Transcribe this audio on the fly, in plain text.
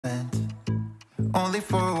only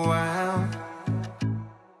for a while.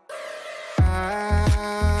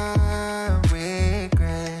 I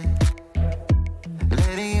regret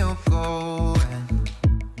letting you go and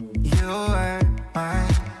you were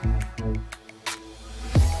mine.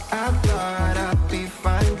 I thought I'd be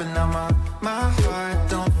fine, but now my heart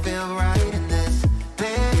don't feel right, and this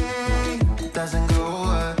pain doesn't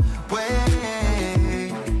go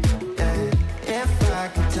away. Yeah. If I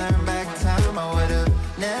could turn back time, I would've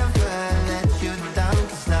never let you down,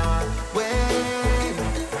 'cause now I'm waiting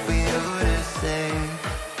for you to say,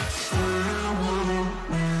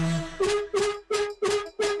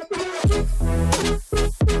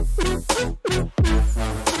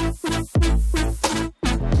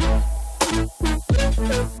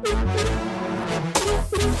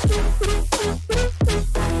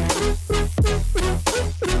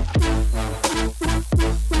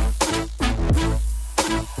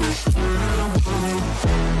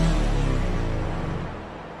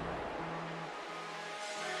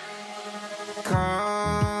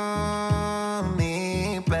 call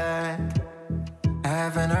me back. I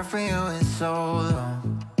haven't heard from you in so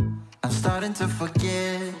long, I'm starting to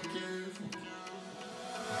forget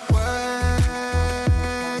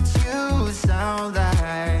what you sound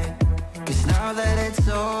like. 'Cause now that it's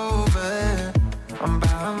over, I'm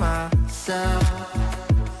by myself.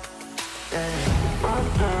 Yeah. I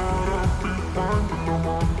thought I'd be fine, but no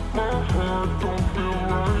more. My heart don't feel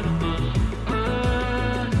right, and this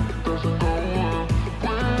pain doesn't go away.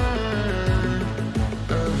 Yeah.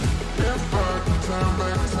 If I could turn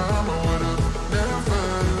back time, I would've never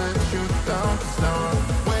let you down, 'cause now I'm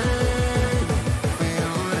waiting for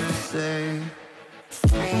you to say.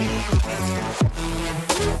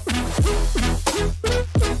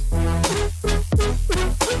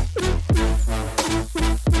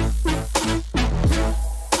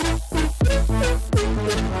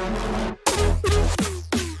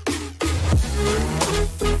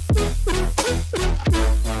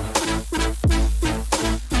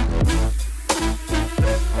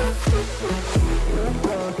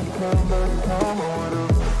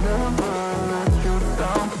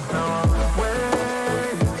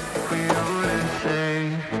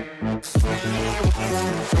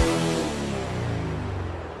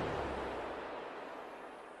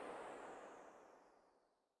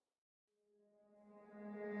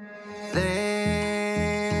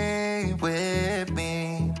 Stay with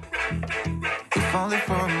me, if only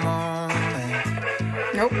for a moment.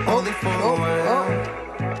 Nope. Only for a while.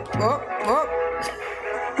 Oh.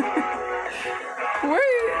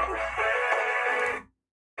 Wait.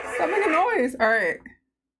 Stop making noise. All right.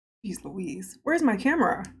 Jeez Louise. Where's my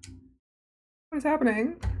camera? What is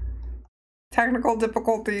happening? Technical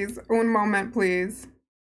difficulties. One moment, please.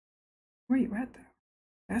 Where are you at, though?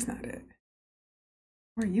 That's not it.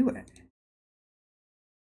 Where are you at?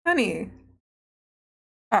 Honey.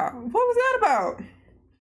 Oh, what was that about?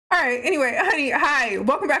 All right, anyway, honey, hi.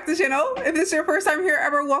 Welcome back to the channel. If this is your first time here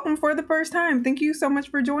ever, welcome for the first time. Thank you so much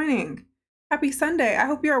for joining. Happy Sunday. I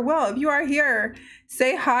hope you are well. If you are here,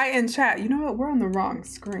 say hi in chat. You know what? We're on the wrong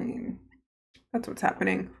screen. That's what's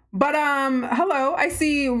happening. But hello. I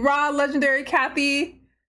see Raw, Legendary, Kathy.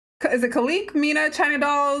 Is it Khalik, Mina, China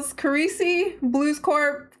Dolls, Carisi, Blues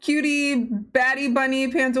Corp, Cutie, Batty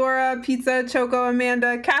Bunny, Pandora, Pizza, Choco,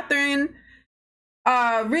 Amanda, Catherine,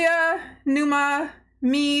 Ria, Numa,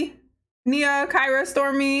 me, Nia, Kyra,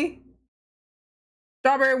 Stormy,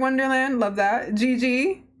 Strawberry Wonderland, love that.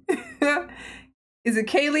 Gigi. Is it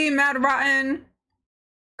Kaylee, Mad Rotten,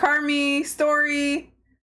 Carmi, Story?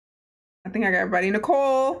 I think I got everybody.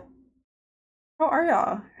 Nicole. How are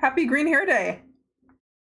y'all? Happy Green Hair Day.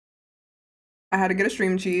 I had to get a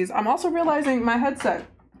stream cheese. I'm also realizing my headset,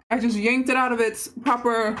 I just yanked it out of its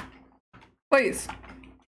proper place.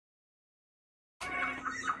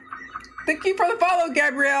 Thank you for the follow,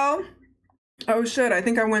 Gabrielle. Oh shit, I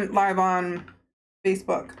think I went live on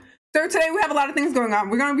Facebook. So today we have a lot of things going on.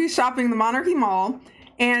 We're gonna be shopping the Monarchy Mall,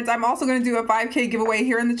 and I'm also gonna do a 5K giveaway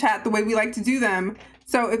here in the chat the way we like to do them.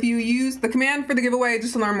 So if you use the command for the giveaway,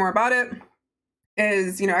 just to learn more about it,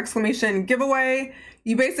 is, exclamation giveaway.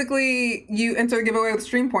 You enter the giveaway with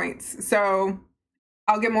stream points. So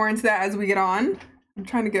I'll get more into that as we get on. I'm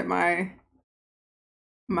trying to get my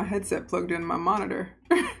headset plugged in my monitor.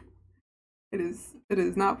 It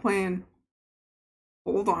is not playing.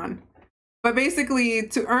 Hold on. But basically,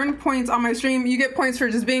 to earn points on my stream, you get points for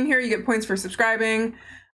just being here. You get points for subscribing.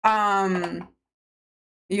 You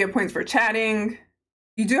get points for chatting.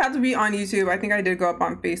 You do have to be on YouTube. I think I did go up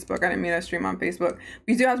on Facebook. I didn't mean to stream on Facebook. But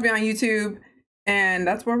you do have to be on YouTube, and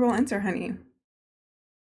that's where we'll enter, honey.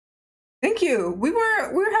 Thank you. We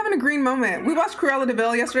were having a green moment. We watched Cruella de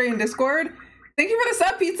Vil yesterday in Discord. Thank you for the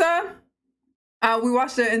sub, pizza. We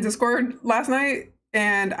watched it in Discord last night,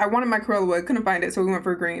 and I wanted my Corolla wood, couldn't find it, so we went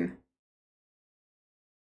for green.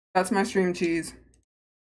 That's my stream cheese.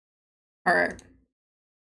 All right,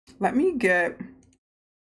 let me get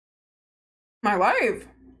my life.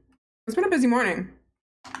 It's been a busy morning.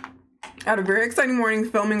 I had a very exciting morning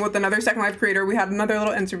filming with another Second Life creator. We had another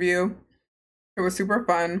little interview. It was super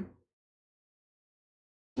fun.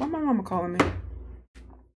 Why my mama calling me?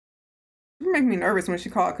 It made me nervous when she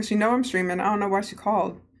called because she know I'm streaming. I don't know why she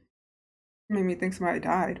called. It made me think somebody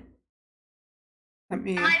died. Let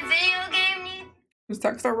me just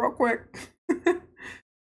text her real quick.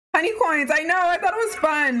 Honey coins, I know, I thought it was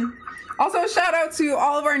fun. Also, shout out to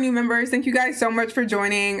all of our new members. Thank you guys so much for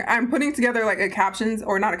joining. I'm putting together like a captions,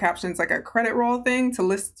 or not a captions, like a credit roll thing to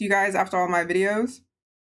list you guys after all my videos.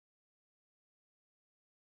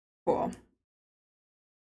 Cool.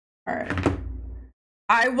 All right.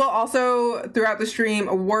 I will also, throughout the stream,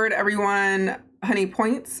 award everyone honey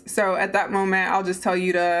points. So at that moment, I'll just tell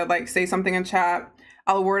you to like say something in chat.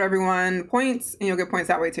 I'll award everyone points and you'll get points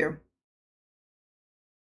that way too.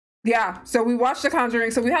 Yeah, so we watched The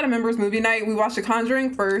Conjuring. So we had a members movie night. We watched The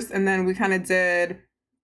Conjuring first, and then we kind of did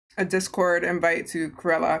a Discord invite to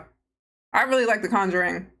Cruella. I really like The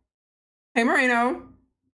Conjuring. Hey, Moreno.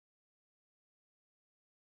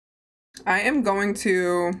 I am going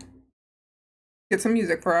to get some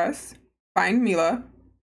music for us. Find Meela.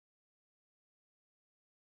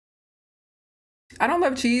 I don't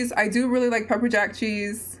love cheese. I do really like pepper jack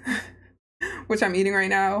cheese, which I'm eating right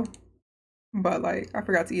now. But like, I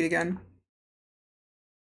forgot to eat again.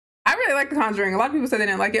 I really like The Conjuring. A lot of people said they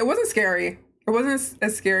didn't like it. It wasn't scary. It wasn't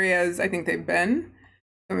as scary as I think they've been.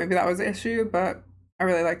 So maybe that was the issue, but I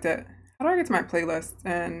really liked it. How do I get to my playlist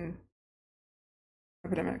and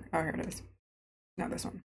Epidemic? Oh, here it is. Not this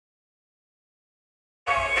one.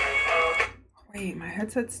 Wait, my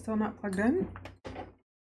headset's still not plugged in?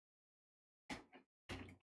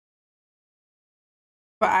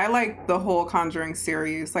 But I like the whole Conjuring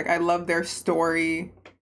series. Like, I love their story.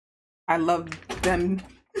 I love them.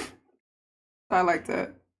 I liked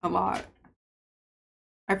it a lot.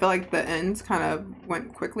 I feel like the end kind of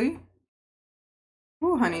went quickly.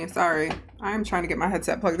 Oh, honey, sorry. I'm trying to get my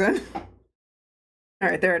headset plugged in. All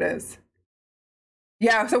right, there it is.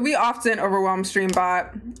 Yeah, so we often overwhelm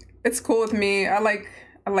Streambot. It's cool with me. I like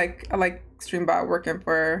Streambot working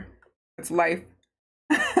for its life.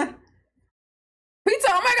 Pizza,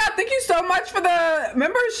 oh my god, thank you so much for the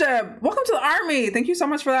membership. Welcome to the army. Thank you so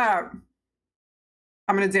much for that.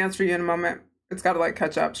 I'm gonna dance for you in a moment. It's gotta like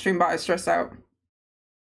catch up. Streambot is stressed out.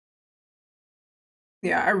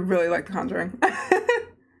 Yeah, I really like The Conjuring.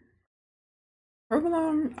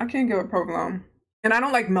 Provolone, I can't give it provolone. And I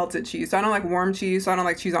don't like melted cheese, so I don't like warm cheese, so I don't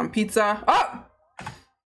like cheese on pizza. Oh!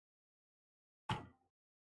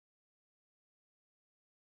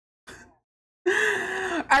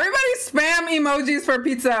 Everybody spam emojis for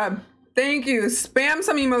pizza. Thank you. Spam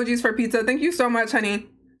some emojis for pizza. Thank you so much, honey.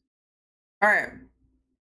 All right.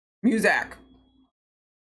 Music.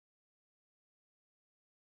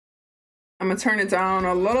 I'm gonna turn it down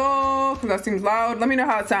a little because that seems loud. Let me know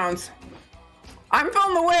how it sounds. I'm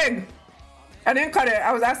filming the wig. I didn't cut it.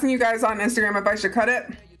 I was asking you guys on Instagram if I should cut it.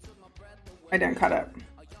 I didn't cut it.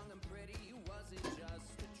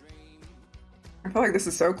 I feel like this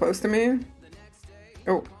is so close to me.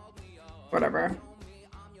 Oh, whatever.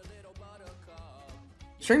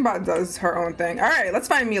 Streambot does her own thing. All right, let's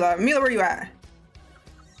find Meela. Meela, where you at?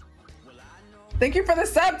 Thank you for the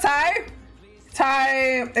sub, Ty.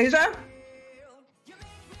 Ty Asia.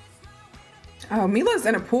 Oh, Meela's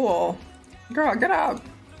in a pool. Girl, get up.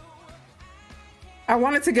 I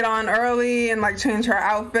wanted to get on early and like change her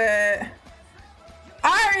outfit.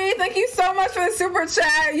 Ari, thank you so much for the super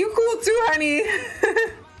chat. You cool too, honey.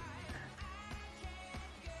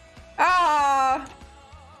 Ah.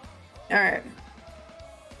 All right.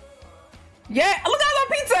 Yeah, look at all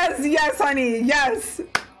the pizzas. Yes, honey. Yes.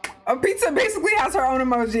 A pizza basically has her own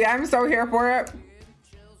emoji. I'm so here for it.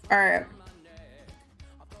 All right.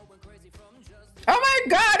 Oh my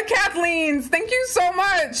God, Kathleen's. Thank you so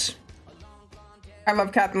much. I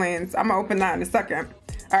love Kathleen's. I'm gonna open that in a second.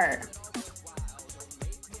 All right.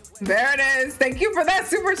 There it is. Thank you for that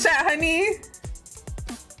super chat, honey.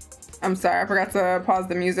 I'm sorry, I forgot to pause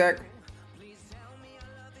the music.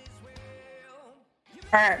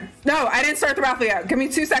 All right. No, I didn't start the raffle yet. Give me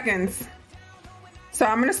 2 seconds. So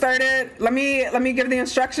I'm gonna start it. Let me give the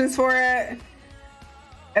instructions for it,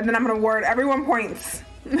 and then I'm gonna award everyone points.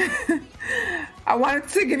 I wanted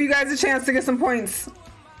to give you guys a chance to get some points.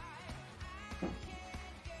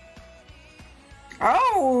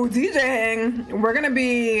 Oh, DJing. We're gonna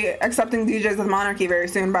be accepting DJs with Monarchy very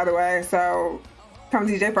soon, by the way. So come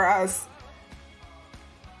DJ for us.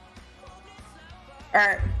 All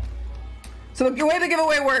right. So the way the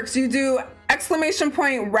giveaway works, you do exclamation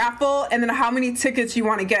point raffle and then how many tickets you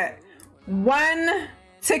want to get. One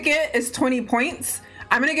ticket is 20 points.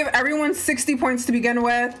 I'm gonna give everyone 60 points to begin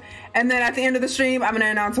with, and then at the end of the stream, I'm gonna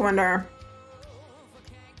announce a winner.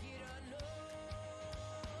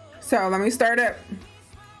 So let me start it.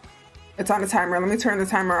 It's on the timer. Let me turn the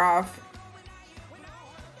timer off.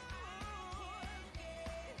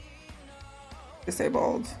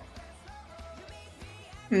 Disabled.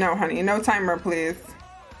 No, honey, no timer, please.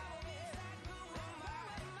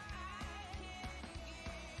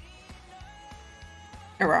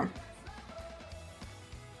 Here we go.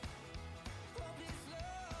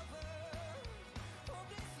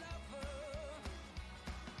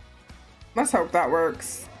 Let's hope that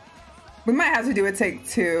works. We might have to do a take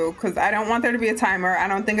two because I don't want there to be a timer. I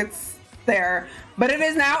don't think it's there, but it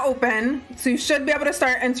is now open. So you should be able to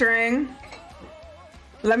start entering.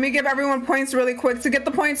 Let me give everyone points really quick. To get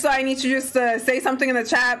the points, so I need you just to say something in the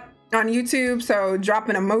chat on YouTube. So drop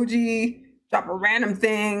an emoji, drop a random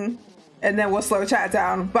thing, and then we'll slow chat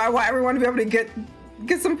down. But I want everyone to be able to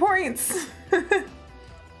get some points.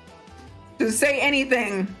 Just say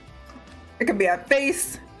anything. It could be a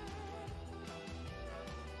face.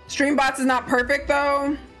 Streambots is not perfect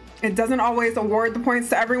though. It doesn't always award the points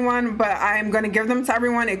to everyone, but I'm going to give them to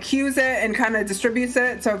everyone. It queues it and kind of distributes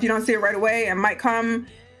it. So if you don't see it right away, it might come,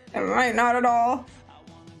 it might not at all.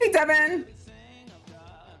 Hey, Devin.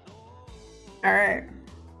 All right.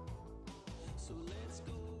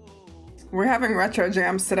 We're having retro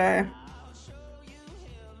jams today.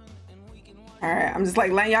 All right. I'm just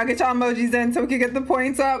like letting y'all get y'all emojis in so we can get the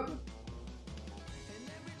points up.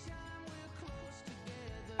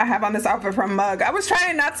 I have on this outfit from Mug. I was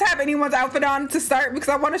trying not to have anyone's outfit on to start because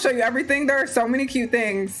I want to show you everything. There are so many cute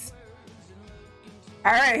things.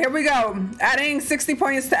 All right, here we go. Adding 60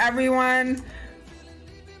 points to everyone.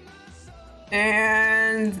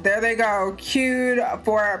 And there they go. Queued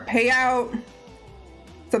for payout.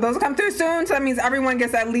 So those will come through soon. So that means everyone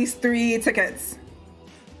gets at least 3 tickets.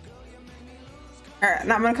 All right,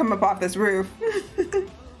 now I'm gonna come up off this roof.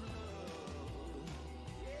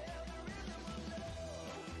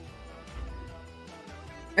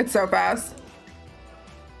 It's so fast.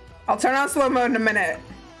 I'll turn on slow mode in a minute.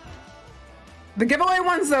 The giveaway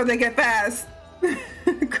ones though, they get fast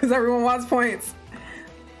because everyone wants points.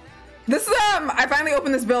 This is I finally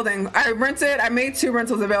opened this building. I made 2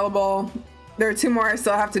 rentals available. There are 2 more I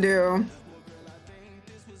still have to do.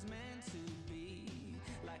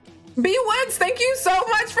 B Woods, thank you so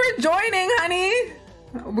much for joining, honey.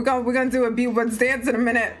 We're gonna do a B Woods dance in a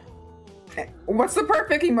minute. What's the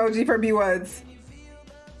perfect emoji for B Woods?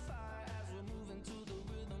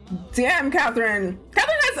 Damn, Catherine.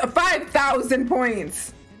 Catherine has 5,000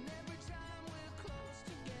 points.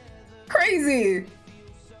 Crazy.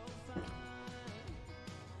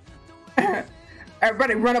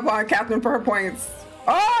 Everybody run up on Catherine for her points.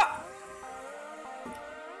 Oh!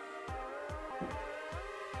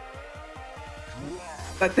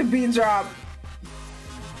 Let the beat drop.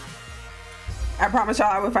 I promise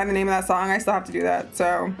y'all I will find the name of that song. I still have to do that.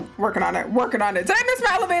 So, working on it. Working on it. Did I miss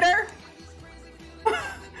my elevator?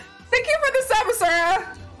 Thank you for the sub,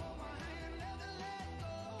 Sarah.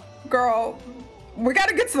 Girl, we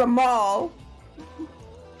gotta get to the mall.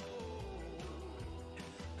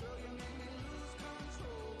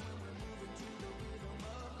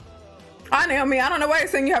 Ah, Naomi, I don't know why you're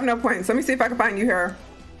saying you have no points. Let me see if I can find you here.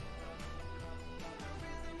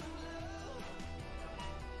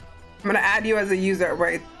 I'm gonna add you as a user.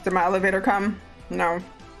 Wait, did my elevator come? No.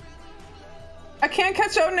 I can't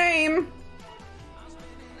catch your name.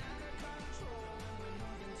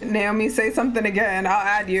 Naomi, say something again. I'll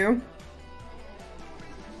add you.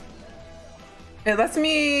 It lets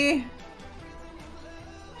me...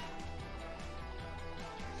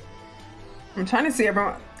 I'm trying to see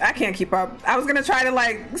everyone. I can't keep up. I was gonna try to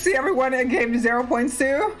like see everyone and gave 0 points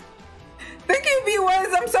to. Thank you, viewers.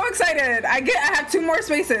 I'm so excited. I have 2 more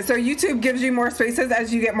spaces. So YouTube gives you more spaces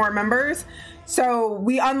as you get more members. So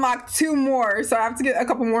we unlocked 2 more. So I have to get a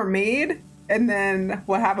couple more made and then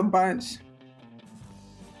we'll have a bunch.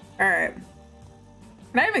 All right.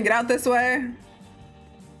 Can I even get out this way?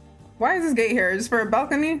 Why is this gate here? Just for a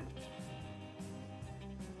balcony?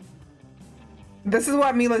 This is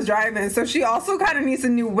what Meela's driving. So she also kind of needs a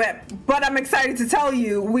new whip. But I'm excited to tell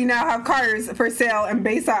you, we now have cars for sale in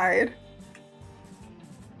Bayside.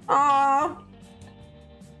 Aww.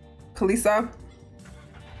 Kalisa.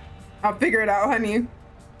 I'll figure it out, honey.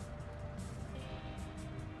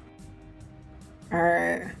 All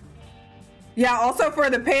right. Yeah, also for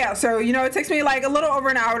the payout. So, you know, it takes me like a little over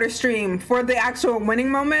an hour to stream. For the actual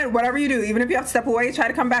winning moment, whatever you do, even if you have to step away, try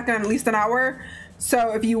to come back in at least an hour.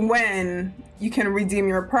 So if you win, you can redeem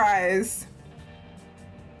your prize.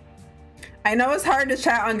 I know it's hard to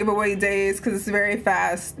chat on giveaway days because it's very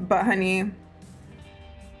fast, but honey,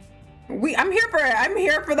 I'm here for it. I'm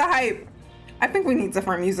here for the hype. I think we need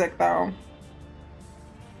different music though.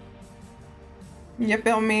 You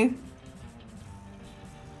feel me?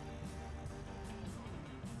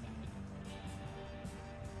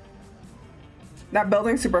 That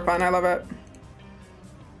building's super fun. I love it.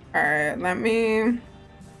 All right,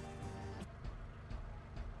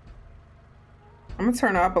 I'm gonna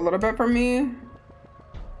turn it up a little bit for me.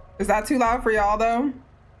 Is that too loud for y'all though?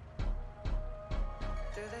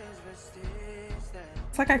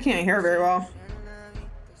 It's like I can't hear very well.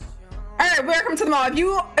 All right, welcome to the mall.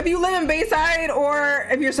 If you live in Bayside or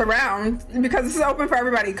if you're surround, because this is open for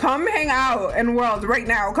everybody, come hang out in World right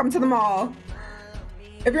now. Come to the mall.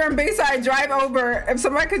 If you're in Bayside, drive over. If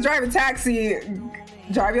somebody could drive a taxi,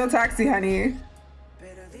 drive your taxi, honey.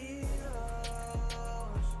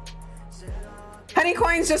 Honey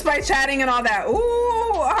coins just by chatting and all that.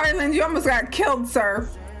 Ooh, Harlan, you almost got killed, sir.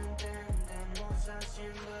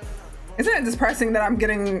 Isn't it depressing that I'm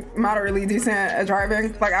getting moderately decent at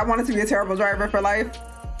driving? Like, I wanted to be a terrible driver for life.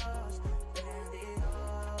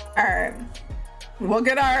 All right, we're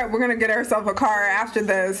gonna get ourselves a car after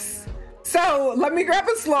this. So let me grab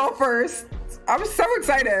a slow first. I'm so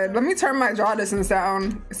excited. Let me turn my draw distance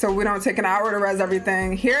down so we don't take an hour to res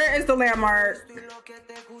everything. Here is the landmark.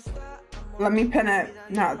 Let me pin it.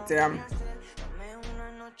 No, damn.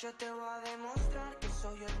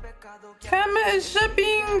 Come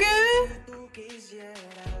shopping.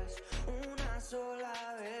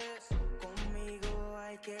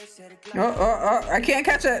 Oh, I can't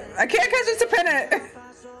catch it. I can't catch it to pin it.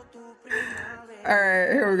 All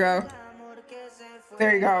right, here we go.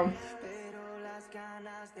 There you go.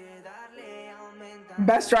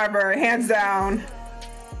 Best driver, hands down.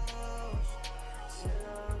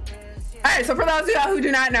 All right, so for those of y'all who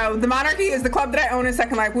do not know, the Monarchy is the club that I own in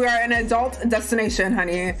Second Life. We are an adult destination,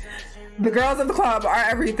 honey. The girls of the club are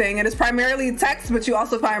everything. It is primarily text, but you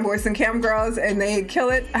also find voice and cam girls, and they kill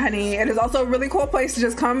it, honey. It is also a really cool place to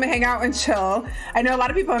just come hang out and chill. I know a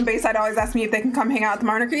lot of people in Bayside always ask me if they can come hang out at the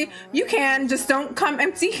Monarchy. You can, just don't come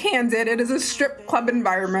empty-handed. It is a strip club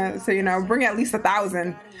environment, so, you know, bring at least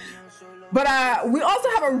 1,000. But we also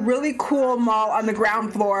have a really cool mall on the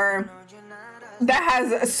ground floor that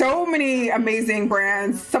has so many amazing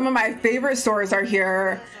brands. Some of my favorite stores are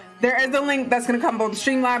here. There is a link that's going to come below the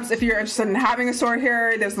Streamlabs if you're interested in having a store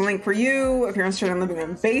here. There's a link for you. If you're interested in living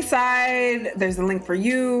in Bayside, there's a link for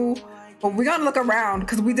you. But we're going to look around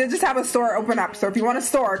because we did just have a store open up. So if you want a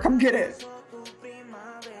store, come get it.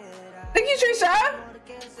 Thank you, Trisha.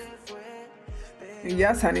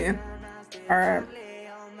 Yes, honey. All right.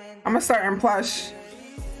 I'm going to start in plush.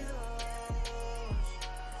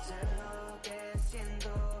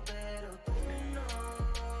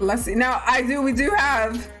 Let's see. Now, we do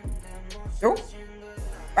have... Oh,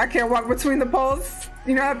 I can't walk between the poles.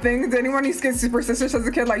 You know that thing? Did anyone used to get superstitious as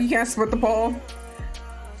a kid? Like, you can't split the pole?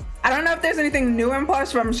 I don't know if there's anything new in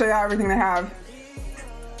plush, but I'm going to show y'all everything they have.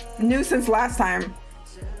 New since last time.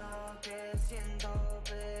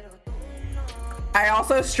 I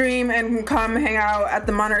also stream and come hang out at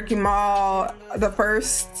the Monarchy Mall the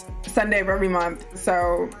first Sunday of every month.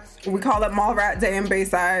 So we call it Mall Rat Day in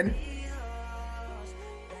Bayside.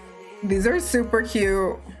 These are super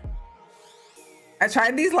cute. I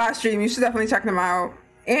tried these last stream. You should definitely check them out.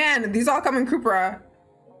 And these all come in Cupra.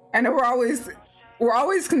 I know we're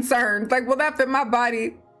always concerned. Like, will that fit my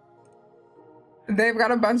body? They've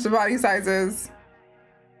got a bunch of body sizes.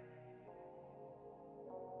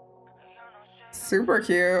 Super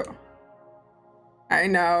cute. I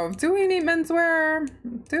know. Do we need menswear?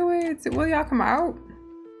 Do we? Will y'all come out?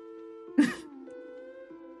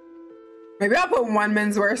 Maybe I'll put one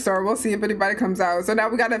menswear store. We'll see if anybody comes out. So now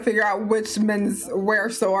we got to figure out which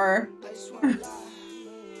menswear store.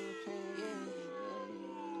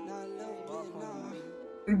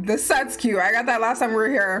 This set's cute. I got that last time we were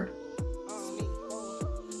here.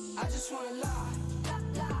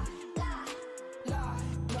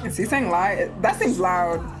 Is he saying lie? That seems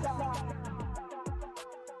loud.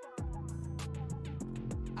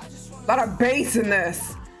 A lot of bass in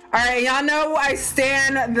this. All right, y'all know I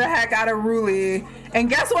stand the heck out of Ruli. And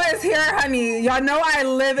guess what is here, honey? Y'all know I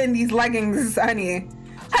live in these leggings, honey.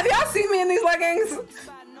 Have y'all seen me in these leggings?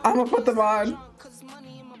 I'm gonna put them on.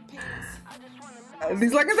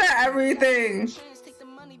 These leggings are everything.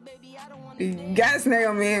 Yes,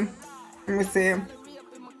 Naomi. Let me see.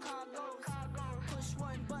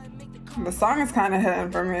 The song is kind of hitting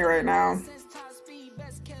for me right now.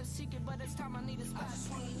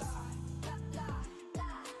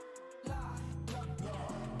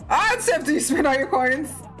 Ah, it's after you spend all your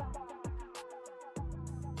coins.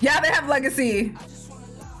 Yeah, they have legacy.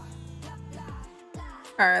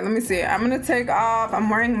 All right, let me see. I'm gonna take off. I'm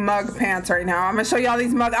wearing mug pants right now. I'm gonna show y'all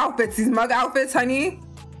these mug outfits. These mug outfits, honey,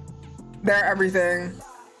 they're everything.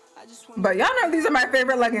 But y'all know these are my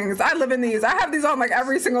favorite leggings. I live in these. I have these on like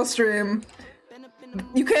every single stream.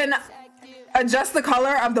 You can adjust the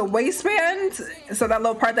color of the waistband, so that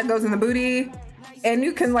little part that goes in the booty, and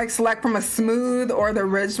you can like select from a smooth or the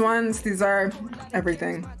ridged ones. These are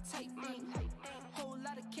everything.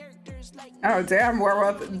 Oh damn,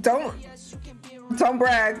 werewolf! Don't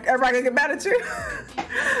brag. Everybody gonna get mad at you.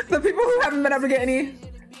 The people who haven't been able to get any.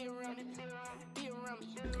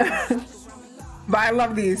 But I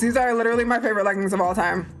love these. These are literally my favorite leggings of all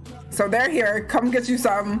time. So they're here. Come get you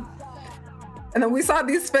some. And then we saw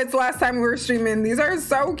these fits last time we were streaming. These are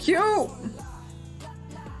so cute.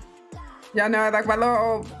 Y'all know I like my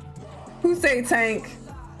little Hussein tank.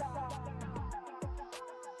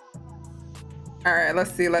 All right,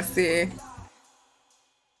 let's see.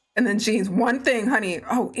 And then jeans, one thing, honey.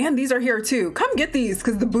 Oh, and these are here too. Come get these,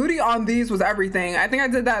 because the booty on these was everything. I think I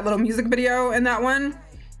did that little music video in that one.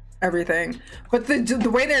 Everything. But the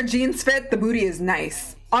way their jeans fit, the booty is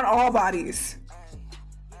nice on all bodies.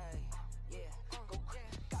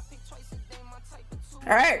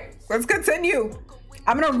 All right, let's continue.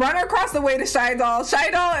 I'm gonna run across the way to Shy Doll.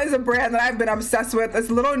 Shy Doll is a brand that I've been obsessed with.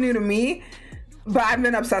 It's a little new to me, but I've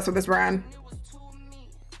been obsessed with this brand.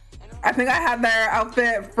 I think I had their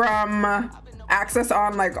outfit from Access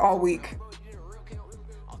on like all week.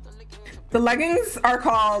 The leggings are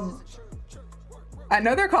called, I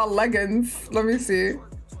know they're called leggings. Let me see.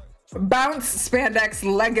 Bounce spandex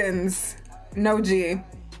leggings. No G.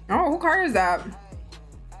 Oh, who car is that?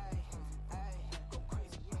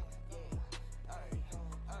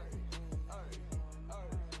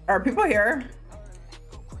 Are people here?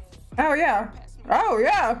 Oh yeah. Oh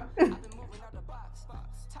yeah.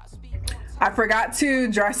 I forgot to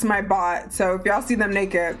dress my bot, so if y'all see them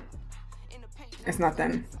naked, it's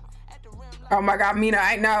nothing. Oh my God, Meena,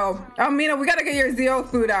 I know. Oh, Meena, we gotta get your Zio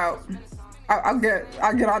food out. I'll get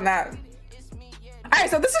on that. All right,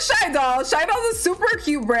 so this is Shy Doll. Shy Doll is a super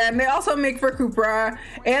cute brand. They also make for Cupra,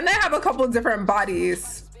 and they have a couple of different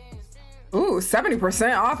bodies. Ooh,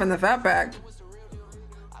 70% off in the fat pack.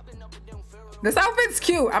 This outfit's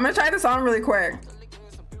cute. I'm gonna try this on really quick.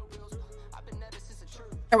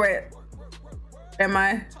 Oh wait, am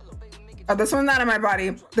I? Oh, this one's not on my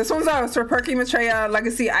body. This one's for Perky Maitreya,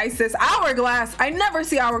 Legacy, Isis, Hourglass. I never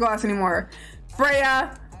see Hourglass anymore.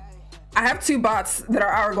 Freya. I have two bots that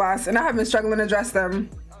are Hourglass, and I have been struggling to dress them.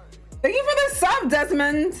 Thank you for the sub,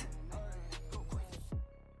 Desmond.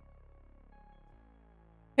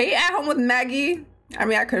 Hey, at home with Maggie. I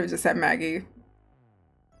mean, I could have just said Maggie.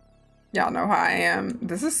 Y'all know how I am.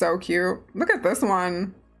 This is so cute. Look at this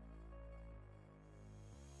one.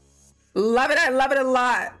 Love it. I love it a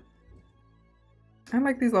lot. I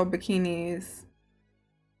like these little bikinis.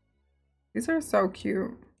 These are so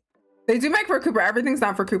cute. They do make for Cooper. Everything's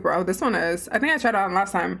not for Cooper. Oh, this one is. I think I tried it on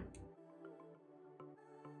last time.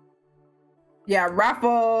 Yeah,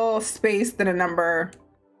 raffle space then a number.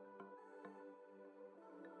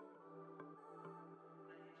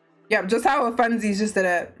 Yep, just how Funsies just did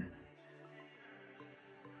it.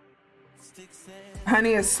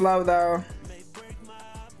 Honey is slow though.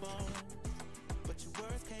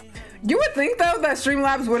 You would think though that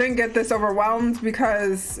Streamlabs wouldn't get this overwhelmed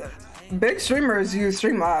because big streamers use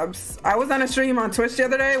Streamlabs. I was on a stream on Twitch the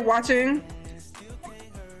other day watching.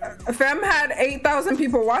 Fem had 8,000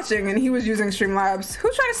 people watching and he was using Streamlabs.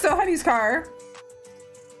 Who tried to steal Honey's car?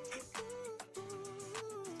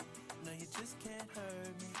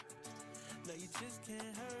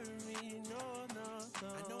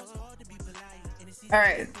 All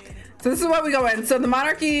right, so this is what we go in. So the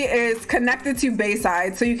Monarchy is connected to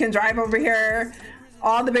Bayside, so you can drive over here.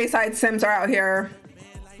 All the Bayside Sims are out here.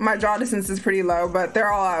 My draw distance is pretty low, but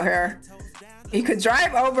they're all out here. You could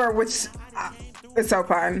drive over, which is so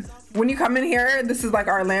fun. When you come in here, this is like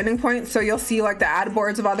our landing point, so you'll see like the ad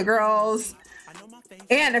boards of all the girls.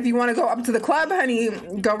 And if you want to go up to the club, honey,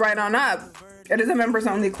 go right on up. It is a members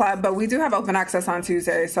only club, but we do have open access on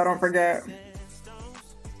Tuesday, so don't forget.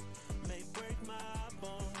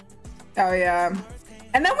 Oh yeah.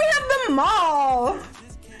 And then we have the mall.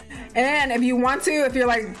 And if you want to, if you're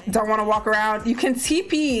like, don't want to walk around, you can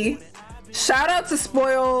TP. Shout out to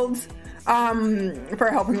Spoiled for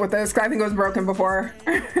helping with this, because I think it was broken before.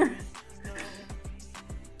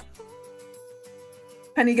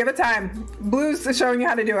 Honey, give it time. Blue's showing you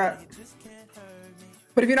how to do it.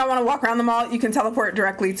 But if you don't want to walk around the mall, you can teleport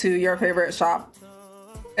directly to your favorite shop.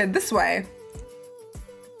 And this way.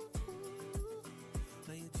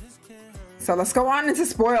 So let's go on into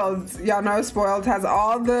Spoiled. Y'all know Spoiled has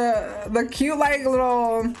all the cute like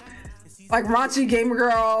little like raunchy gamer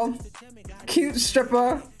girl, cute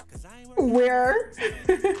stripper wear.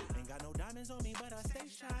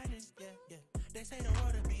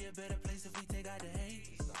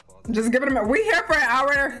 Just give it a minute. We here for an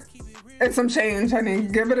hour and some change, honey.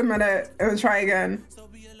 Give it a minute and try again.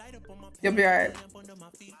 You'll be all right.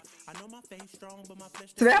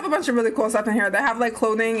 So they have a bunch of really cool stuff in here. They have like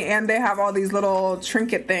clothing and they have all these little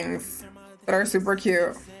trinket things that are super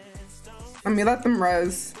cute. Let me let them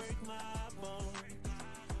res.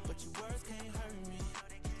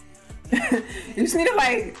 You just need to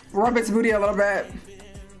like rub its booty a little bit.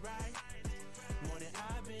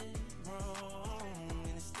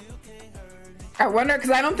 I wonder, because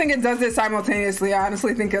I don't think it does it simultaneously. I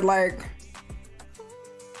honestly think it like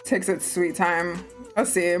takes its sweet time.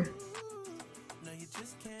 Let's see.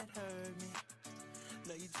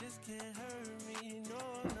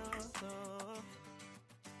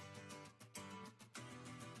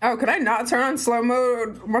 Oh, could I not turn on slow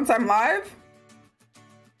mode once I'm live?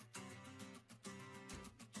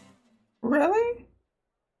 Really?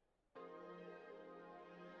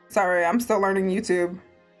 Sorry, I'm still learning YouTube.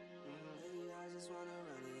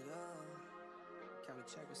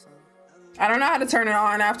 I don't know how to turn it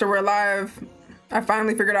on after we're live. I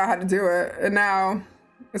finally figured out how to do it, and now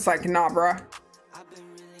it's like, nah, bruh.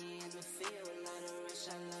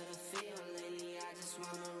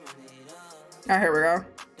 Oh, here we go.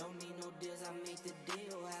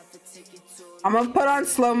 I'm gonna put on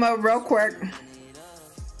slow mode real quick.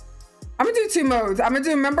 I'm gonna do two modes. I'm gonna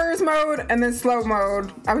do members mode and then slow mode.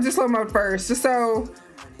 I'm gonna do slow mode first, just so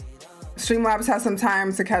Streamlabs has some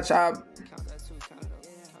time to catch up.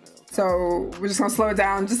 So we're just gonna slow it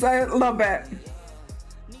down just a little bit.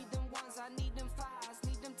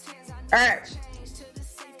 All right.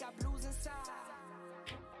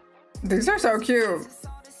 These are so cute.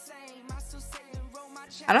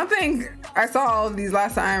 I don't think I saw all of these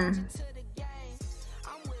last time.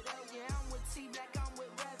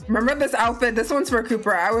 Remember this outfit? This one's for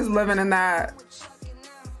Cooper. I was living in that.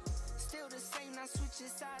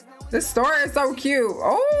 This store is so cute.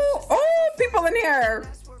 Oh, people in here.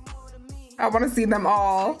 I want to see them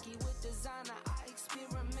all.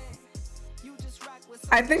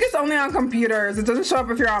 I think it's only on computers. It doesn't show up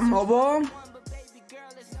if you're on mobile. I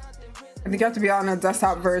think you have to be on a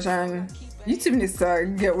desktop version. YouTube needs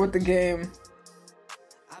to get with the game.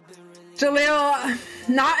 Jaleel,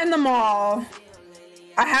 not in the mall.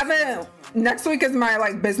 I haven't. Next week is my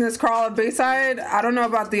like business crawl at Bayside. I don't know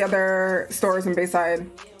about the other stores in Bayside,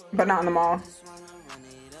 but not in the mall.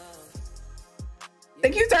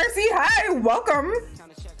 Thank you, Darcy. Hi, welcome.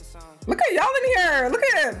 Look at y'all in here. Look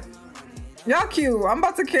at it. Y'all cute. I'm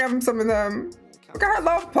about to cam some of them. Look at her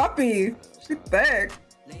little puppy. She's thick.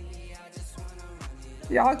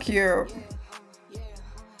 Y'all cute.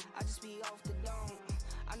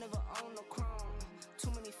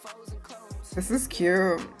 This is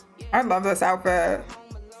cute. I love this outfit.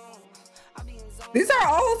 These are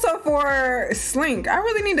also for Slink. I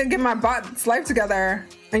really need to get my bot's life together.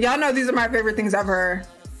 And y'all know these are my favorite things ever.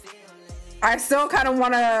 I still kind of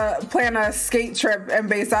want to plan a skate trip in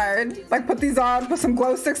Bayside. Like put these on, put some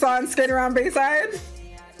glow sticks on, skate around Bayside.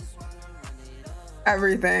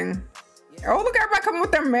 Everything. Oh, look at everybody coming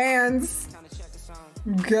with their mans.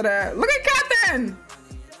 Good at. Look at Catherine.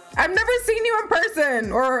 I've never seen you in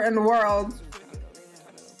person or in the world.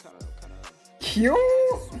 Cute.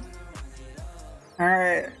 All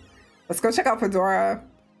right, let's go check out Fedora.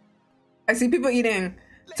 I see people eating.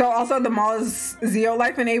 So also the mall is Zeo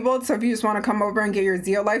Life enabled. So if you just want to come over and get your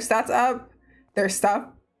Zeo Life stats up, there's stuff.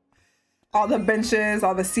 All the benches,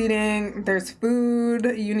 all the seating, there's food,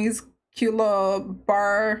 Uni's cute little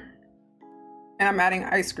bar. And I'm adding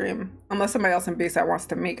ice cream. Unless somebody else in Bayside wants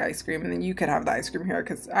to make ice cream, and then you could have the ice cream here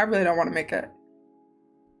because I really don't want to make it.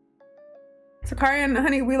 Sakari and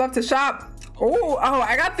honey, we love to shop. Oh,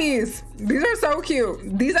 I got these. These are so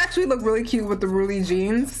cute. These actually look really cute with the Ruli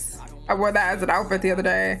jeans. I wore that as an outfit the other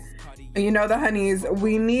day. And you know the honeys,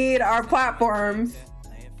 we need our platforms.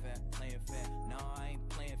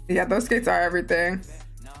 Yeah, those skates are everything.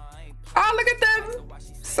 Oh, look at them.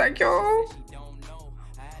 So cute.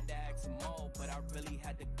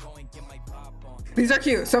 These are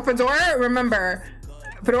cute. So Fedora, remember,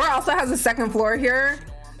 Fedora also has a second floor here.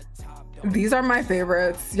 These are my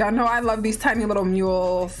favorites. Y'all know I love these tiny little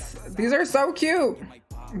mules. These are so cute.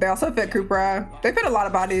 They also fit Cupra. They fit a lot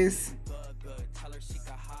of bodies.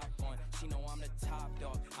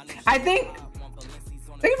 I think.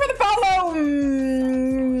 Thank you for the follow.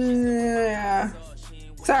 Yeah.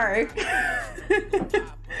 Sorry.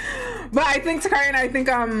 But I think Takari and I think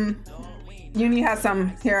Uni has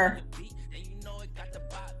some here.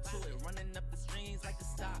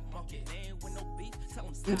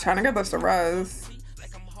 I'm trying to get this to res.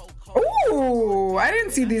 Ooh, I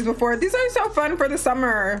didn't see these before. These are so fun for the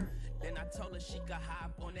summer.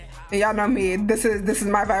 Y'all know me. This is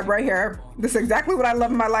my vibe right here. This is exactly what I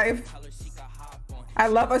love in my life. I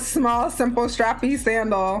love a small, simple, strappy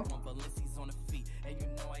sandal.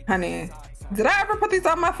 Honey, did I ever put these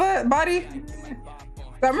on my foot, body?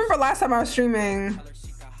 I remember last time I was streaming.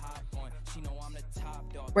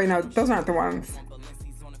 Wait, no, those aren't the ones.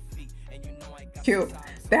 Cute.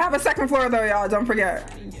 They have a second floor though, y'all. Don't forget.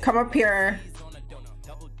 Come up here.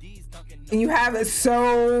 And you have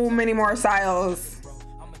so many more styles.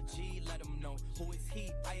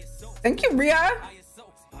 Thank you, Ria.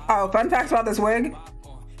 Oh, fun facts about this wig.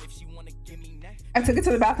 I took it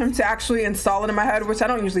to the bathroom to actually install it in my head, which I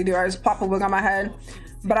don't usually do. I just pop a wig on my head.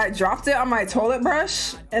 But I dropped it on my toilet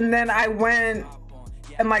brush, and then I went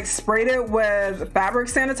and like sprayed it with fabric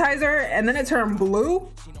sanitizer, and then it turned blue.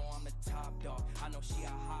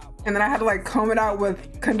 And then I had to like comb it out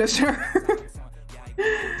with conditioner.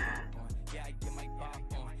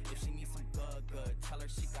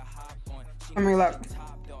 Let me look.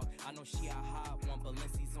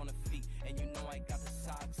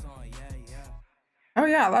 Oh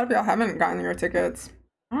yeah, a lot of y'all haven't gotten your tickets.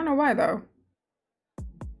 I don't know why though.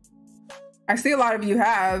 I see a lot of you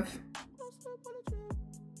have.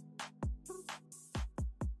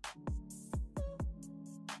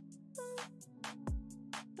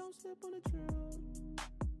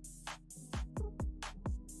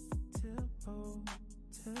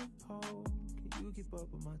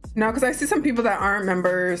 No, because I see some people that aren't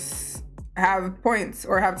members have points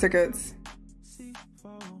or have tickets.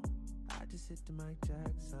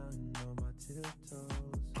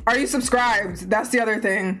 Are you subscribed? That's the other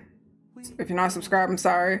thing. If you're not subscribed, I'm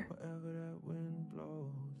sorry.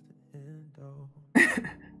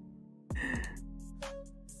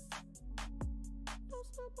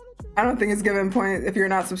 I don't think it's giving points if you're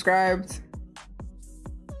not subscribed.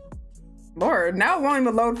 Lord, now it won't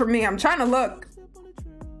even load for me. I'm trying to look.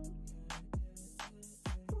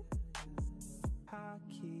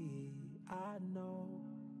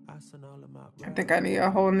 I think I need a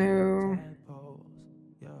whole new...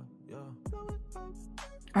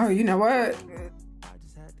 Oh, you know what?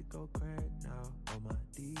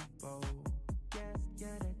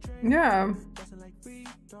 Yeah.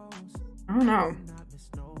 I don't know.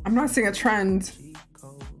 I'm not seeing a trend.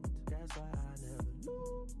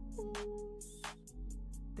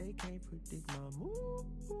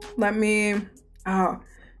 Let me... Oh.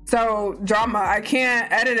 So, drama. I can't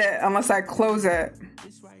edit it unless I close it.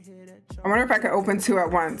 I wonder if I can open two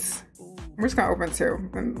at once. We're just gonna open two.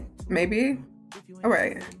 And maybe? Oh,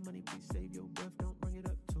 wait.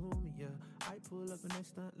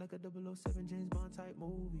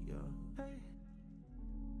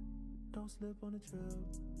 Don't slip on the trip.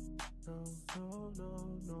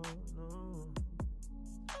 No.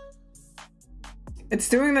 It's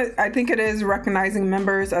doing that. I think it is recognizing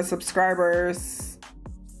members as subscribers.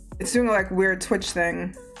 It's doing like weird Twitch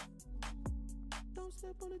thing.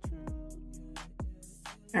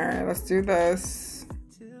 All right, let's do this.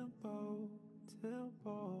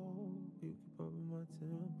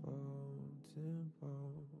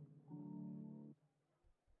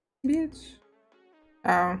 Bitch.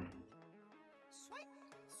 Oh.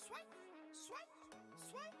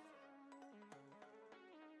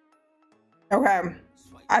 Okay.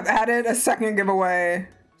 I've added a second giveaway.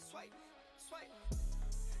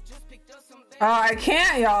 Oh, I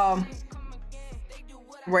can't, y'all.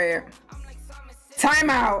 Wait.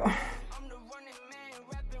 Timeout.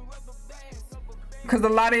 Because a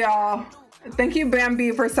lot of y'all. Thank you,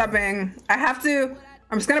 Bambi, for subbing. I have to.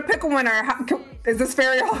 I'm just gonna pick a winner. Is this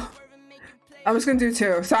fair, y'all? I'm just gonna do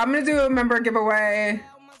two. So I'm gonna do a member giveaway,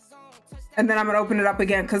 and then I'm gonna open it up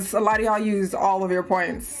again because a lot of y'all use all of your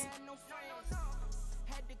points.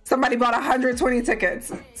 Somebody bought 120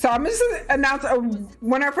 tickets. So I'm just gonna announce a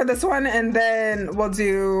winner for this one, and then we'll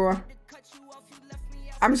do.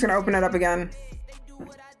 I'm just gonna open it up again.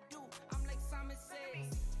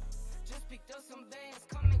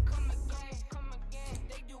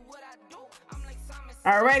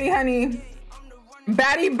 Alrighty, honey.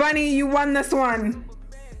 Batty Bunny, you won this one.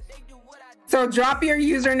 So drop your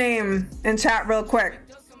username in chat real quick.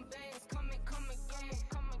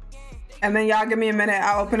 And then y'all give me a minute,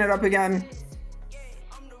 I'll open it up again.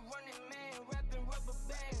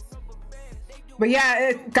 But yeah,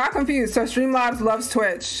 it got confused. So Streamlabs loves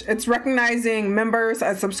Twitch. It's recognizing members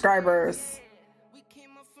as subscribers.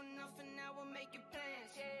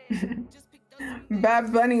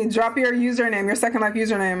 Bad Bunny, drop your username, your Second Life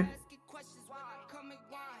username.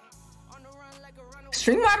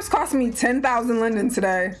 Streamlabs cost me 10,000 linden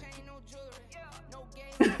today.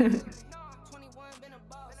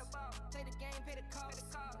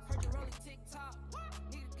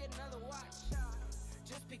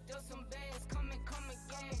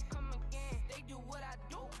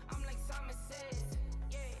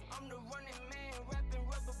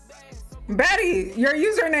 Betty, your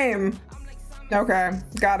username. Okay,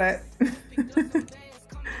 got it.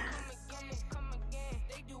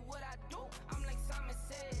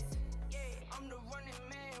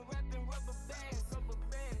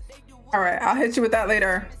 All right, I'll hit you with that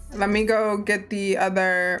later. Let me go get the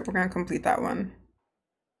other. We're gonna complete that one.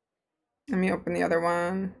 Let me open the other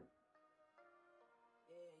one.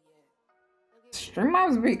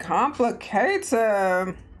 Streamlabs be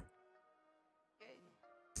complicated.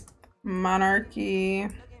 Monarchy.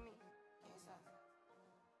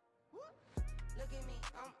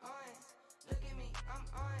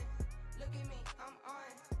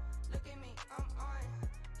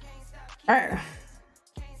 All right.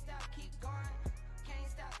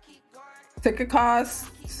 Ticket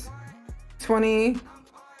costs 20.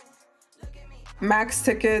 Max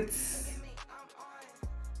tickets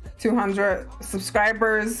 200.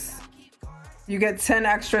 Subscribers, you get 10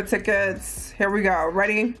 extra tickets. Here we go.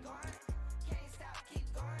 Ready?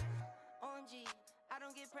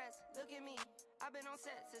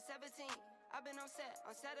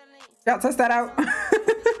 Y'all test that out.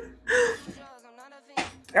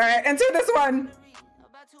 All right, enter this one.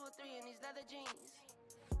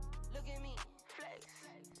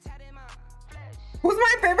 Who's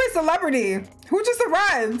my favorite celebrity? Who just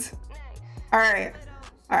arrived? All right.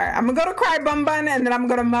 All right, I'm gonna go to Cry Bum Bun and then I'm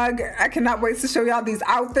gonna mug. I cannot wait to show y'all these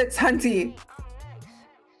outfits, hunty.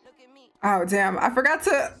 Oh, damn. I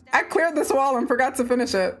cleared this wall and forgot to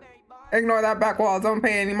finish it. Ignore that back wall. Don't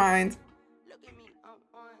pay any mind.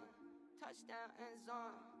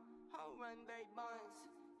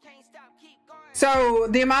 So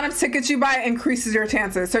the amount of tickets you buy increases your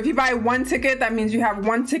chances. So if you buy one ticket, that means you have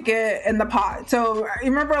one ticket in the pot. So you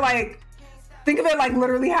remember, like, think of it like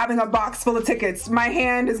literally having a box full of tickets. My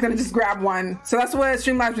hand is gonna just grab one. So that's what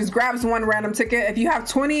Streamlabs just grabs, one random ticket. If you have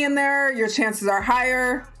 20 in there, your chances are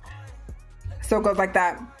higher. So it goes like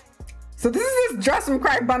that. So this is this dress from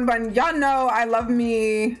Cry Bun Bun. Y'all know I love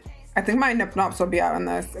me. I think my nip nops will be out on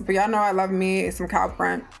this, but y'all know I love me some cow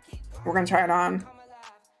print. We're gonna try it on.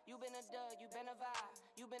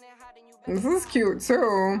 This is cute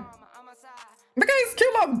too. Look at these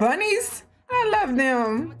cute little bunnies. I love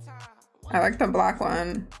them. I like the black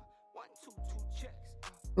one.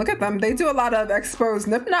 Look at them. They do a lot of exposed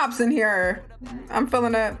nip nops in here. I'm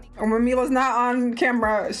feeling it. And when Meela's not on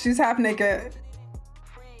camera, she's half naked.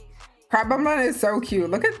 Cry Bum Bun is so cute.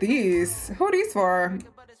 Look at these. Who are these for?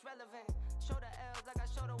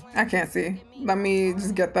 I can't see. Let me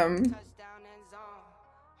just get them.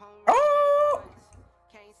 Oh!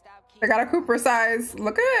 They got a Cooper size.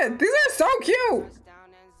 Look at it. These are so cute.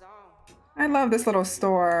 I love this little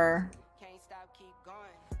store.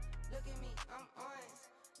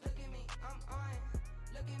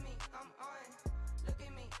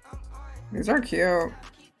 These are cute.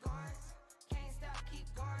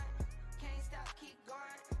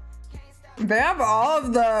 They have all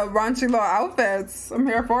of the raunchy little outfits. I'm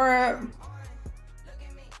here for it.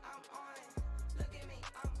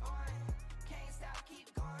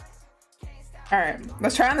 All right,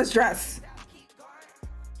 let's try on this dress.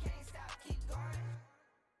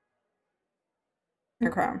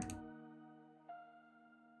 Okay.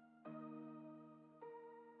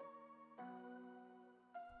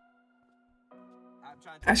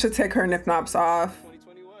 I should take her nip nops off.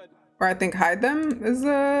 Or I think hide them is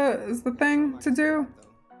the thing to do.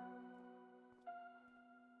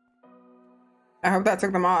 I hope that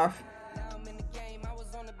took them off.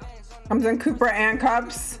 I'm doing Cooper and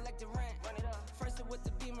cups.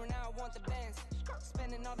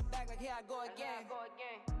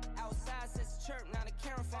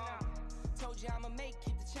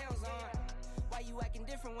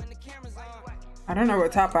 I don't know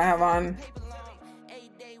what top I have on.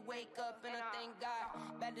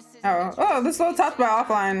 Oh, this little top by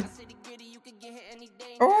offline.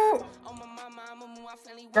 Oh,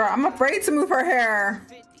 girl, I'm afraid to move her hair.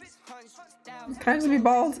 Can I just be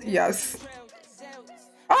bald? Yes.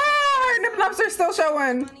 Oh, her nip nops are still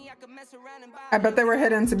showing. I bet they were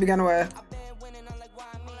hidden to begin with.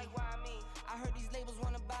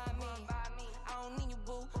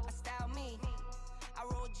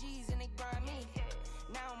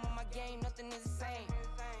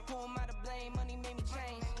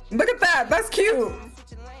 Look at that, that's cute.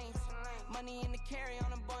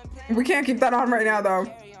 We can't keep that on right now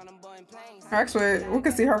though. Actually, we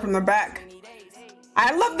can see her from the back.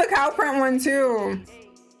 I love the cow print one too.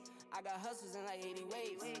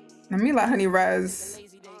 The Meela honey res.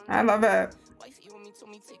 I love it.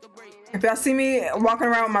 If y'all see me walking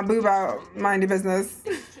around with my boob out, mind your business.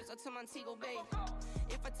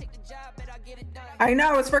 I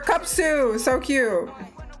know, it's for cups too. So cute.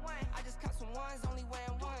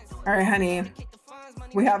 All right, honey.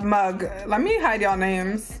 We have Mug. Let me hide y'all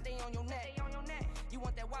names.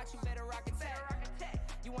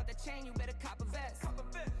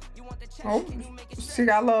 Oh, she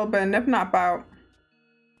got a little bit of nip nop out.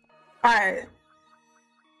 All right.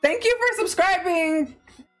 Thank you for subscribing.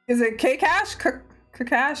 Is it K-Cash?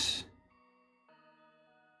 K-Cash?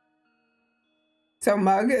 So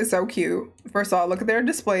Mug is so cute. First of all, look at their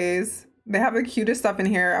displays. They have the cutest stuff in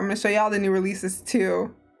here. I'm gonna show y'all the new releases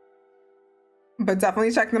too. But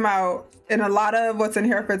definitely check them out. And a lot of what's in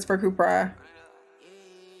here fits for Cupra.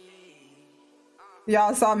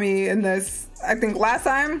 Y'all saw me in this, I think last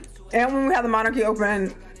time. And when we had the Monarchy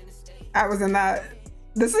open, I was in that.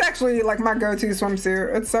 This is actually like my go-to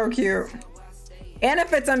swimsuit. It's so cute. And it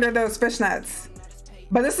fits under those fishnets.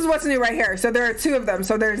 But this is what's new right here. So there are two of them.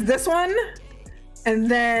 So there's this one, and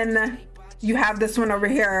then you have this one over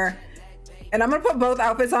here. And I'm gonna put both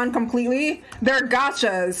outfits on completely. They're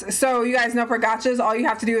gotchas. So you guys know for gotchas, all you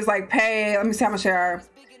have to do is like pay, let me see how much they are.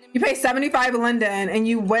 You pay 75 Linden and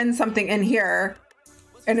you win something in here.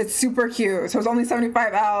 And it's super cute. So it's only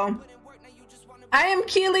 75L. I am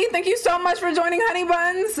Keely. Thank you so much for joining Honey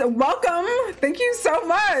Buns. Welcome. Thank you so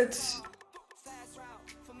much.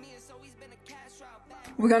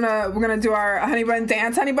 We're gonna do our honey bun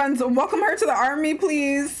dance. Honey Buns, welcome her to the army,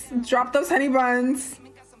 please. Drop those honey buns.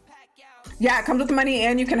 Yeah, it comes with the money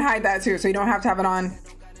and you can hide that too, so you don't have to have it on.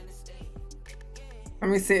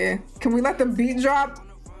 Let me see. Can we let the beat drop?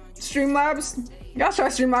 Streamlabs? Y'all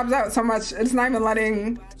stress Streamlabs out so much. It's not even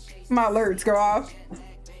letting my alerts go off.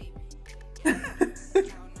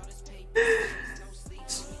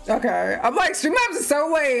 Okay, I'm like, Streamlabs is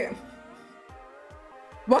so late.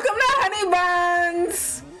 Welcome to Honey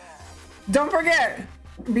Buns. Don't forget,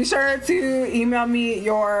 be sure to email me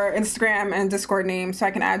your Instagram and Discord name so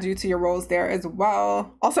I can add you to your roles there as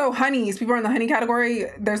well. Also, honeys, people in the honey category,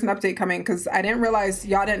 there's an update coming because I didn't realize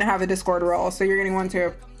y'all didn't have a Discord role, so you're getting one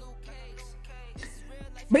too.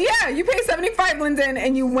 But yeah, you pay 75 Linden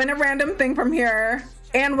and you win a random thing from here.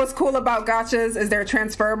 And what's cool about gotchas is they're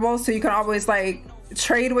transferable, so you can always like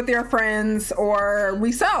trade with your friends or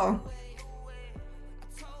resell.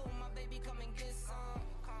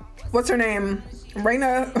 What's her name?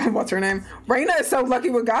 Raina. What's her name? Raina is so lucky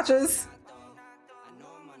with gotchas.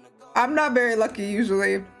 I'm not very lucky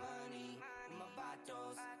usually.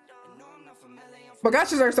 But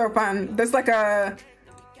gotchas are so fun. There's like a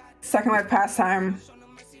Second Life pastime.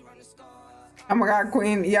 Oh my god,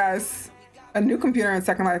 Queen, yes. A new computer in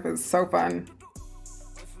Second Life is so fun.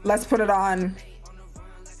 Let's put it on.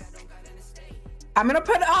 I'm gonna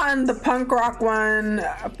put on the punk rock one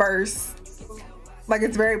first. Like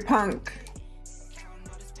it's very punk.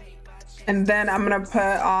 And then I'm gonna put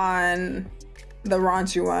on the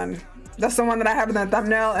raunchy one. That's the one that I have in the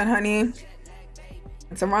thumbnail, and honey,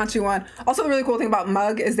 it's a raunchy one. Also, the really cool thing about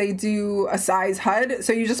Mug is they do a size HUD.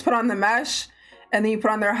 So you just put on the mesh and then you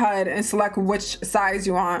put on their HUD and select which size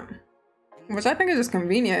you want. Which I think is just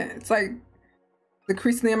convenient. It's like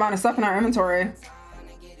decreasing the amount of stuff in our inventory.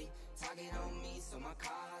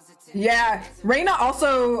 Yeah, Raina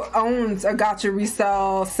also owns a gotcha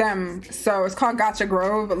resale sim, so it's called Gotcha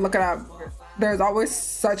Grove. Look it up. There's always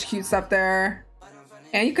such cute stuff there,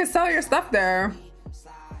 and you can sell your stuff there.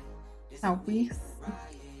 Oh,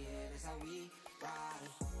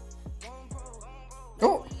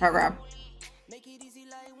 crap.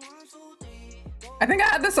 I think I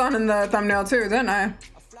had this on in the thumbnail too, didn't I?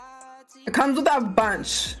 It comes with a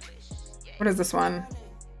bunch. What is this one?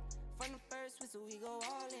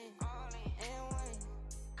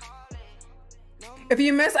 If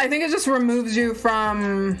you miss, I think it just removes you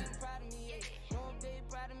from...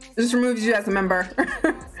 It just removes you as a member.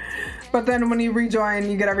 But then when you rejoin,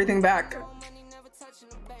 you get everything back.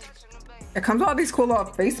 It comes with all these cool little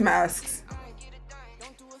face masks.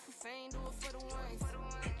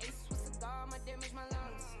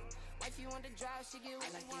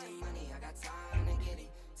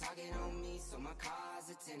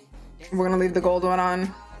 we're gonna leave the gold one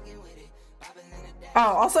on.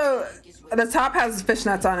 Oh, also, the top has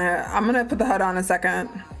fishnets on it. I'm gonna put the hood on in a second.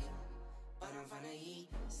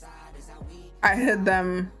 I hid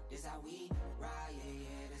them.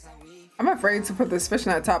 I'm afraid to put this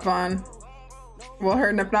fishnet top on. Will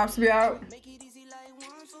her nip nops be out?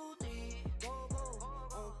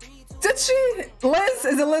 Did she? Liz?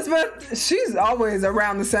 Is it Elizabeth? She's always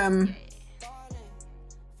around the sim.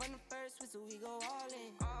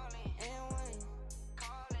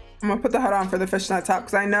 I'm gonna put the hood on for the fishnet top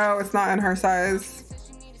because I know it's not in her size.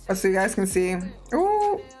 So you guys can see.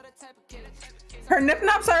 Ooh. Her nip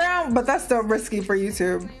nops are out, but that's still risky for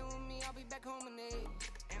YouTube.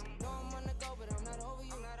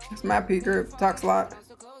 It's my P group. Talks a lot.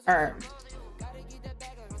 All right.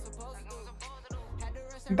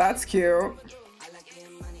 That's cute.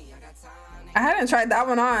 I hadn't tried that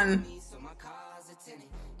one on.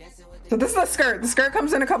 So this is a skirt. The skirt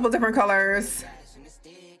comes in a couple different colors.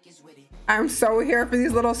 I'm so here for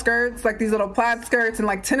these little skirts, like these little plaid skirts and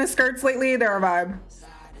like tennis skirts lately. They're a vibe.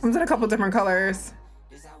 Comes in a couple different colors.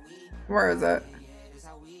 Where is it?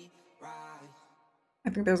 I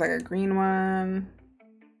think there's like a green one.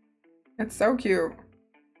 It's so cute.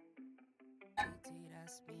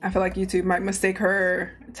 I feel like YouTube might mistake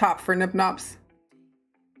her top for nip nops.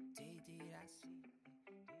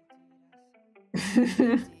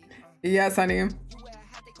 Yes, honey.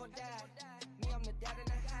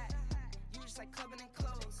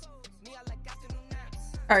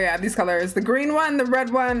 Oh yeah, these colors. The green one, the red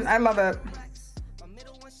one. I love it.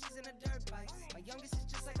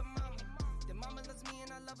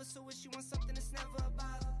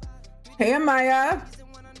 Hey, Maya.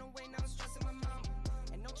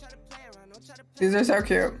 These are so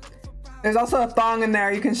cute. There's also a thong in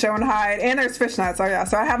there you can show and hide. And there's fishnets. Oh yeah,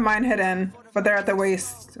 so I have mine hidden, but they're at the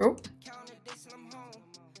waist. Oh.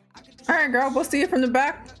 All right, girl, we'll see you from the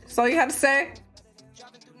back. That's all you had to say.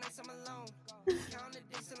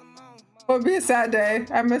 It would be a sad day.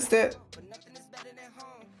 I missed it.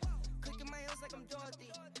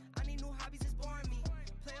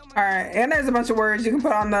 All right, and there's a bunch of words you can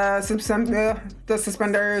put on the suspenders. There's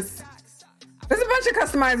a bunch of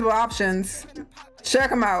customizable options.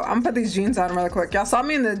 Check them out. I'm gonna put these jeans on really quick. Y'all saw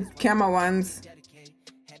me in the camo ones,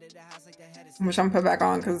 which I'm gonna put back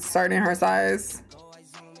on because it's starting her size.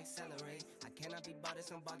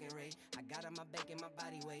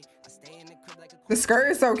 The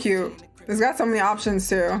skirt is so cute. It's got so many options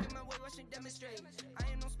too.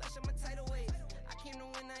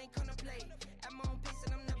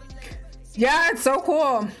 Yeah, it's so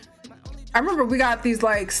cool. I remember we got these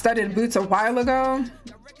like studded boots a while ago.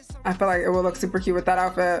 I feel like it will look super cute with that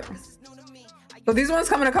outfit. So these ones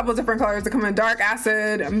come in a couple different colors. They come in dark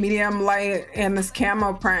acid, medium light, and this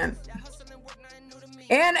camo print.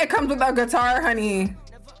 And it comes with a guitar, honey.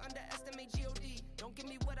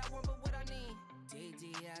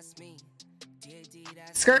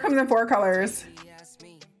 Skirt comes in 4 colors.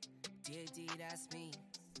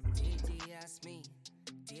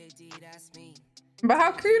 But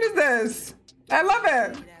how cute is this? I love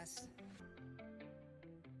it.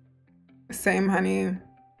 Same, honey.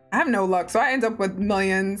 I have no luck, so I end up with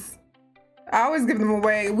millions. I always give them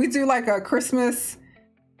away. We do like a Christmas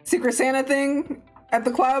Secret Santa thing at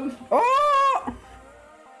the club. Oh!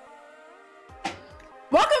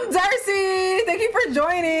 Welcome, Darcy! Thank you for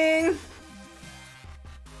joining.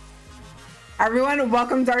 Everyone,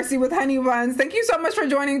 welcome Darcy with Honey Buns. Thank you so much for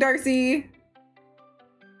joining, Darcy.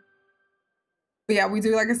 But yeah, we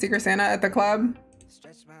do like a Secret Santa at the club.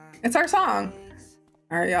 It's our song.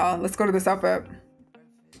 All right, y'all, let's go to this outfit.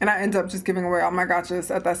 And I end up just giving away all my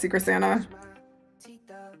gotchas at that Secret Santa.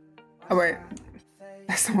 Oh wait,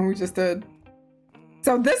 that's the one we just did.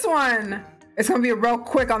 So this one, it's gonna be real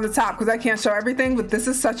quick on the top because I can't show everything, but this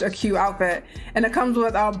is such a cute outfit. And it comes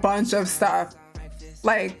with a bunch of stuff.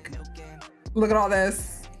 Like, look at all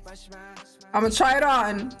this. I'm gonna try it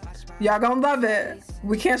on. Y'all gonna love it.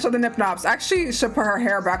 We can't show the nip nops. Actually, should put her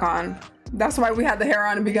hair back on. That's why we had the hair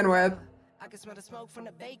on to begin with.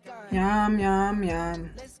 Yum, yum, yum.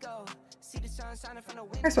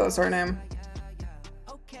 I spelled the surname.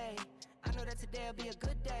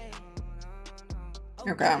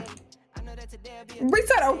 Okay. We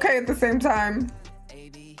said okay at the same time.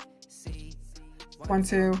 1,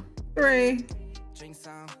 2, 3.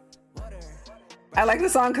 I like the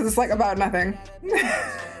song because it's like about nothing.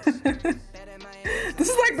 This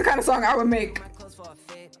is like the kind of song I would make.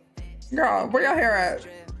 Girl, where your hair at?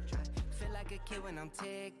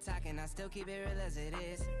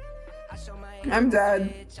 I'm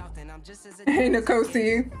dead. Hey,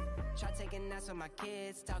 Nikosi.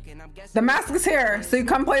 The mask is here, so you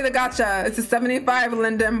come play the gacha. It's a 75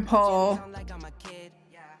 Linden pull.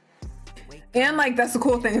 And like, that's the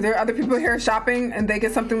cool thing. There are other people here shopping and they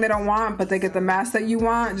get something they don't want, but they get the mask that you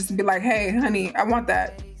want. Just be like, hey, honey, I want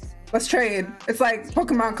that. Let's trade. It's like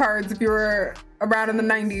Pokemon cards if you were around in the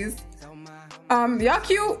 90s. Y'all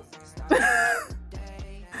cute.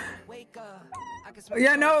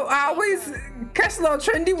 Yeah, no, I always catch little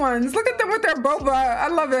trendy ones. Look at them with their boba. I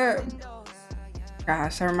love it.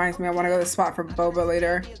 Gosh, that reminds me. I want to go to the spot for boba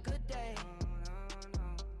later.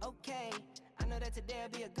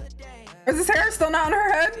 Is this hair still not on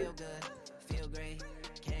her head?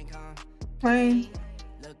 Plain.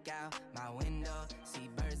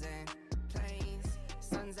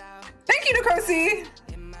 Thank you, Nikosi.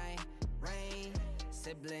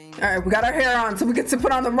 All right, we got our hair on, so we get to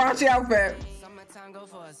put on the raunchy outfit.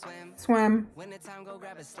 Swim.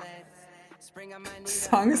 This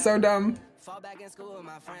song is so dumb. All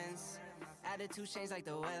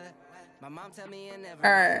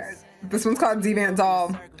right, this one's called Deviant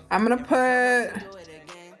Doll. I'm gonna put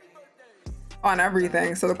on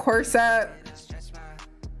everything. So the corset,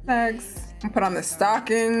 legs, put on the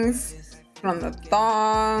stockings, put on the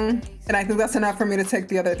thong, and I think that's enough for me to take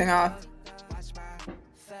the other thing off.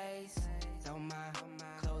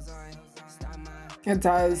 It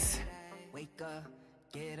does.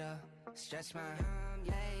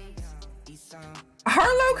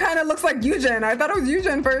 Harlow kind of looks like Eugen. I thought it was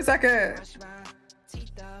Eugen for a second.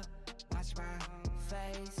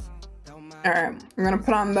 All right, I'm gonna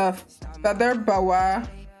put on the feather boa.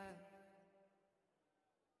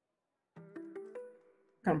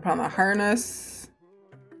 Gonna put on the harness.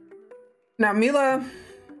 Now Meela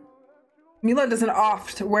doesn't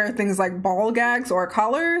oft wear things like ball gags or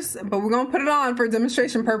collars, but we're gonna put it on for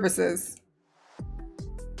demonstration purposes.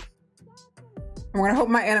 I'm gonna hope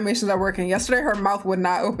my animations are working. Yesterday, her mouth would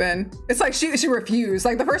not open. It's like she refused.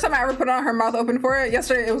 Like the first time I ever put on her mouth open for it,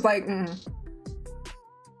 yesterday it was like,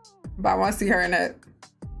 But I wanna see her in it.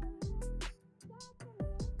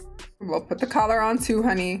 We'll put the collar on too,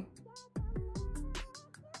 honey.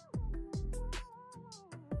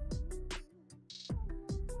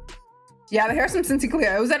 Yeah, the hair's from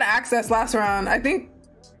Cynthia. It was at Access last round. I think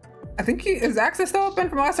is Access still open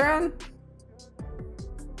from last round?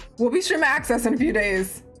 We'll be streaming Access in a few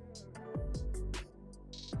days.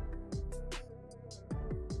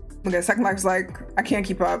 Okay, Second Life's like, I can't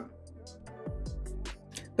keep up.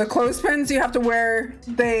 The clothespins you have to wear,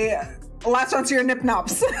 they latch onto your nip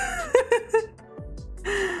nops.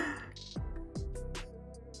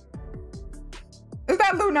 Is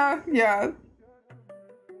that Luna? Yeah.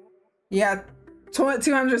 Yeah,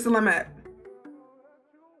 200 is the limit.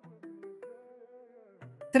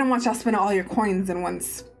 Didn't want y'all spending all your coins in one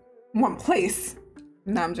place.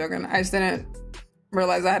 No, I'm joking. I just didn't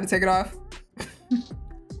realize I had to take it off.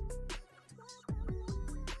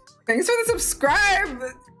 Thanks for the subscribe,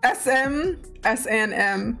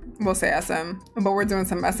 SNM. We'll say SM, but we're doing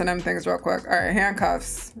some SNM things real quick. All right,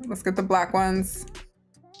 handcuffs. Let's get the black ones.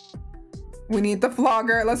 We need the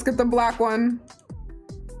flogger. Let's get the black one.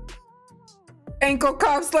 Ankle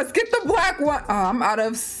cuffs. Let's get the black one. Oh, I'm out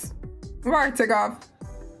of. All right, take off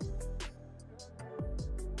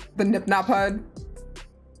the nip nop HUD.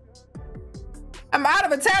 I'm out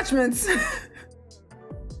of attachments.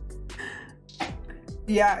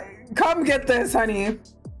 Yeah, come get this, honey.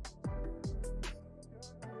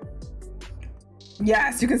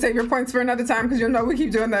 Yes, you can save your points for another time because you'll know we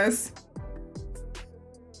keep doing this.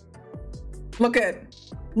 Look at.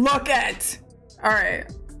 All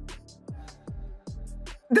right.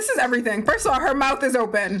 This is everything. First of all, her mouth is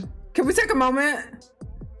open. Can we take a moment?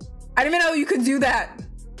 I didn't even know you could do that.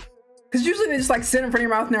 Because usually they just like sit in front of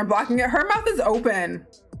your mouth and they're blocking it. Her mouth is open.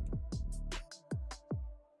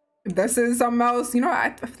 If this is something else, you know,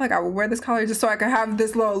 I feel like I would wear this collar just so I could have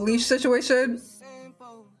this little leash situation.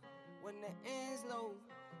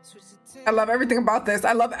 I love everything about this.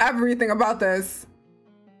 I love everything about this.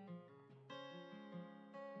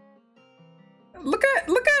 Look at.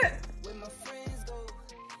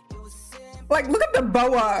 Like, look at the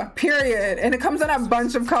boa, period. And it comes in a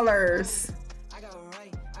bunch of colors.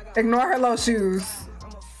 Ignore her little shoes.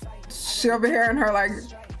 She over here in her, like,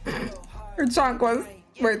 her chanclas.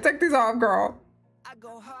 Wait, take these off, girl.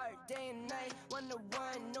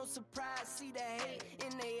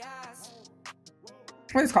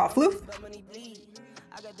 What is it called? Floof?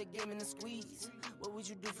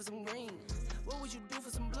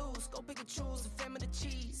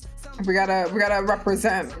 We gotta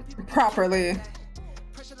represent properly.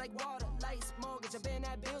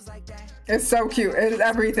 It's so cute. It is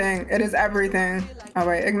everything. It is everything. Oh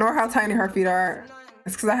wait, ignore how tiny her feet are.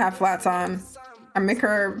 It's because I have flats on. I make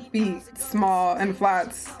her feet small and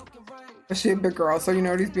flats. But she a big girl, so you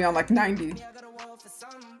know these be on like 90.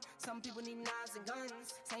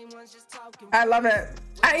 I love it.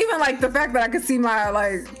 I even like the fact that I could see my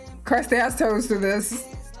like crusty ass toes through this.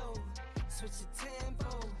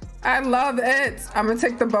 I love it. I'm gonna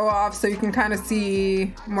take the bow off so you can kind of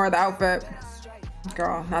see more of the outfit.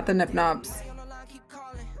 Girl, not the nip knobs.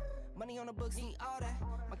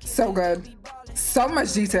 So good. So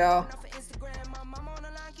much detail.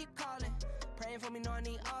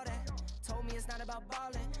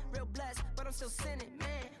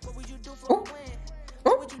 Ooh.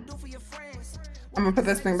 Ooh. I'm gonna put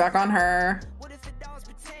this thing back on her.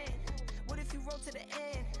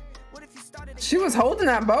 She was holding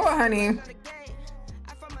that boa, honey.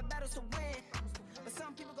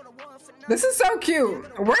 This is so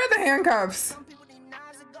cute. Where are the handcuffs?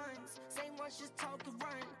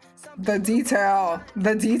 The detail.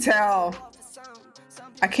 The detail.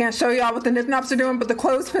 I can't show y'all what the nip knops are doing, but the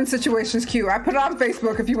clothespin situation is cute. I put it on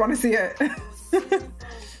Facebook if you want to see it.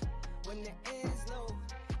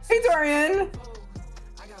 Hey, Dorian.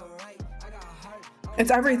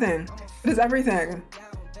 It's everything. It is everything.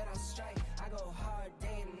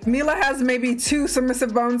 Meela has maybe 2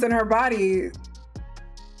 submissive bones in her body.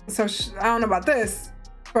 So I don't know about this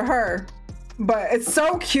for her, but it's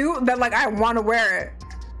so cute that like I want to wear it.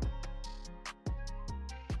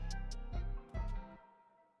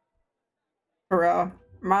 For real.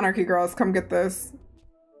 Monarchy girls, come get this.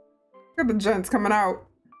 Look at the gents coming out.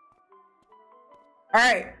 All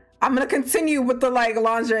right, I'm gonna continue with the like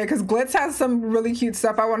lingerie because Glitz has some really cute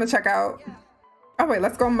stuff I want to check out. Oh wait,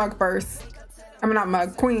 let's go mug first. I mean, not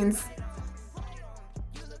mug, Queens.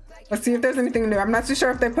 Let's see if there's anything new. I'm not too sure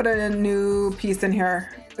if they put a new piece in here.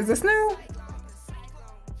 Is this new?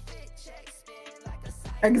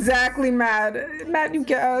 Exactly, Mad. Mad, you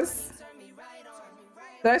get us.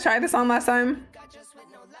 Did I try this on last time?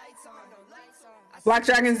 Black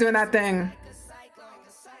Dragon's doing that thing.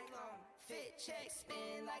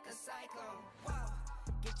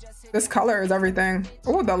 This color is everything.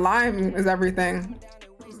 Oh, the lime is everything.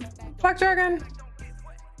 Black Dragon.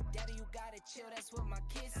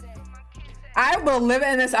 I will live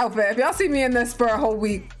in this outfit. If y'all see me in this for a whole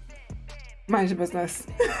week, mind your business.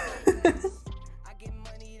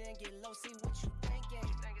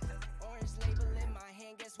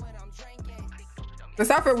 This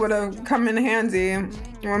outfit would have come in handy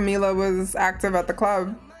when Meela was active at the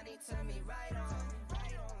club.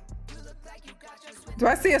 Do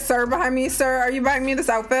I see a sir behind me? Sir, are you buying me this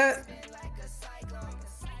outfit?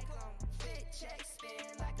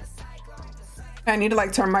 I need to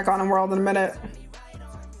like turn mic on and world in a minute.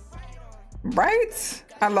 Right?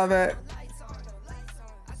 I love it.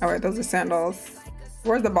 Oh wait, those are sandals.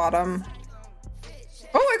 Where's the bottom?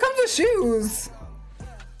 Oh, it comes with shoes.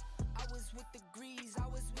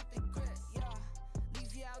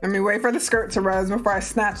 Let me wait for the skirt to res before I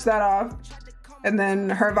snatch that off. And then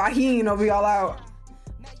her vagine will be all out.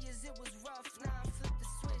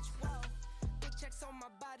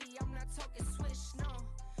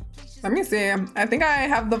 Let me see. I think I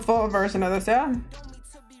have the full version of this, yeah?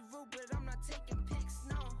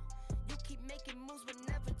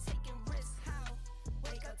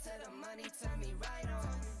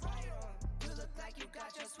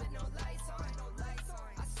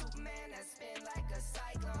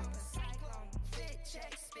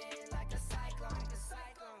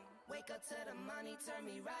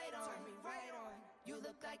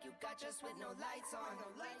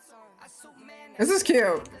 This is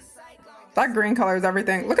cute. That green color is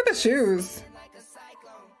everything. Look at the shoes.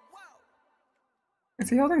 Is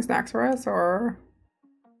he holding snacks for us, or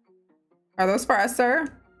are those for us, sir?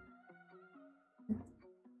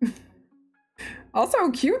 Also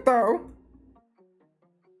cute though.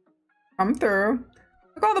 Come through.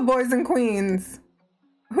 Look at all the boys and queens.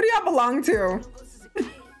 Who do y'all belong to?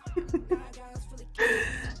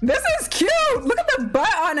 This is cute. Look at the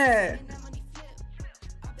butt on it.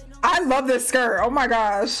 I love this skirt. Oh my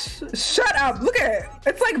gosh. Shut up. Look at it.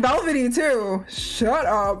 It's like velvety too. Shut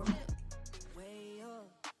up.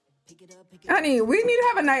 Honey, we need to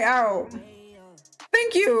have a night out.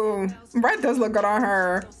 Thank you. Red does look good on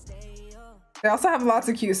her. They also have lots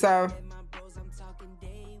of cute stuff.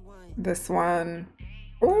 This one.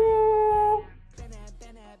 Ooh.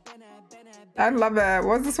 I love it.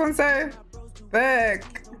 What does this one say? Thick.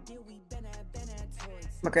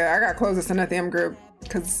 Okay, I got close to Cinethium group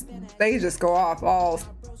because they just go off all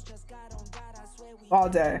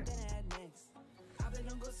day.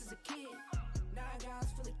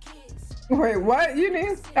 Wait, what? Uni?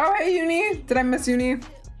 Oh, hey, Uni. Did I miss Uni?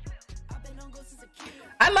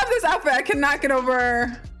 I love this outfit. I cannot get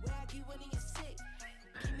over.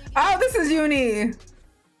 Oh, this is Uni.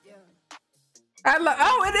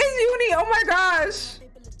 Oh, it is Uni. Oh my gosh.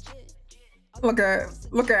 Look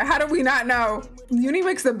at, how do we not know? Uni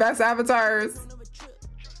makes the best avatars.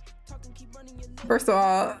 First of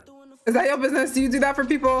all, is that your business? Do you do that for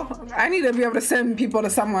people? I need to be able to send people to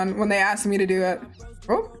someone when they ask me to do it.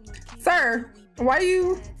 Oh, sir, why are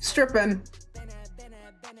you stripping?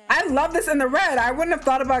 I love this in the red. I wouldn't have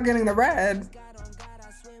thought about getting the red.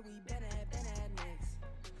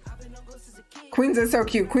 Queens is so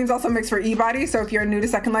cute. Queens also makes for e-body. So if you're new to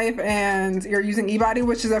Second Life and you're using e-body,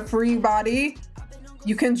 which is a free body,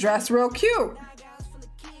 you can dress real cute.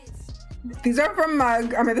 These are from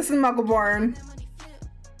Mug. I mean, this is Muggleborn.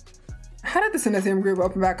 How did the Synaxium group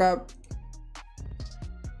open back up?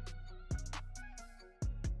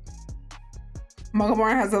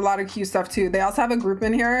 Muggleborn has a lot of cute stuff too. They also have a group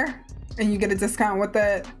in here and you get a discount with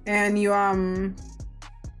it, and you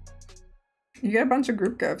get a bunch of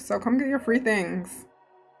group gifts. So come get your free things.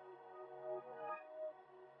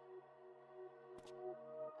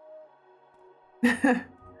 All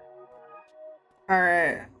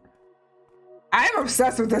right. I'm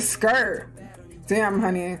obsessed with this skirt. Damn,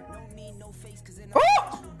 honey.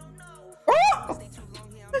 Oh! Oh!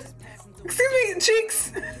 Excuse me,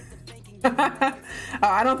 cheeks. Oh,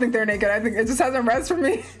 I don't think they're naked. I think it just hasn't res for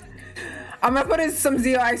me. I'm gonna put in some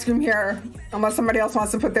Zio ice cream here, unless somebody else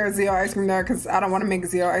wants to put their Zio ice cream there, because I don't want to make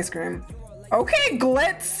Zio ice cream. Okay,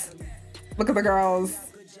 Glitz. Look at the girls.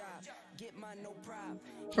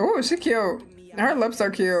 Oh, she cute. Her lips are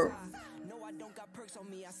cute.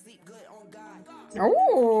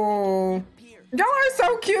 Oh, y'all are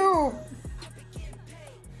so cute. All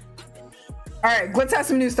right, Glitz has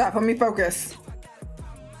some new stuff. Let me focus.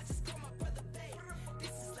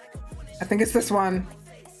 I think it's this one.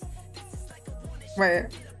 Wait,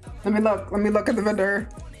 let me look at the vendor.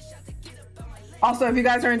 Also, if you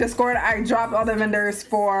guys are in Discord, I dropped all the vendors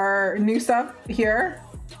for new stuff here.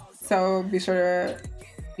 So be sure to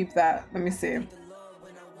keep that. Let me see.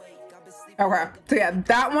 Okay, so yeah,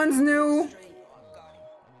 that one's new.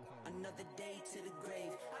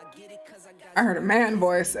 I heard a man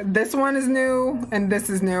voice. This one is new, and this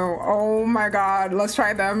is new. Oh my God, let's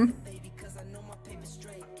try them.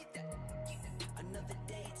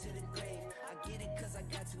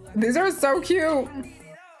 These are so cute.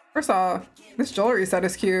 First of all, this jewelry set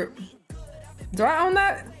is cute. Do I own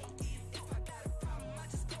that?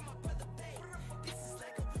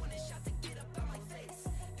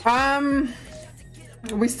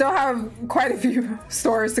 We still have quite a few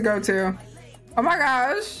stores to go to. Oh my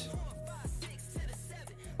gosh.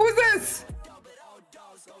 Who's this?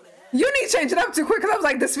 Uni changed it up too quick because I was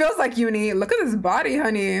like, this feels like Uni. Look at this body,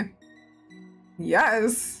 honey.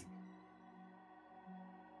 Yes.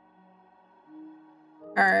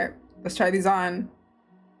 All right, let's try these on.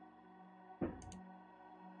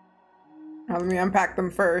 Now, let me unpack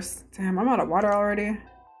them first. Damn, I'm out of water already.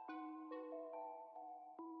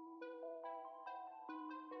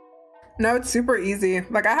 No, it's super easy.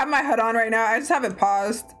 Like, I have my hood on right now. I just have it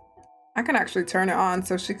paused. I can actually turn it on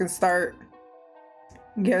so she can start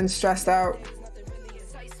getting stressed out.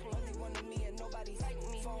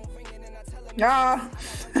 Yeah.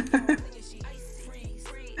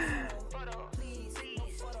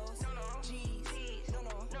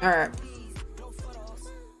 All right.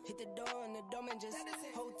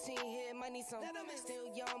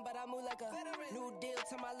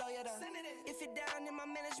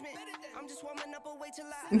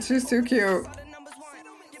 And she's too cute.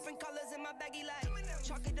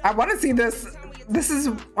 I want to see this. This is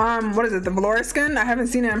what is it? The Valora skin? I haven't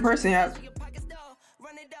seen it in person yet.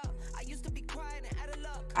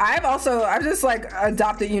 I've just like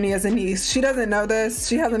adopted Uni as a niece. She doesn't know this.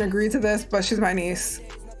 She hasn't agreed to this, but she's my niece.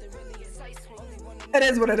 It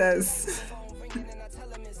is what it is.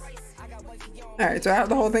 All right, do I have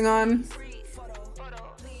the whole thing on?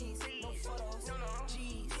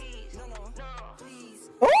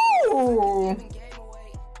 Oh!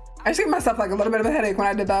 I just gave myself like a little bit of a headache when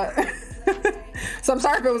I did that. So I'm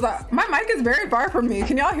sorry if it was like, my mic is very far from me.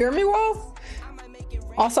 Can y'all hear me well?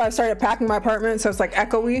 Also, I started packing my apartment, so it's like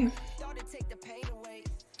echoey.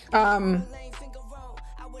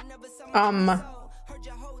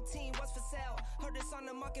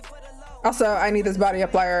 Also, I need this body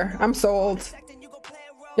applier. I'm sold.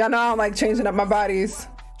 Y'all know I don't like changing up my bodies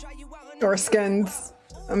or skins.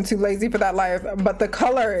 I'm too lazy for that life. But the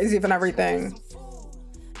color is even everything.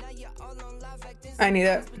 I need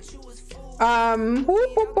it.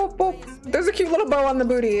 Whoop, whoop, whoop, whoop. There's a cute little bow on the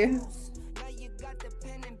booty.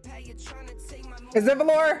 Is it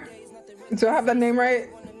Velour? Do I have that name right?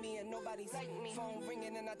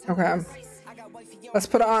 Okay. Let's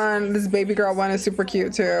put on this baby girl one. Is super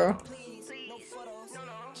cute too.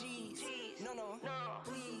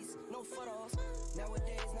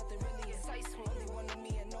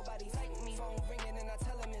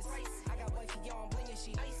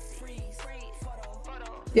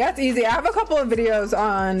 Yeah, it's easy. I have a couple of videos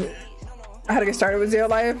on how to get started with Zero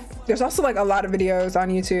Life. There's also like a lot of videos on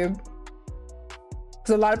YouTube.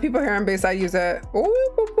 Because a lot of people here in Bayside use it. Ooh,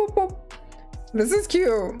 boop, boop, boop. This is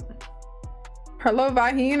cute. Hello,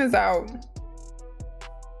 Vaheen is out.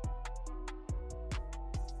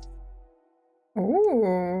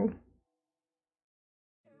 Ooh.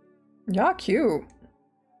 Y'all cute.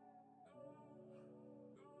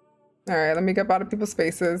 All right, let me get out of people's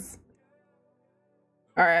faces.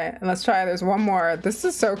 All right, and let's try. There's one more. This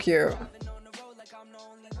is so cute.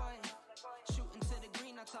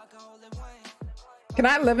 Can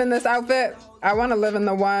I live in this outfit? I want to live in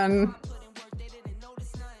the one.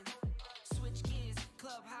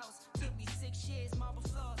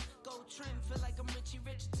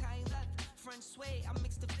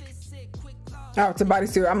 Oh, it's a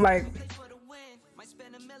bodysuit. I'm like,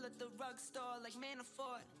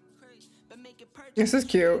 this is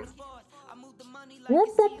cute. Whoop,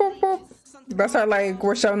 whoop, whoop, whoop. That's our like,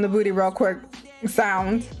 we're showing the booty real quick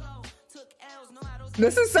sound.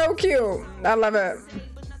 This is so cute. I love it.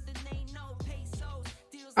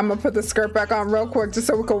 I'm gonna put the skirt back on real quick just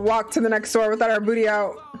so we can walk to the next store without our booty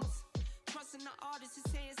out.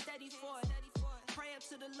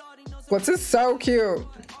 What's this so cute?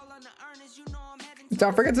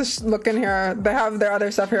 Don't forget to look in here. They have their other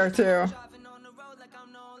stuff here too.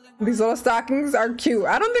 These little stockings are cute.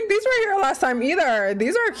 I don't think these were here last time either.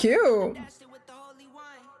 These are cute.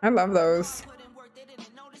 I love those.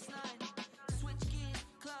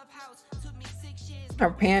 Oh,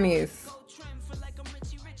 panties.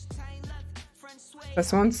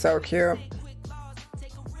 This one's so cute.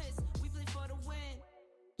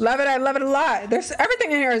 Love it. I love it a lot. There's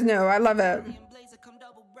everything in here is new. I love it.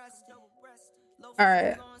 All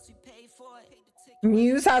right.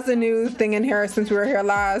 Muse has a new thing in here since we were here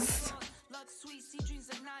last.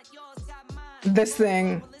 This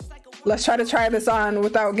thing. Let's try to try this on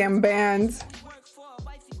without getting banned.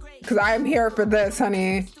 Because I am here for this,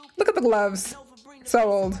 honey. Look at the gloves. So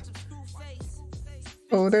old.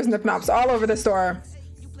 Oh, there's nip nops all over the store.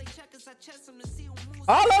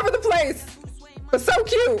 All over the place. But so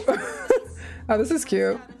cute. Oh, this is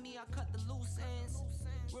cute.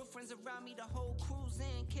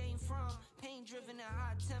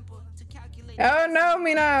 Oh no,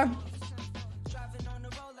 Meela.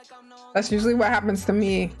 That's usually what happens to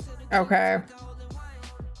me. Okay.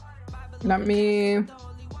 Not me.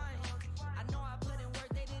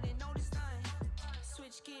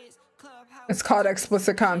 It's called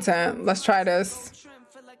explicit content. Let's try this.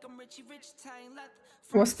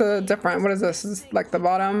 What's the different? What is this? Is this like the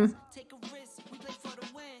bottom?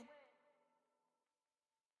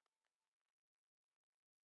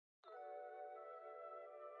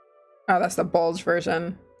 Oh, that's the bulge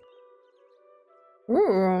version.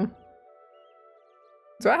 Ooh.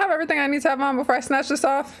 Do I have everything I need to have on before I snatch this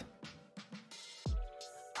off?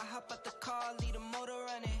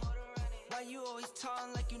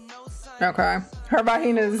 Okay. Her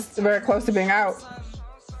vagina is very close to being out.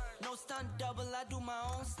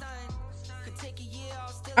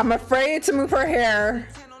 I'm afraid to move her hair.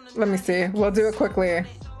 Let me see. We'll do it quickly.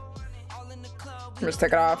 Just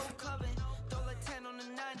take it off.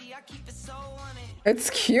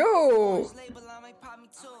 It's cute.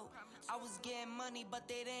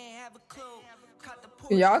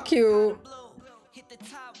 Y'all cute.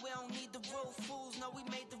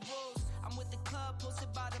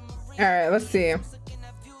 All right, let's see.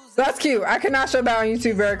 That's cute. I cannot show that on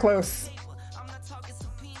YouTube very close.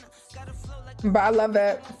 But I love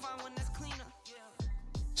it.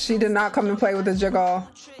 She did not come to play with the jiggle. All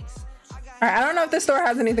right, I don't know if this store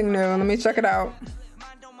has anything new. Let me check it out.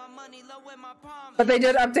 But they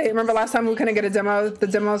did update. Remember last time we couldn't get a demo? The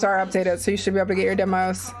demos are updated, so you should be able to get your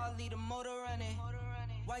demos.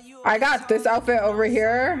 I got this outfit over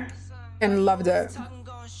here and loved it.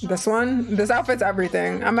 This one, this outfit's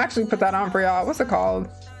everything. I'm actually put that on for y'all. What's it called?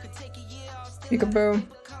 Peekaboo.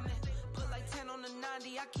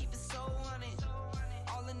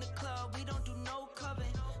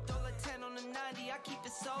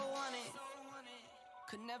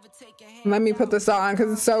 Let me put this on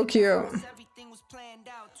because it's so cute.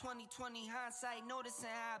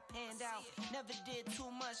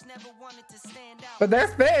 But their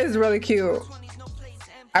fit is really cute.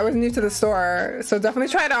 I was new to the store, so definitely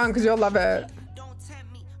try it on because you'll love it.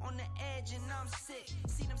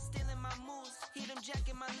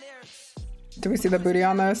 Do we see the booty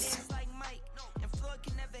on this?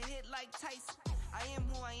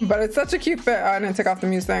 But it's such a cute fit. Oh, I didn't take off the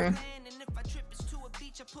Muse thing.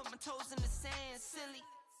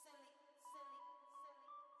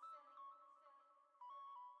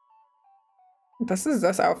 This is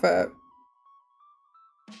this outfit.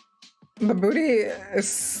 The booty is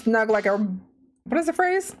snug like a, what is the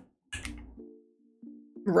phrase?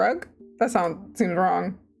 Rug? That seems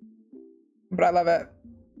wrong. But I love it.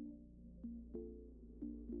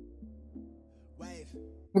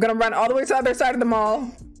 We're gonna run all the way to the other side of the mall,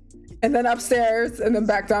 and then upstairs, and then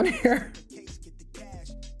back down here.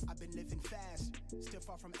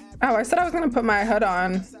 Oh, I said I was gonna put my hood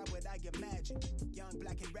on.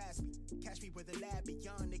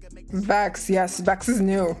 Vex, yes, Vex is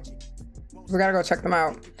new. We gotta go check them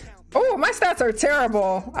out. Oh, my stats are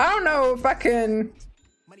terrible. I don't know if I can.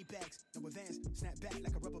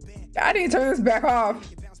 I need to turn this back off.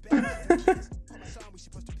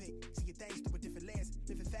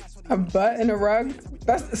 A butt and a rug.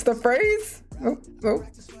 That's the phrase. Oh, oh.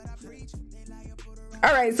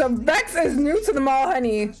 All right, so Vex is new to the mall,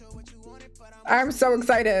 honey. I'm so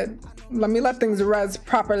excited. Let me let things res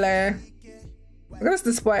properly. Look at this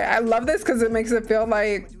display. I love this because it makes it feel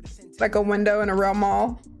like a window in a real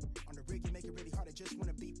mall.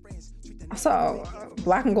 Also,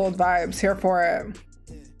 black and gold vibes. Here for it.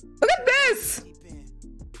 Look at this.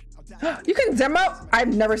 You can demo.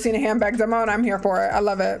 I've never seen a handbag demo, and I'm here for it. I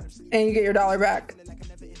love it. And you get your $1 back.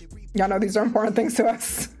 Y'all know these are important things to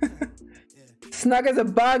us. Snug as a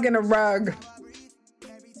bug in a rug.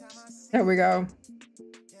 There we go.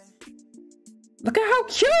 Look at how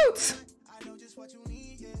cute.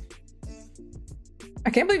 I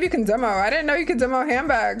can't believe you can demo. I didn't know you could demo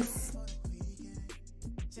handbags.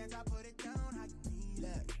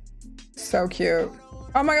 So cute.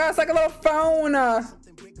 Oh my god, it's like a little phone.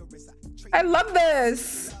 I love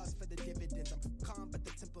this.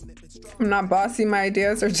 I'm not bossy. My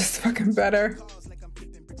ideas are just fucking better.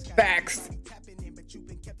 Facts.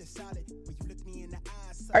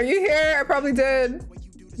 Are you here? I probably did.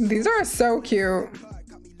 These are so cute.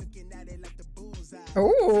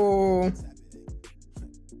 Ooh.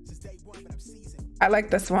 I like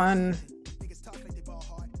this one.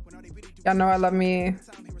 Y'all know I love me.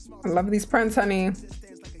 I love these prints, honey.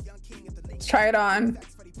 Let's try it on.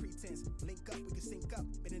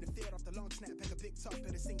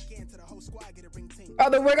 Oh,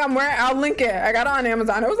 the wig I'm wearing, I'll link it. I got it on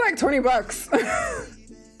Amazon. It was like 20 bucks. Look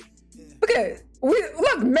at it.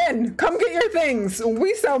 Look, men, come get your things.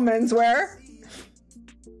 We sell menswear.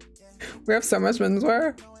 We have so much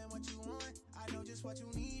menswear.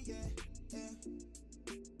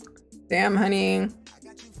 Damn, honey.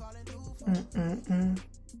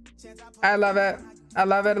 I love it. I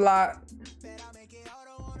love it a lot.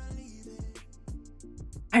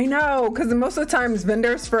 I know, because most of the times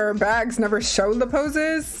vendors for bags never show the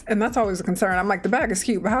poses, and that's always a concern. I'm like, the bag is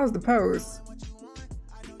cute, but how's the pose?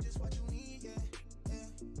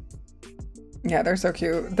 Yeah, they're so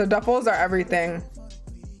cute. The duffels are everything.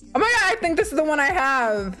 Oh my god, I think this is the one I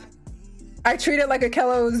have. I treat it like a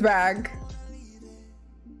Kello's bag.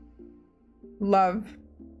 Love.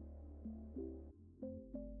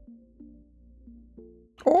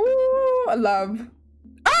 Oh, I love.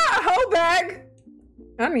 Ah, a whole bag.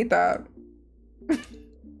 I need that.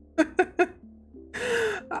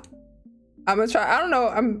 I'm gonna try. I don't know.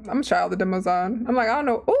 I'm gonna try all the demos on. I'm like, I don't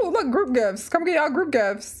know. Oh, look, group gifts. Come get y'all group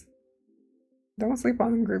gifts. Don't sleep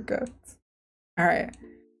on group gifts. All right.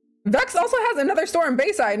 Vex also has another store in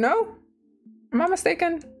Bayside. No, am I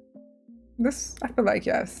mistaken? This, I feel like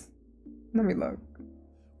yes. Let me look.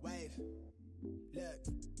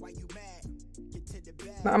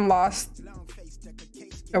 I'm lost.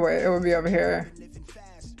 Oh wait, it would be over here.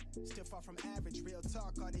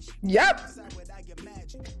 Yep.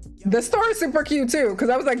 This store is super cute too, because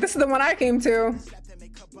I was like, this is the one I came to.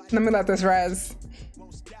 Let me let this res.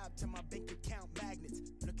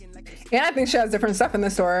 And I think she has different stuff in the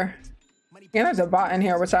store. And there's a bot in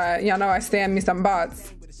here, which y'all know I stand me some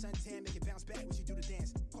bots.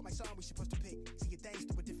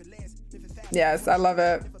 Yes, I love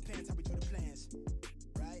it.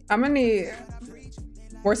 I'm gonna need,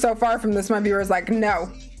 we're so far from this, my viewer's like,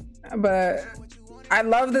 no. But I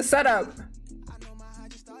love the setup.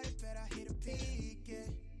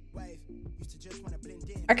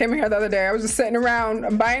 I came here the other day. I was just sitting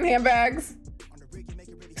around buying handbags.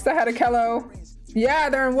 Because I had a Kello. Yeah,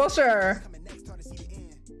 they're in Wilshire.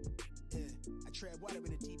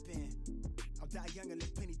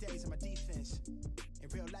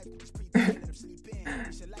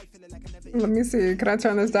 Let me see. Can I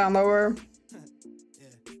turn this down lower?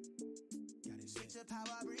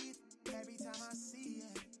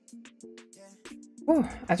 Ooh,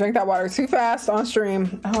 I drank that water too fast on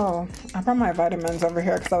stream. Oh, I brought my vitamins over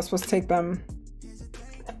here because I was supposed to take them.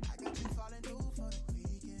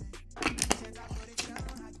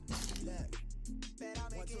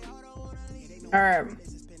 All right.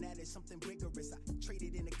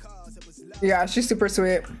 Yeah, she's super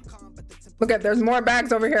sweet. Look at, there's more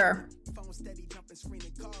bags over here.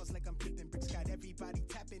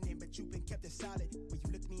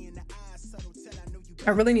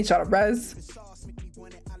 I really need y'all to res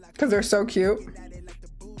because they're so cute.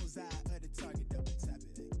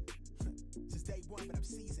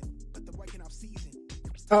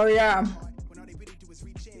 Oh yeah.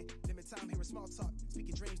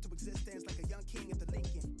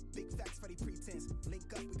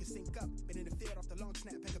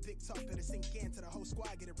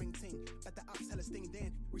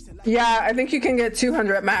 Yeah, I think you can get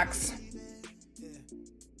 200 max.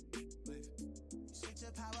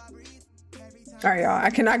 All right, y'all. I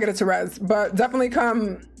cannot get it to res, but definitely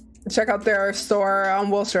come check out their store on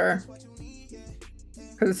Wilshire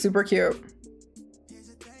because it's super cute.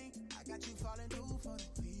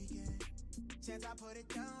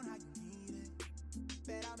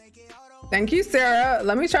 Thank you, Sarah.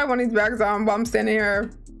 Let me try one of these bags on while I'm standing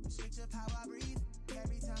here.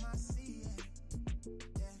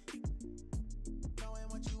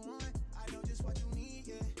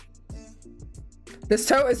 This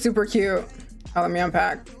tote is super cute. Oh, let me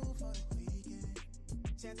unpack.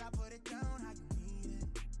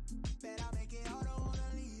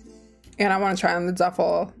 And I want to try on the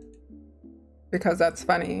duffel because that's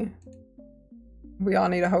funny. We all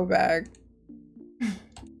need a hoe bag.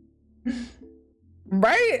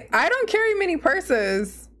 Right? I don't carry many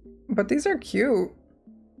purses, but these are cute.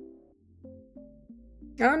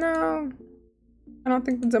 Oh no. I don't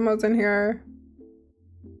think the demo's in here.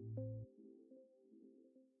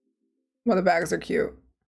 Well, the bags are cute.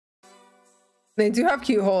 They do have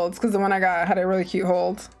cute holds because the one I got had a really cute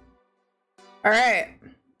hold. All right.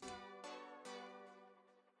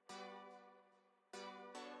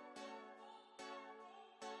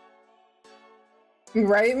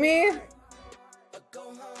 Right, me?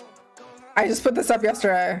 I just put this up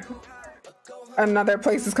yesterday. Another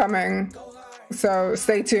place is coming, so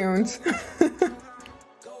stay tuned.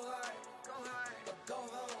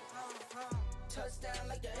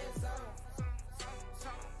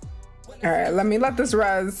 All right, let me let this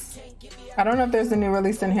res. I don't know if there's a new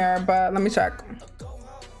release in here, but let me check.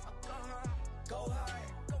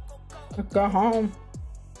 Go home.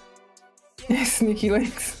 Sneaky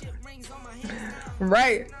links.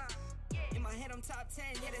 Right.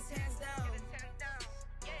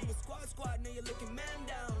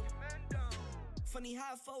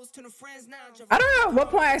 I don't know at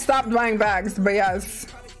what point I stopped buying bags, but yes.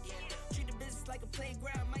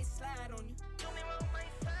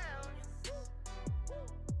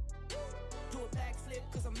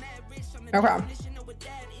 Okay.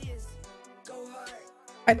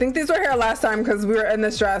 I think these were here last time because we were in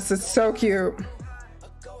this dress. It's so cute.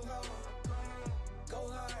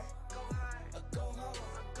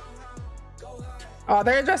 Oh,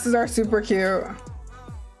 their dresses are super cute.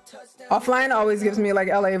 Offline always gives me like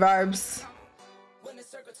LA vibes.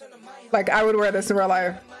 Like I would wear this in real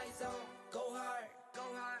life.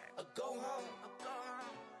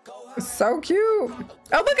 It's so cute. Oh,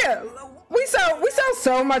 look at, we sell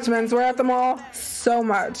so much menswear at the mall. So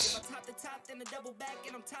much.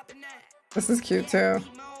 This is cute too.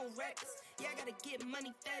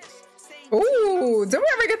 Ooh, did we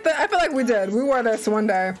ever get the, I feel like we did. We wore this one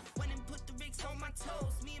day.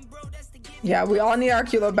 Yeah, we all need our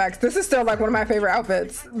cute little bags. This is still like one of my favorite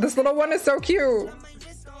outfits. This little one is so cute.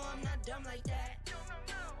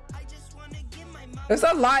 There's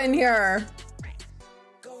a lot in here.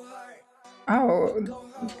 Oh,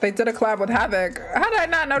 they did a collab with Havoc. How did I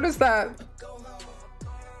not notice that?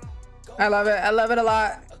 I love it. I love it a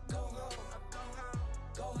lot.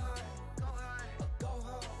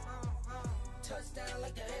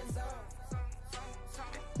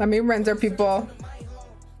 Let me render people.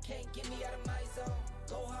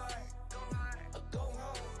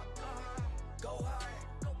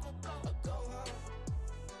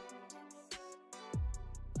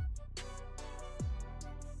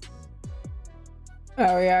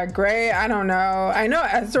 Oh yeah, gray. I don't know. I know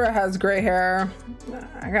Ezra has gray hair.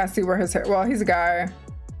 I gotta see where his hair. Well, he's a guy.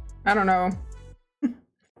 I don't know.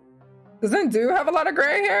 Doesn't Do have a lot of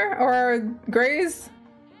gray hair or grays?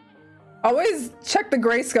 Always check the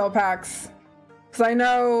grayscale packs because I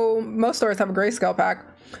know most stores have a grayscale pack.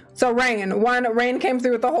 So Rain came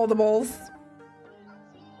through with the holdables.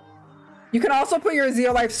 You can also put your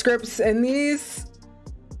Zeolife scripts in these.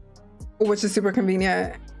 which is super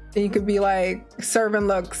convenient. And you could be like serving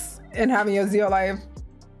looks and having your Zio life.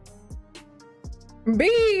 B,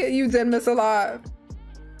 you did miss a lot.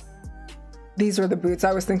 These were the boots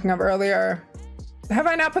I was thinking of earlier. Have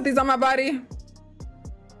I not put these on my body?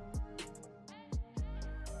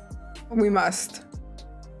 We must.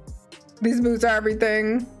 These boots are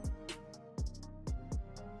everything.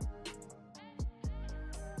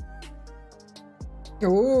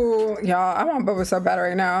 Ooh, y'all, I want boba so bad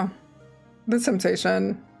right now. The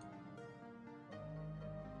temptation.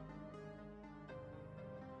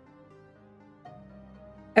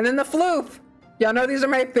 And then the floof. Y'all know these are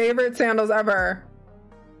my favorite sandals ever.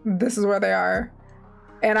 This is where they are.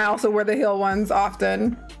 And I also wear the heel ones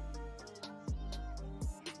often.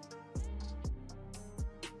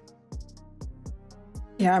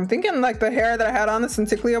 Yeah, I'm thinking like the hair that I had on the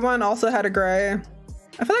Centiclia one also had a gray.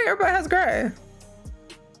 I feel like everybody has gray.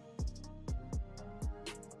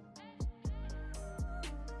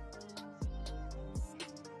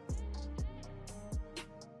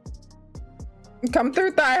 Come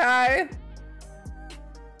through, thigh high.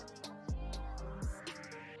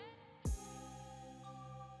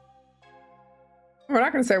 We're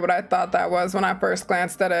not gonna say what I thought that was when I first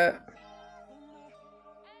glanced at it.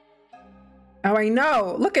 Oh, I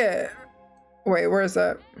know. Look at. Wait, where is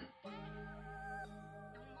it?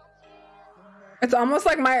 It's almost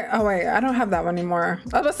like my. Oh wait, I don't have that one anymore. I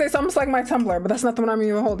was about to say it's almost like my Tumblr, but that's not the one I'm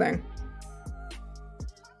even holding.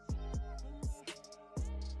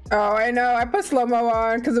 Oh, I know. I put slow-mo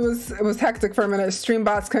on because it was hectic for a minute. Stream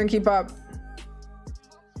bots couldn't keep up.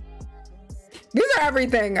 These are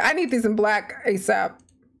everything. I need these in black ASAP.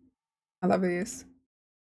 I love these.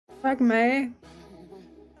 Black May.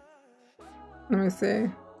 Let me see.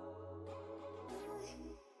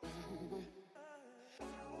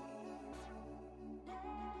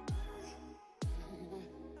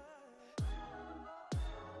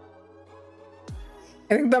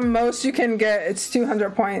 I think the most you can get it's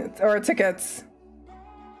 200 points or tickets.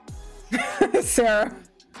 Sarah.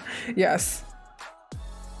 Yes.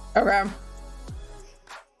 Okay.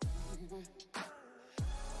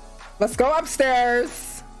 Let's go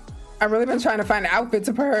upstairs. I've really been trying to find an outfit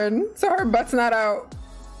to put her in so her butt's not out.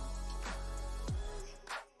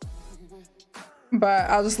 But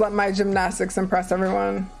I'll just let my gymnastics impress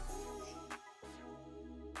everyone.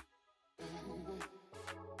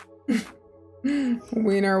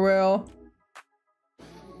 Wiener will.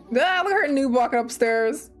 Ah, look at her noob walking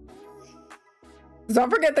upstairs. Don't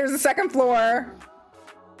forget there's a second floor.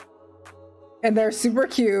 And they're super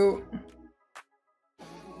cute.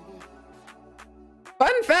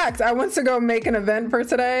 Fun fact, I went to go make an event for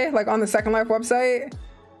today, like on the Second Life website.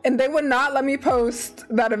 And they would not let me post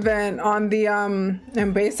that event on the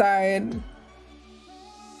in Bayside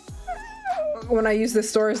when I used the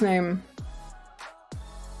store's name.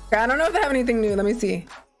 I don't know if they have anything new. Let me see.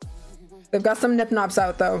 They've got some nip nops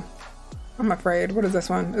out though. I'm afraid. What is this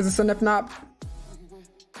one? Is this a nip nop?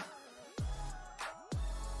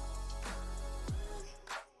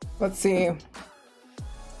 Let's see.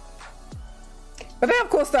 But they have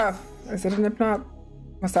cool stuff. Is it a nip nop?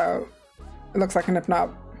 What's out? It looks like a nip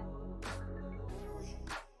nop.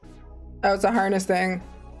 Oh, it's a harness thing.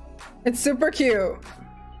 It's super cute.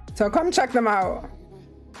 So come check them out.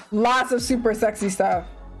 Lots of super sexy stuff.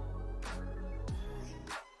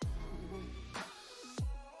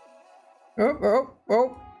 Oh, oh,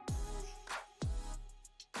 oh.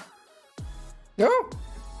 Oh.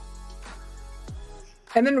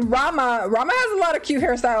 And then Rama has a lot of cute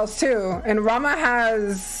hairstyles too. And Rama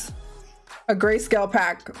has a grayscale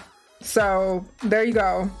pack. So there you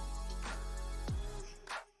go.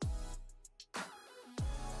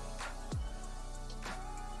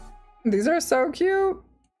 These are so cute.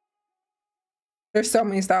 There's so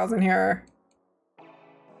many styles in here.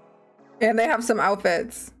 And they have some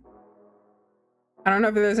outfits. I don't know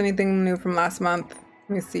if there's anything new from last month.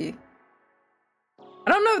 Let me see.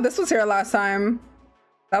 I don't know if this was here last time.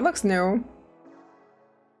 That looks new.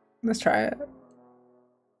 Let's try it.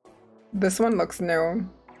 This one looks new.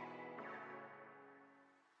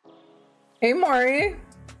 Hey, Maury.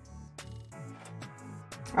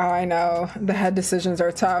 Oh, I know. The head decisions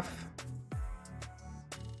are tough.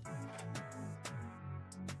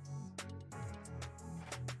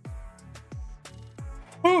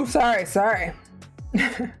 Oh, sorry.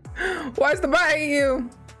 Why's the bite at you?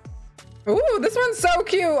 Ooh, this one's so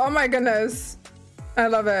cute. Oh my goodness. I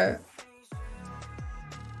love it.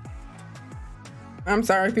 I'm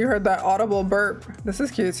sorry if you heard that audible burp. This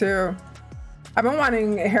is cute too. I've been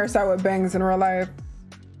wanting a hairstyle with bangs in real life.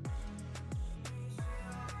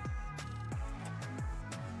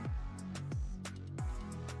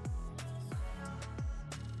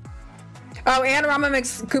 Oh, and Rama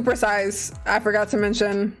makes Cooper size. I forgot to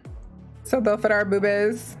mention. So they'll fit our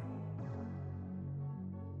boobies.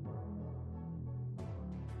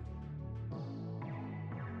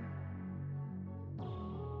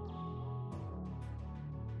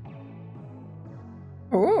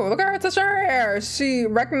 Ooh, look at her touch her hair. She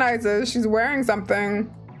recognizes she's wearing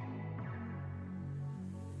something.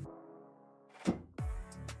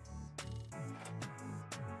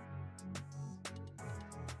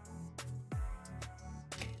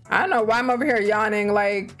 I don't know why I'm over here yawning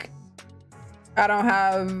like I don't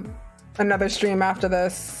have another stream after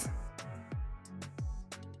this.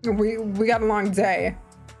 We got a long day.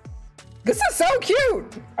 This is so cute.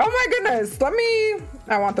 Oh my goodness.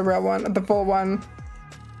 I want the real one, the full one.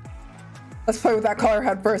 Let's play with that color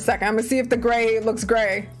head for a second. I'm gonna see if the gray looks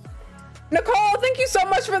gray. Nicole, thank you so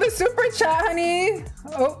much for the super chat, honey.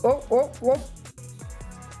 Oh.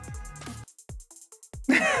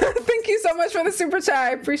 Thank you so much for the super chat. I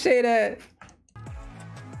appreciate it.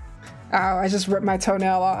 Oh, I just ripped my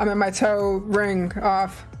toenail off. I mean, my toe ring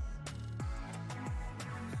off.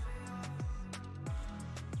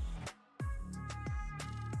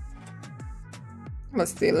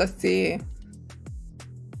 Let's see.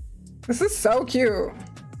 This is so cute.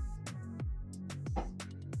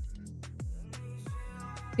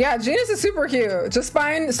 Yeah, Genus is super cute. Just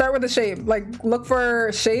start with the shape. Like, look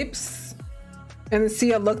for shapes and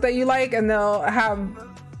see a look that you like, and they'll have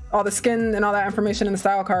all the skin and all that information in the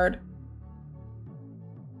style card.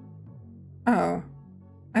 Oh,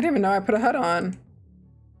 I didn't even know I put a HUD on.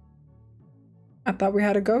 I thought we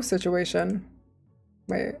had a go situation.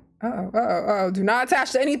 Wait, oh, do not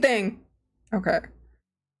attach to anything. Okay.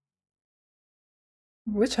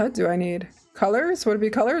 Which HUD do I need? Colors? Would it be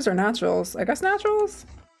colors or naturals? I guess naturals?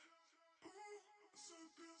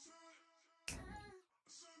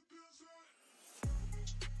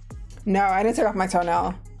 No, I didn't take off my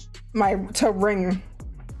toenail. My toe ring,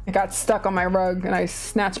 it got stuck on my rug and I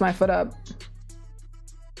snatched my foot up.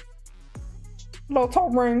 Little toe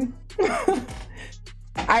ring.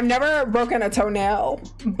 I've never broken a toenail,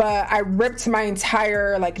 but I ripped my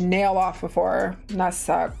entire like nail off before, and that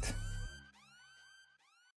sucked.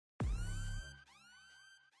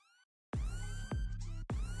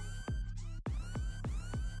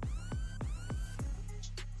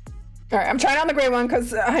 All right, I'm trying on the gray one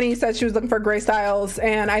because Honey said she was looking for gray styles,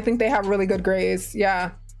 and I think they have really good grays.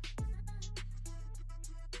 Yeah.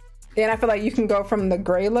 And I feel like you can go from the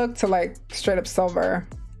gray look to like straight up silver.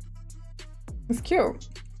 It's cute.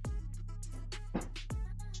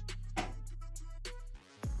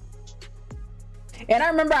 And I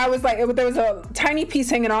remember I was like, there was a tiny piece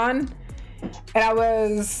hanging on, and I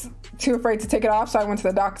was too afraid to take it off, so I went to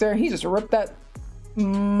the doctor. He just ripped that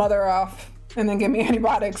mother off and then gave me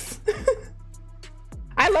antibiotics.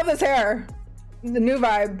 I love this hair. The new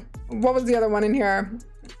vibe. What was the other one in here?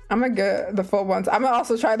 I'm gonna get the full ones. I'm gonna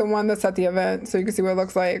also try the one that's at the event so you can see what it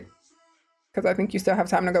looks like, because I think you still have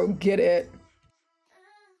time to go get it.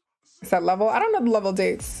 Is that level? I don't know the level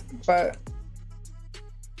dates, but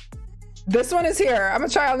this one is here. I'm gonna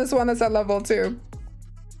try on this one that's at level too,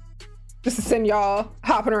 just to send y'all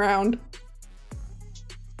hopping around.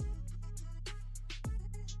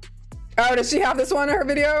 Oh, does she have this one in her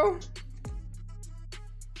video?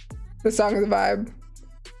 This song is a vibe.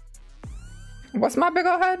 What's my big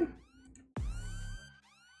old head?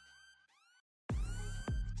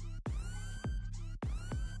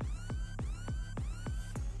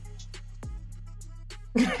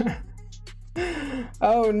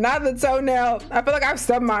 Oh, not the toenail. I feel like I've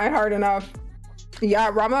stubbed mine hard enough. Yeah,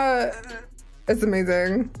 Rama is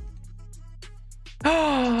amazing.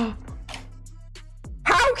 How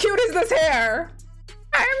cute is this hair?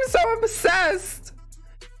 I am so obsessed.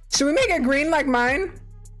 Should we make it green like mine?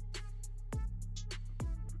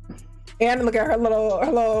 And look at her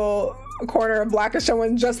little corner of black is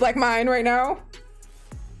showing just like mine right now.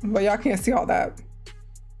 But y'all can't see all that.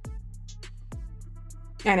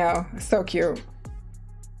 I know, it's so cute.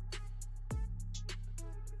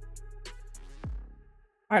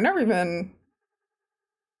 I never even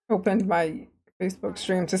opened my Facebook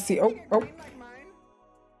stream to see. Oh.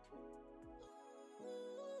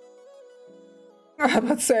 I was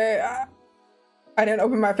about to say, I didn't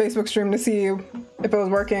open my Facebook stream to see if it was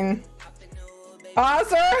working.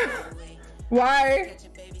 Awesome. Why?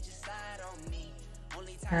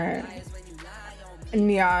 All right.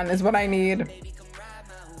 Neon is what I need.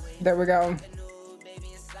 There we go.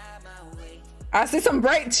 I see some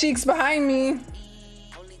bright cheeks behind me.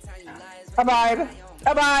 A vibe.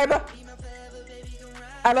 A vibe.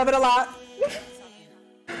 I love it a lot.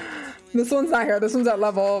 This one's not here. This one's at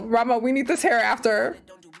level. Rama, we need this hair after.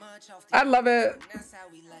 I love it.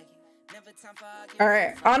 All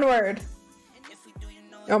right, onward.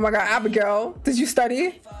 Oh my God, Abigail, did you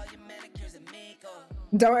study?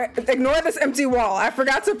 Don't ignore this empty wall. I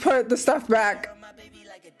forgot to put the stuff back.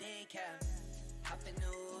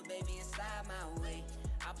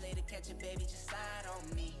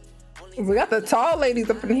 We got the tall ladies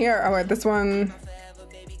up in here. Oh wait, this one.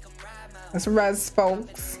 That's Res,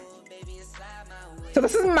 folks. So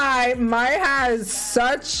this is my has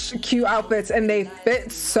such cute outfits and they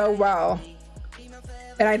fit so well.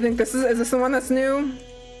 And I think this is this the one that's new?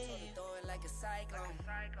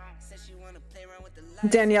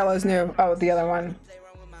 Daniela's new. Oh, the other one.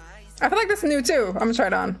 I feel like this is new too. I'm gonna try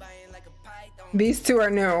it on. These two are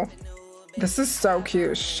new. This is so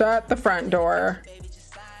cute. Shut the front door.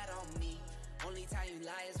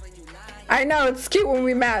 I know, it's cute when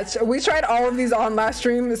we match. We tried all of these on last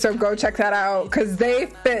stream, so go check that out because they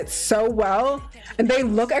fit so well and they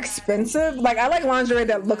look expensive. Like, I like lingerie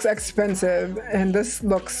that looks expensive and this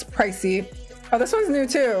looks pricey. Oh, this one's new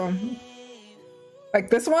too. Like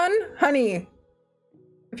this one, honey.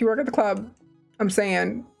 If you work at the club, I'm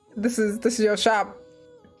saying this is your shop.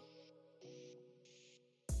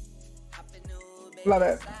 Love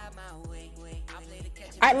it.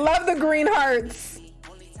 I love the green hearts.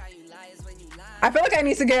 I feel like I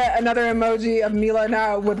need to get another emoji of Meela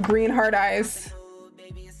now with green heart eyes.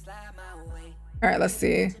 All right, let's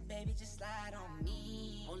see.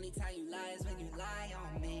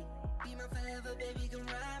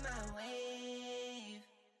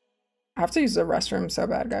 I have to use the restroom so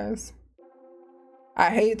bad, guys. I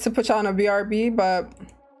hate to put y'all on a BRB, but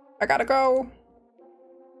I gotta go.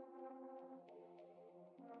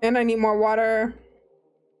 And I need more water.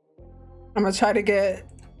 I'm gonna try to get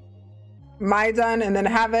my done and then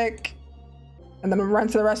Havoc. And then I'm gonna run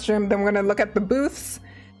to the restroom. Then we're gonna look at the booths.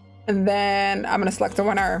 And then I'm gonna select a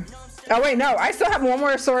winner. Oh wait, no, I still have one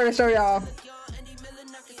more story to show y'all.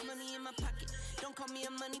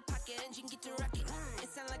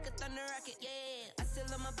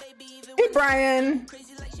 Hey Brian.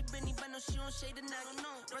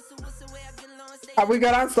 Are we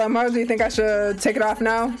good on slow-mo? Do you think I should take it off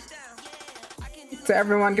now? So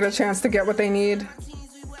everyone get a chance to get what they need.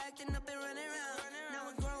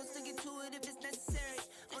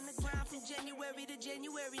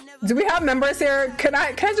 Do we have members here? Can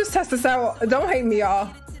I just test this out? Don't hate me,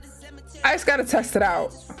 y'all. I just gotta test it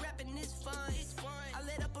out.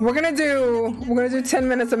 We're gonna do 10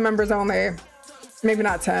 minutes of members only. Maybe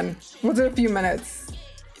not 10. We'll do a few minutes.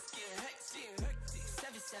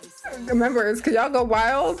 Members, could y'all go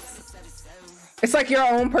wild? It's like your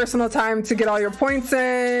own personal time to get all your points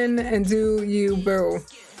in and do you, boo.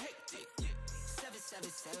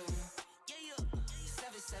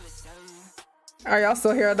 Are y'all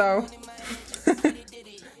still here though?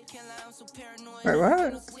 Wait,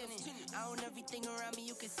 what?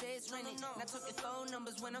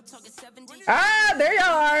 Ah, there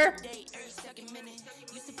y'all are.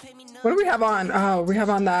 What do we have on? Oh, we have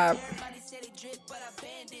on that.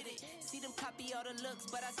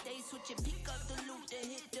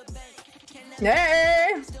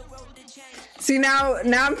 Yay! See, now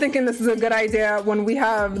I'm thinking this is a good idea when we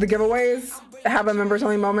have the giveaways, have a members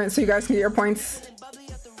only moment so you guys can get your points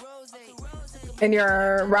and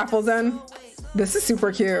your raffles in. This is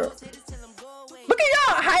super cute. Look at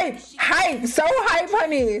y'all, hype, so hype,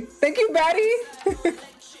 honey. Thank you, Batty.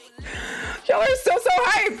 Y'all are so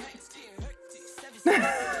hype.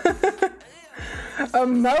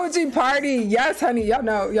 Emoji party, yes, honey. Y'all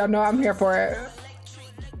know I'm here for it.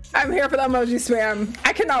 I'm here for the emoji spam.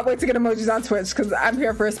 I cannot wait to get emojis on Twitch because I'm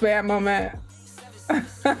here for a spam moment.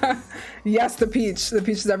 Yes, the peach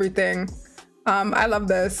is everything. I love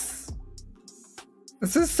this.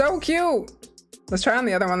 This is so cute. Let's try on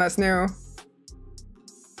the other one that's new.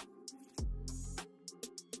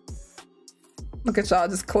 Look at y'all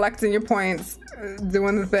just collecting your points,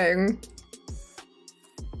 doing the thing.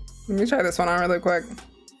 Let me try this one on really quick.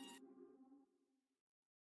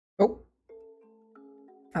 Oh,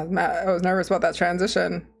 I was nervous about that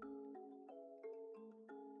transition.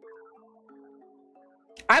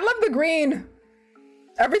 I love the green.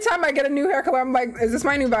 Every time I get a new hair color, I'm like, is this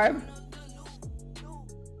my new vibe?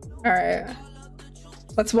 All right,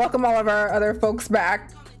 let's welcome all of our other folks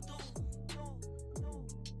back.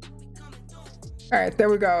 All right, there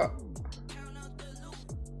we go.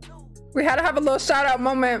 We had to have a little shout out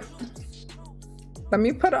moment. Let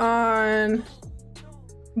me put on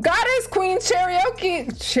Goddess Queen Karaoke.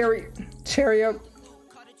 Karaoke.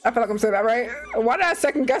 I feel like I'm saying that right. Why did I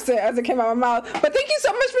second guess it as it came out of my mouth? But thank you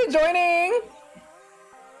so much for joining.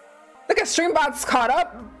 Look at Streambot's caught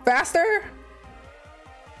up faster.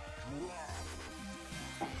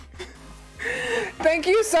 Thank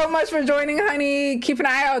you so much for joining, honey. Keep an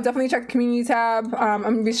eye out. Definitely check the community tab. I'm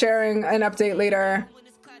gonna be sharing an update later.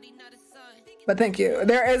 But thank you.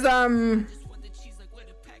 There are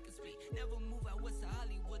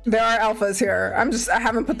alphas here. I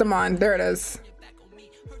haven't put them on. There it is.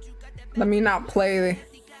 Let me not play.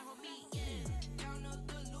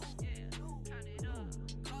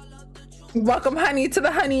 Welcome, honey, to the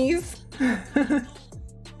honeys.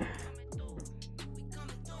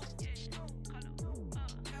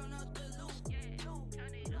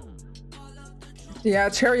 Yeah,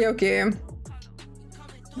 karaoke.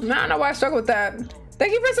 I don't know why I struggle with that.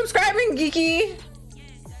 Thank you for subscribing, Geeky.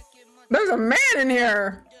 There's a man in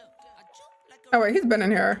here. Oh wait, he's been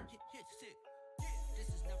in here.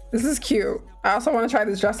 This is cute. I also want to try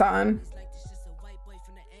this dress on.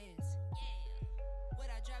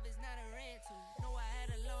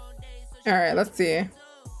 All right, let's see.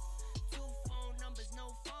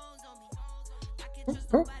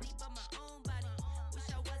 Oh.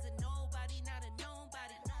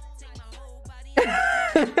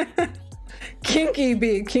 Kinky,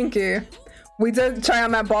 B, kinky. We did try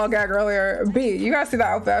on that ball gag earlier. B, you gotta see that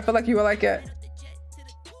outfit. I feel like you would like it.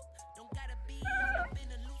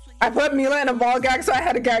 I put Meela in a ball gag, so I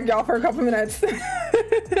had to gag y'all for a couple minutes.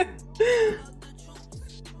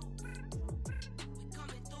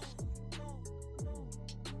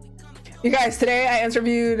 You guys, today I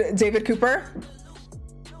interviewed David Cooper.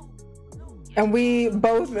 And we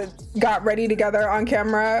both got ready together on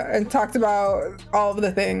camera and talked about all of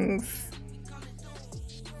the things.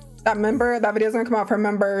 That video is gonna come out for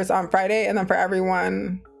members on Friday and then for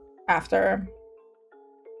everyone after.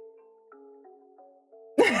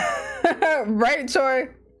 Right, Choi?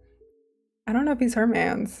 I don't know if he's her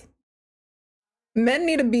man's. Men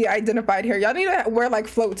need to be identified here. Y'all need to wear like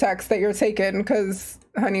float text that you're taking, because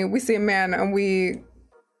honey, we see a man and we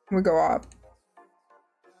go off.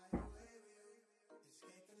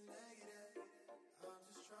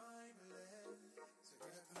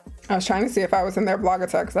 I was trying to see if I was in their blog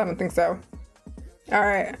text. I don't think so. All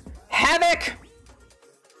right, Havoc.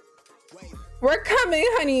 We're coming,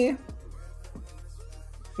 honey.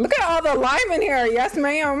 Look at all the lime in here. Yes,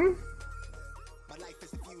 ma'am.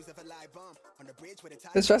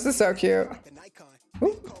 This dress is so cute.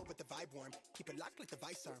 Ooh.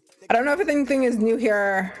 I don't know if anything is new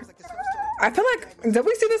here. I feel like, did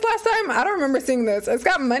we see this last time? I don't remember seeing this. It's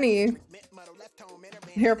got money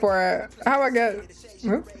here for it. How I get?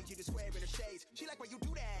 Ooh.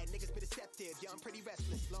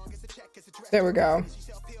 There we go.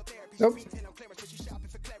 Nope.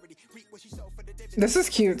 This is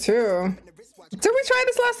cute too. Did we try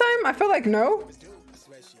this last time? I feel like no.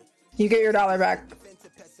 You get your $1 back.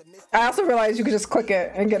 I also realized you could just click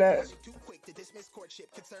it and get it.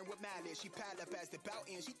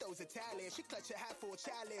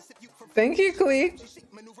 Thank you, Klee.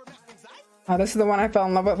 Oh, this is the one I fell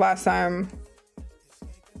in love with last time.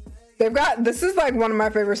 This is like one of my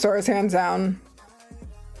favorite stores, hands down.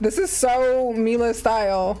 This is so Meela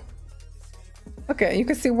style. Okay, you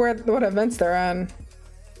can see what events they're in.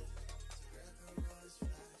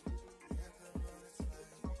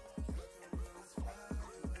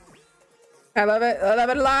 I love it. I love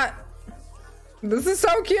it a lot. This is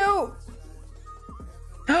so cute. Look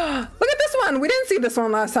at this one. We didn't see this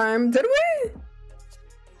one last time, did we?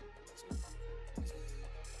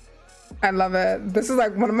 I love it. This is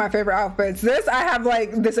like one of my favorite outfits. I have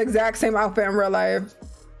like this exact same outfit in real life.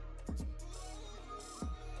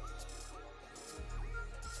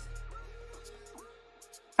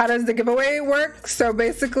 How does the giveaway work? So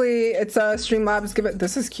basically it's a Streamlabs give it.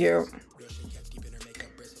 This is cute.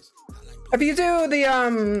 If you do the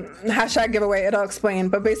hashtag giveaway, it'll explain.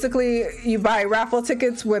 But basically you buy raffle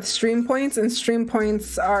tickets with stream points, and stream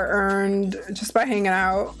points are earned just by hanging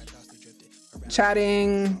out,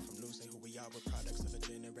 chatting,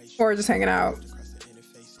 or just hanging out.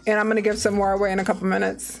 And I'm gonna give some more away in a couple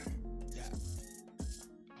minutes.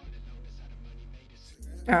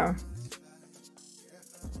 Oh.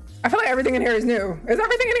 I feel like everything in here is new. Is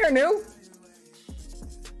everything in here new?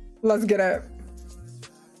 Let's get it.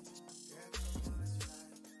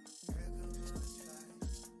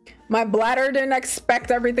 My bladder didn't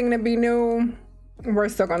expect everything to be new. We're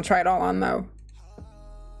still gonna try it all on though.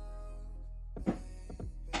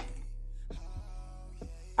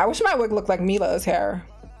 I wish my wig looked like Meela's hair.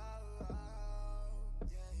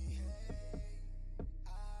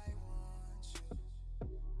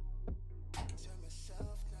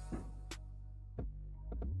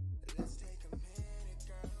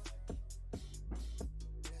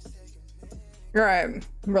 All right,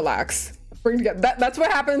 relax. That's what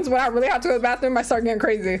happens when I really have to go to the bathroom. I start getting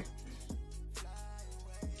crazy.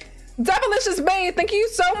 Bay, thank you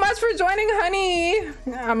so much for joining, honey.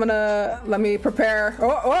 Let me prepare.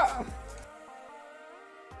 Oh.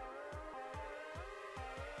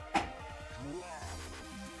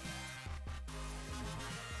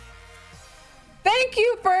 Thank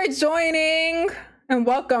you for joining and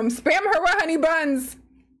welcome. Spam her with honey buns.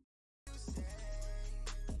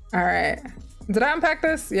 All right. Did I unpack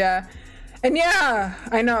this? Yeah. And yeah,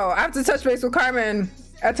 I know. I have to touch base with Carmen.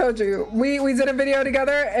 I told you. We did a video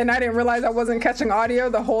together and I didn't realize I wasn't catching audio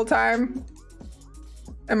the whole time.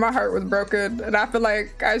 And my heart was broken. And I feel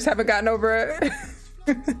like I just haven't gotten over it.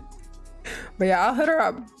 But yeah, I'll hit her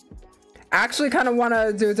up. I actually kind of want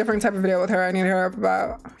to do a different type of video with her. I need to hit her up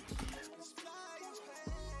about.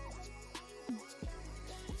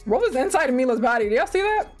 What was inside of Meela's body? Do y'all see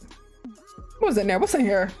that? What was in there? What's in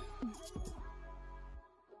here?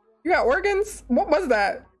 You got organs? What was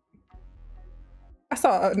that? I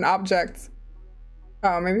saw an object.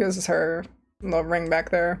 Oh, maybe it was just her little ring back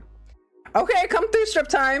there. Okay, come through strip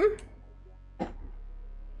time.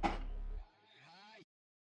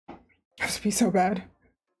 Has to be so bad.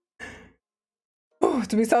 Oh,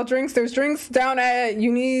 do we sell drinks? There's drinks down at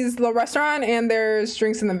Uni's little restaurant and there's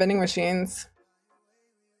drinks in the vending machines.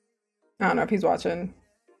 I don't know if he's watching.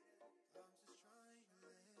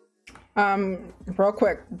 Real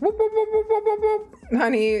quick. Whoop, whoop, whoop, whoop, whoop, whoop, whoop.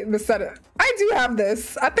 Honey, the set. I do have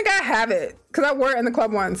this. I think I have it because I wore it in the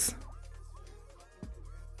club once.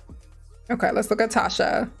 Okay, let's look at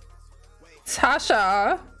Tasha.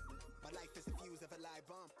 Tasha.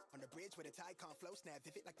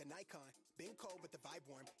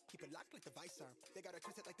 They got her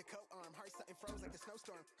twisted like the coat arm, heart something froze like the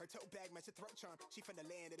snowstorm. Her tote bag matched a throat charm. She from the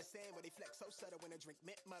land of the sand where they flex so subtle when I drink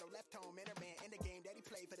mint muddle. Left home and her man in the game that he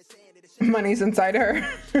played for the sand of the money's inside her.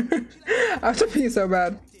 I have to pee so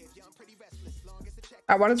bad.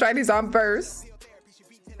 I want to try these on first.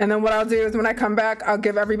 And then what I'll do is when I come back, I'll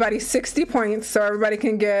give everybody 60 points so everybody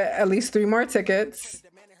can get at least 3 more tickets.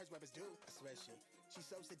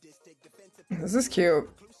 This is cute.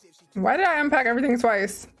 Why did I unpack everything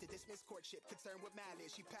twice?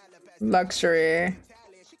 Luxury.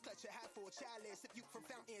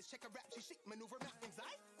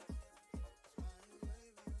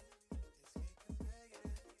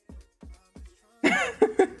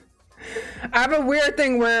 I have a weird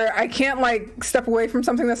thing where I can't like step away from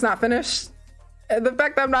something that's not finished. The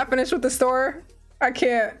fact that I'm not finished with the store, I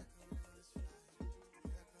can't.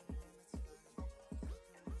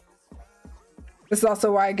 This is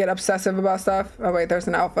also why I get obsessive about stuff. Oh wait, there's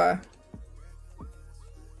an alpha.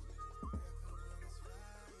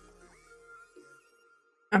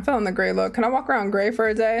 I'm feeling the gray look. Can I walk around gray for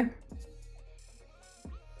a day?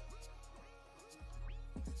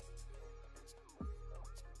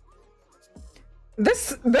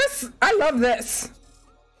 I love this.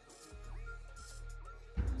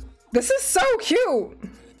 This is so cute.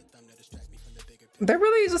 They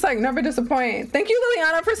really just like never disappoint. Thank you,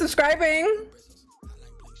 Liliana, for subscribing.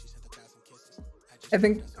 I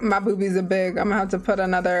think my boobies are big. I'm gonna have to put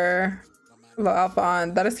another little alpha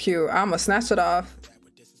on. That is cute. I'm gonna snatch it off.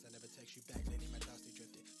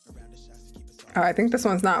 Oh, I think this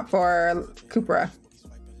one's not for Cupra.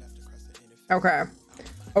 Okay.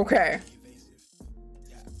 Okay.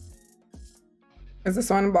 Is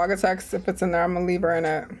this one Bogatex? If it's in there, I'm gonna leave her in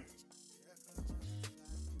it.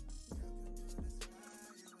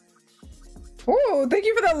 Oh, thank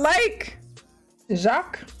you for the like,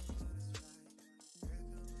 Jacques.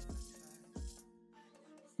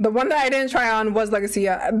 The one that I didn't try on was Legacy.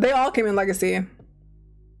 They all came in Legacy.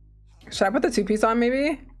 Should I put the 2-piece on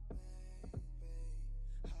maybe?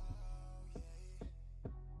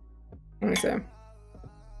 Let me see.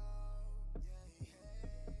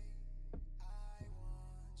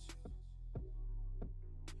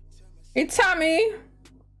 Hey, Tommy.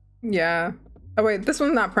 Yeah. Oh, wait. This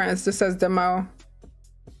one's not Prince. This says demo.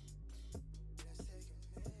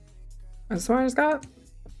 Is this one I just got?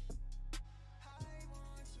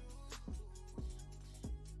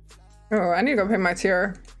 Oh, I need to go pay my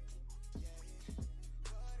tier.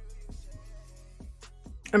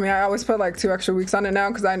 I mean, I always put like 2 extra weeks on it now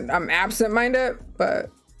because I'm absent-minded, but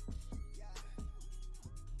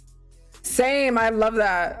same. I love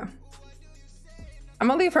that. I'm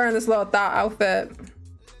gonna leave her in this little thought outfit.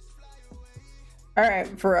 All right,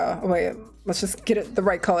 for real. Wait, let's just get it the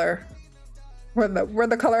right color. Where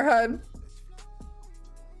the color HUD.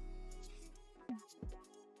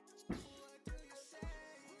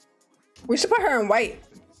 We should put her in white.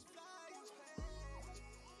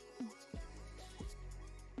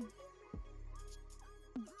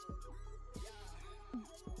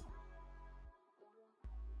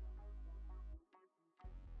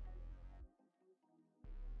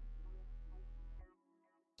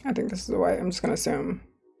 I think this is white. I'm just gonna assume.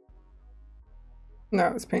 No,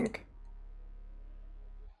 it's pink.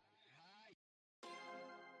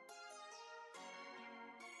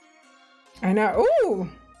 I know. Ooh!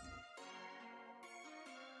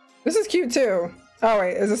 This is cute too. Oh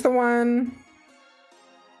wait, is this the one?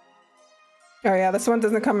 Oh yeah, this one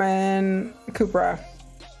doesn't come in Cupra.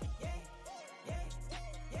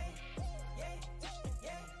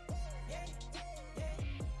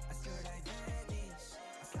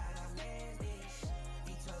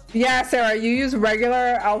 Yeah, Sarah, you use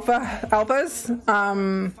regular alphas,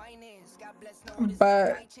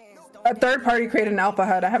 but a third party created an alpha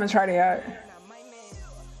HUD. I haven't tried it yet.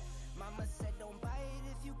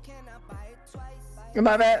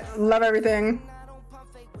 Love it. Love everything.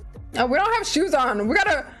 Oh, we don't have shoes on. We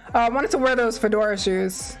gotta wanted to wear those fedora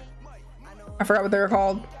shoes. I forgot what they were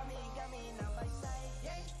called.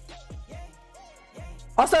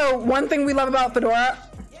 Also, one thing we love about fedora.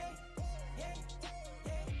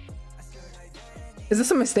 Is this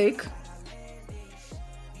a mistake?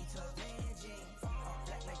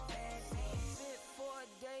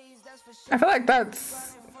 I feel like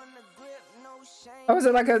that's... Oh, is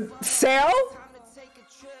it like a sale?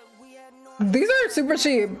 These are super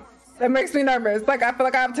cheap. That makes me nervous. Like, I feel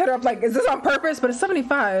like I have to hit her up like, is this on purpose? But it's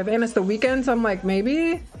 75 and it's the weekend, so I'm like,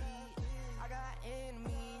 maybe?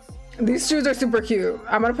 These shoes are super cute.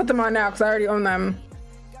 I'm gonna put them on now because I already own them.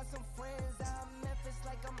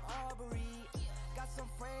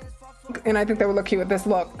 And I think they would look cute with this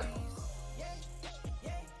look.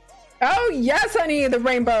 Oh yes, honey, the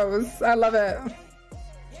rainbows. I love it.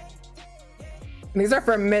 These are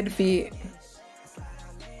for mid feet.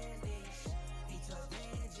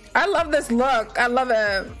 I love this look. I love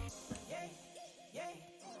it.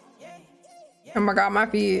 Oh my god, my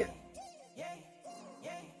feet.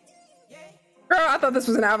 Girl, I thought this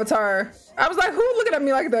was an avatar. I was like, who looking at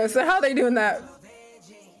me like this? And how are they doing that?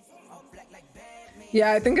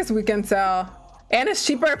 Yeah, I think it's weekend sale. And it's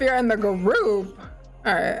cheaper if you're in the group.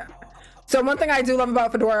 All right. So one thing I do love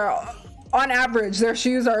about Fedora, on average, their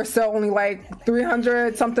shoes are still only like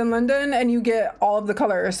 300 something Linden, and you get all of the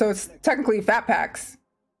colors. So it's technically fat packs.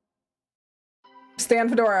 Stan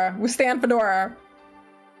Fedora. We stand Fedora.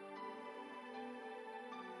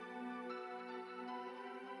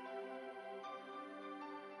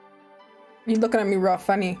 You looking at me real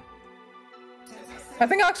funny. I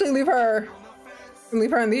think I'll actually leave her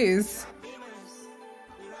in these.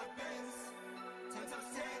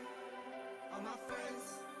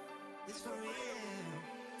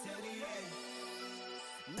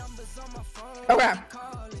 Okay,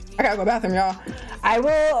 I gotta go to the bathroom, y'all. I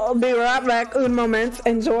will be right back in a moment.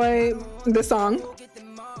 Enjoy the song.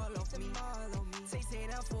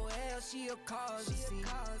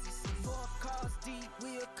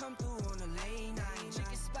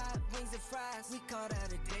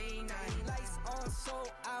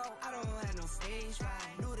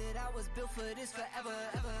 Forever,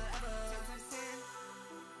 ever, ever. 10 times 10,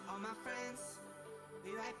 all my friends,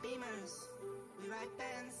 we ride Beamers, we ride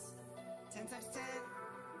Benz. 10 times 10,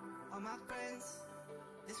 all my friends,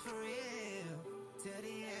 this for real, till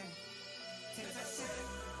the end. 10 times 10,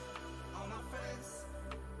 all my friends,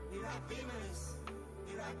 we ride Beamers,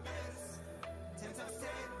 we ride Benz. 10 times 10,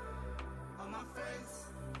 all my friends,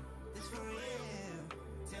 this for real,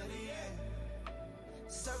 till the end.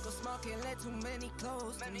 Circle smoking, let too many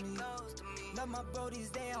close to me. Love my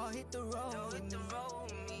brodies, they all hit the road with me.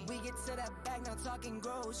 We get to that bag, now talking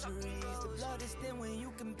groceries. The blood is thin when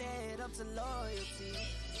you compare it up to loyalty.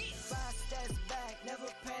 5 steps back,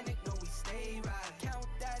 never panic, no we stay right. Count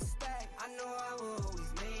that stack, I know I will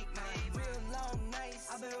always make mine. Real long nights,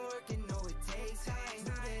 I've been working, no it takes time.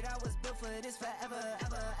 Knew that I was built for this forever,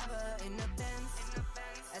 ever, ever. In the Benz,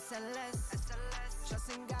 SLS,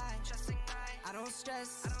 trusting God. I don't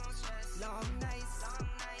stress, long nights,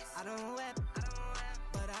 I don't weep,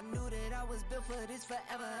 but I knew that I was built for this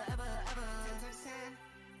forever, ever, ever. 10 times 10,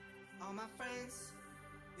 all my friends,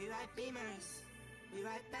 we ride Beamers, we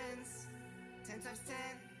ride Benz. 10 times 10,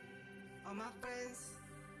 all my friends,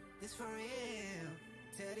 this for real,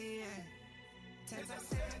 till the end. 10 times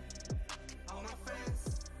 10, all my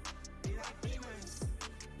friends, we ride Beamers,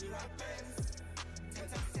 we ride Benz. 10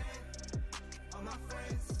 times 10, all my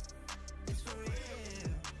friends, for real,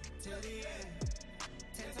 till the end.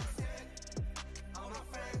 10 times 10, all my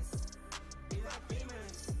friends, we ride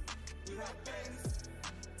Beamers, we ride Benz.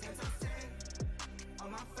 10 times 10, all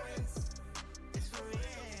my friends, it's for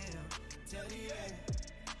real, till the end.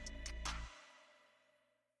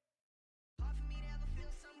 Hard for me to ever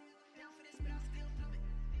feel something down for this, but I still do it.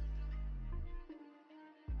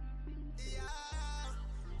 Yeah.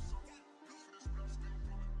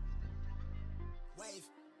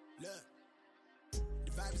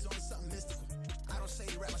 vibe is on something mystical. I don't say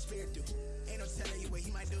rap, my spirit do. Ain't no telling you what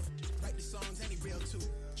he might do. Write the songs and he real too.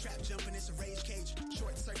 Trap jumping, it's a rage cage.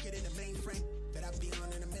 Short circuit in the mainframe. Bet I'll be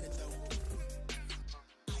on in a minute though.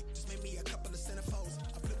 I just made me a couple of centerfolds.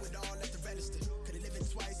 I put with all at the register. Could've lived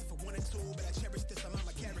it twice if I wanted to, but I cherish this, I'm on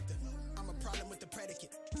my character. I'm a problem with the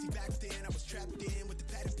predicate. See, back then I was trapped in with the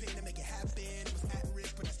pattern pen to make it happen. It was at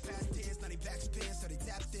risk, but that's past tense. Now they backspin, so they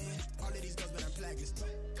tapped in. All of these girls, but I'm blacklist.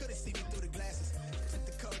 Couldn't see me through the glasses. Took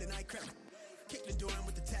the code and I cracked it. Kick the door in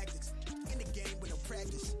with the tactics. In the game with no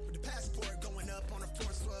practice. With the passport going up on the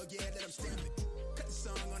floor swell, yeah, let them stamp it. Cut the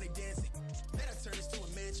song on they dancing. Let her turn this to a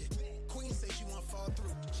mansion. Queen say she won't fall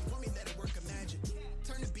through. She want me let her work a magic.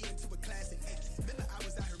 Turn the beat into a classic. Hey, remember I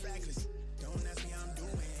was out here reckless. Don't ask me how I'm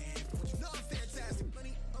doing. But you know I'm fantastic.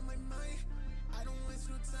 Money on my mind. I don't waste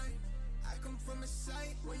no time. I come from a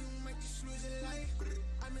site where you might just lose your life.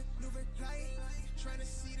 I'm a new reply. Trying to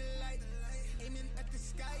see the light. Aiming at the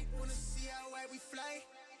sky. Wanna see how high we fly.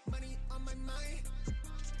 Money on my mind. I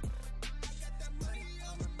got that money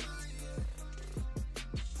on my mind.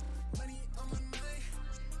 Money on my mind.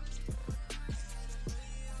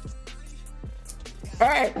 All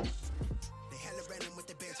right. They hella random with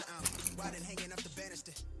the banter. Riding hanging off the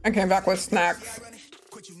banister. I came back with snacks.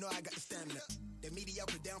 Quit, you know I got the stamina. The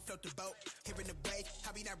mediocre down float the boat. Here in the way,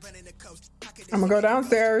 how we not running the coast. I'm gonna go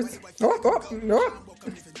downstairs.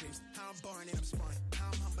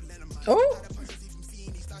 Oh.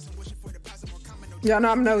 Yeah, no,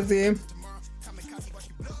 I'm nosy.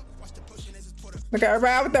 Look at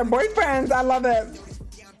everybody out with their boyfriends. I love it.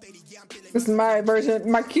 This is my version,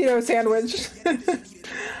 my keto sandwich.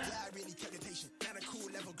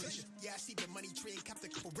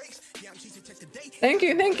 Thank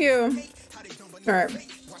you, thank you. All right,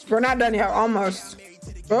 we're not done yet. Almost.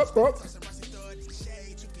 Oh, oh.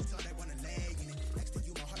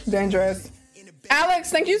 Dangerous. Alex,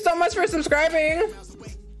 thank you so much for subscribing.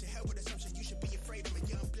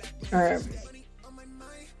 All right.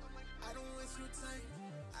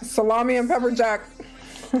 Salami and pepper jack.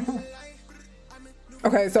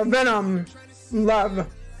 Okay, so Venom. Love.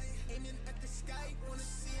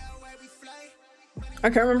 I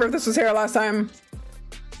can't remember if this was here last time.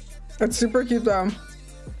 It's super cute though.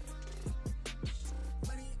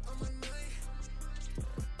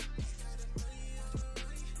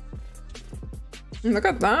 Look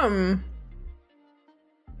at them.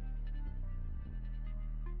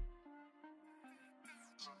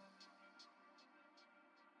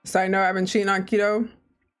 So I know I've been cheating on keto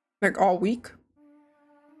like all week.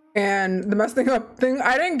 And the messed thing,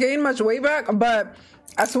 I didn't gain much weight back, but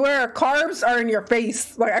I swear carbs are in your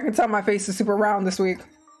face. Like I can tell my face is super round this week.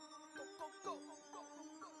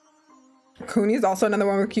 Cooney's also another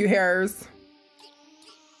one with cute hairs.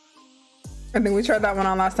 I think we tried that one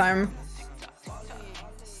on last time.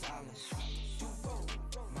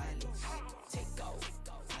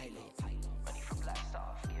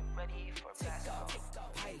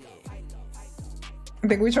 I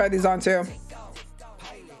think we tried these on too.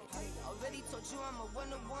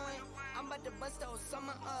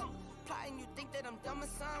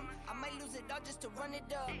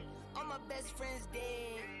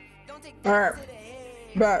 All right,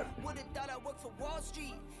 but oh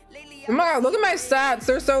my god, look at my stats,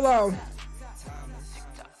 they're so low.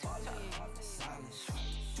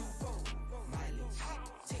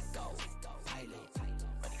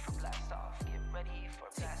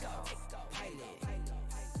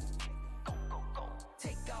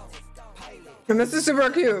 And this is super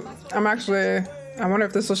cute. I wonder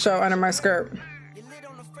if this will show under my skirt.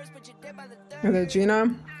 Is it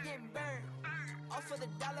Gina?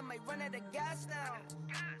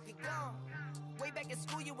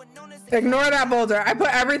 Ignore that folder. I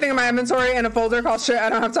put everything in my inventory in a folder called shit I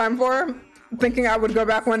don't have time for, thinking I would go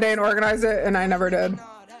back one day and organize it, and I never did.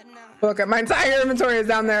 Look at my entire inventory is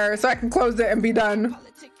down there, so I can close it and be done.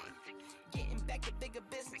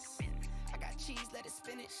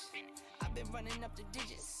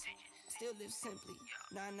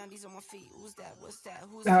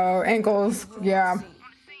 Oh, ankles. Yeah.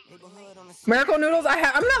 Miracle noodles. I'm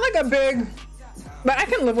not like a big, but I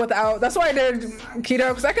can live without. That's why I did keto,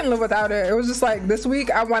 because I can live without it. It was just like this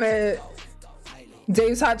week I wanted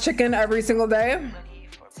Dave's hot chicken every single day,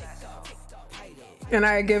 and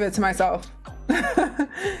I give it to myself.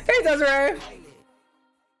 Hey Desiree.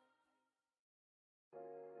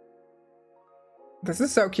 This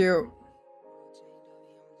is so cute.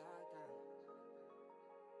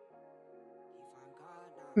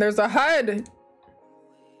 There's a HUD.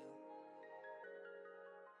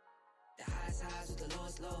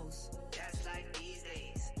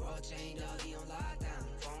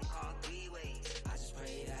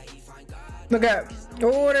 Look at,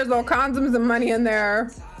 oh, there's little condoms and money in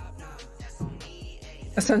there.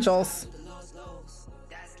 Essentials.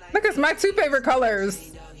 Look, it's my two favorite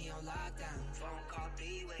colors.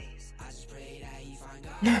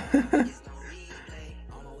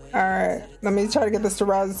 All right, let me try to get this to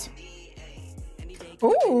res.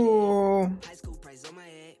 Ooh,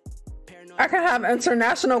 I can have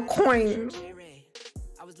international coins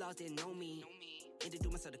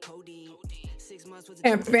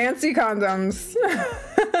and fancy condoms.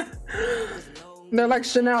 They're like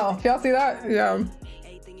Chanel. Y'all see that? Yeah.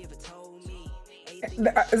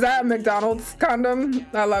 Is that a McDonald's condom?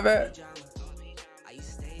 I love it.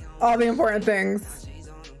 All the important things.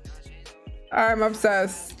 I'm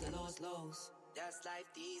obsessed.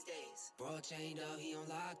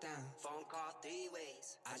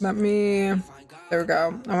 Let me, there we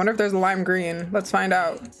go. I wonder if there's a lime green. Let's find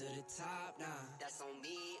out.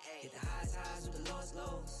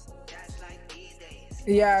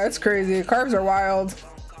 Yeah, it's crazy. Carbs are wild.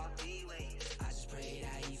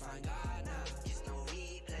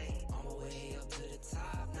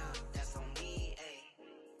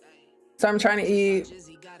 So I'm trying to eat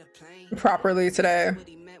properly today.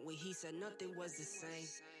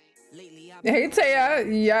 Hey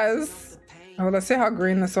Taya, yes. Oh, let's see how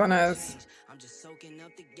green this one is.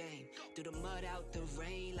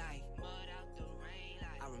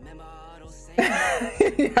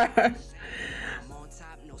 Yeah.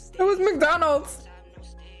 It was McDonald's.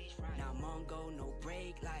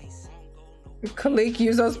 Khalik,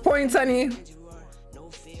 use those points, honey.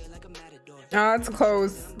 Oh, it's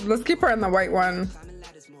close. Let's keep her in the white one.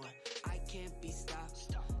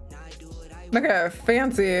 Look at it,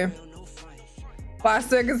 fancy.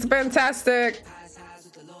 Plastic is fantastic.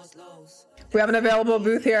 We have an available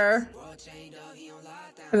booth here.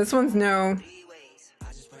 And this one's new.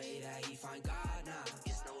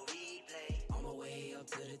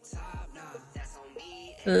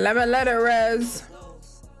 Let it res.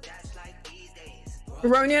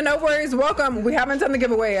 Ronia, no worries, welcome. We haven't done the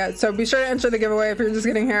giveaway yet, so be sure to enter the giveaway if you're just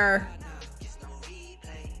getting here.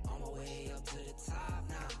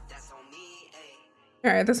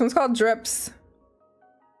 All right, this one's called Drips.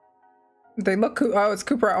 They look cool. Oh, it's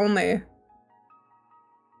Cooper only.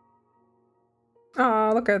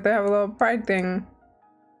 Oh, look at it. They have a little pride thing.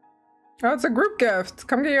 Oh, it's a group gift.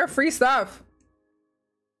 Come get your free stuff.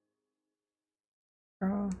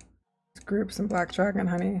 Oh, it's groups and Black Dragon,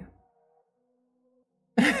 honey.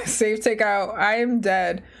 Safe takeout. I am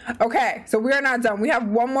dead. Okay, so we are not done. We have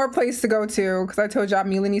one more place to go to because I told y'all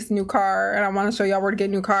Meela needs a new car and I want to show y'all where to get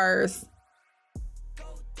new cars.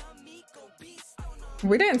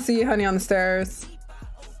 We didn't see honey on the stairs.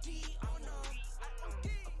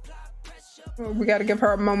 We got to give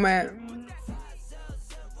her a moment.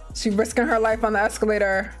 She's risking her life on the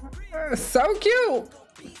escalator. So cute.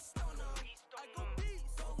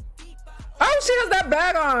 Oh, she has that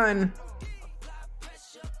bag on.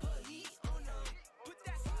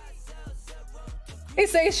 Hey,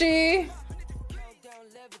 Seishi.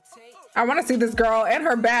 I want to see this girl and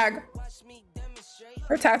her bag.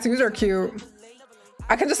 Her tattoos are cute.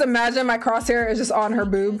 I can just imagine my crosshair is just on her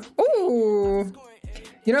boob. Ooh.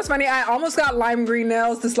 You know what's funny? I almost got lime green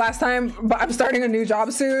nails this last time, but I'm starting a new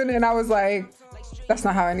job soon. And I was like, that's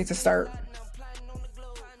not how I need to start.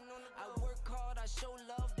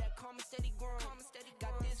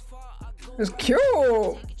 It's cute.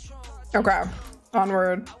 Okay,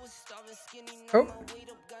 onward. Oh,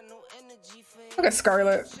 look at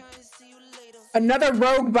Scarlet. Another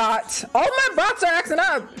rogue bot. All my bots are acting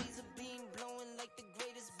up.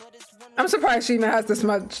 I'm surprised she even has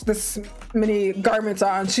this many garments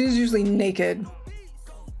on. She's usually naked.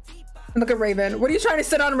 And look at Raven. What are you trying to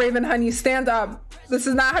sit on, Raven, honey? Stand up. This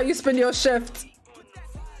is not how you spend your shift.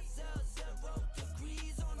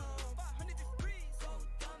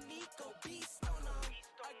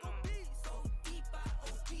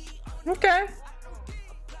 Okay.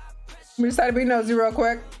 We decided to be nosy real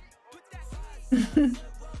quick.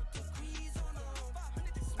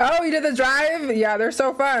 Oh, you did the drive? Yeah, they're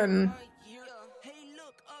so fun.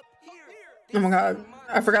 Oh my god,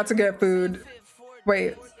 I forgot to get food.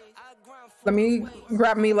 Wait, let me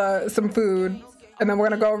grab Meela some food and then we're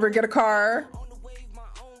gonna go over and get a car.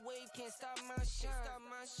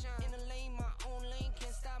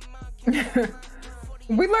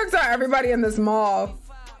 We lurked out everybody in this mall.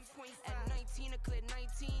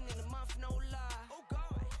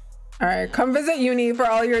 All right, come visit Uni for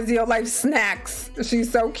all your Zeo Life snacks.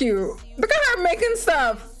 She's so cute. Look at her making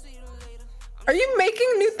stuff. Are you making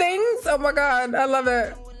new things? Oh my god, I love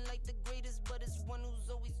it.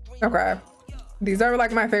 Okay, these are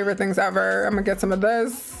like my favorite things ever. I'm gonna get some of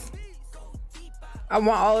this. I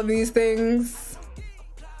want all of these things.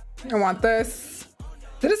 I want this.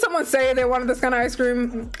 Didn't someone say they wanted this kind of ice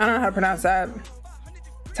cream? I don't know how to pronounce that.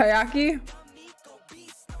 Taiyaki?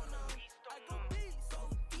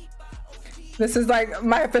 This is like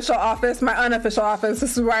my official office, my unofficial office.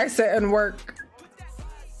 This is where I sit and work.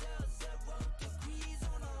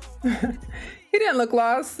 He didn't look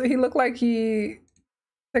lost. He looked like he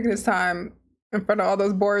taking his time in front of all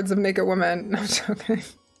those boards of naked women. No, I'm joking.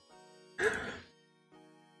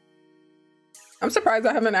 I'm surprised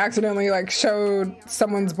I haven't accidentally like showed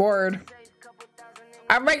someone's board.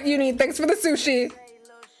 All right, Uni, thanks for the sushi.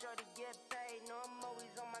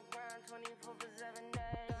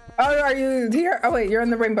 Oh, are you here? Oh wait, you're in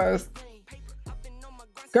the rainbows.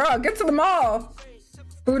 Girl, get to the mall.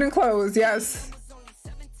 Food and clothes, yes.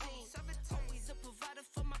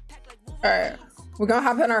 All right, we're gonna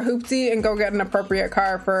hop in our hoopty and go get an appropriate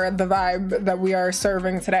car for the vibe that we are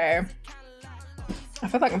serving today. I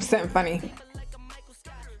feel like I'm sitting funny.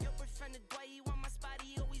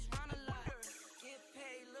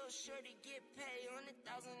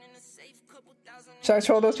 Should I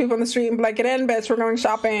troll those people on the street and be like, get in, bitch, we're going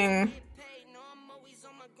shopping.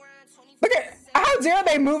 Look at, how dare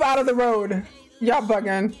they move out of the road? Y'all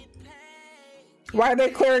bugging. Why are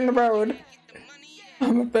they clearing the road?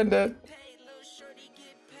 I'm offended.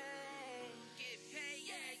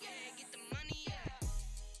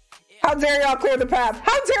 How dare y'all clear the path?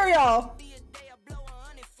 How dare y'all?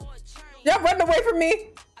 Y'all running away from me?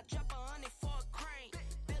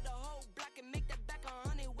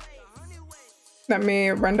 Let me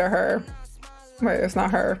render her. Wait, it's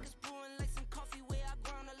not her.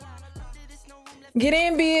 Get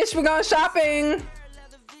in, bitch. We're going shopping.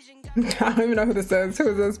 I don't even know who this is. Who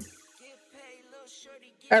is this?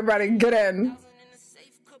 Everybody, get in.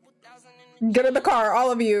 Get in the car,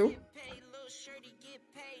 all of you.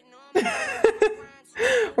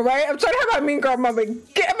 Right? I'm trying to have my mean girl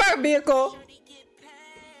moment. Get in my vehicle.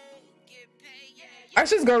 I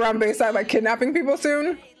should just go around Bayside like kidnapping people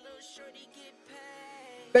soon.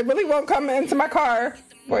 They really won't come into my car.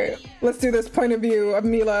 Wait, let's do this point of view of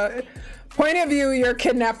Meela. Point of view, you're a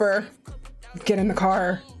kidnapper. Get in the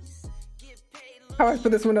car. How do I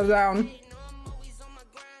put this window down?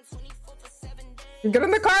 Get in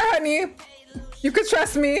the car, honey. You can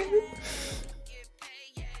trust me.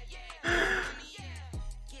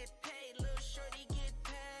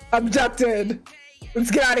 Abducted.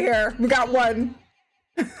 Let's get out of here. We got one.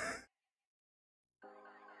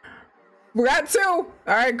 We got two. All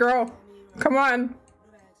right, girl. Come on.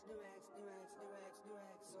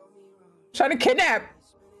 Trying to kidnap.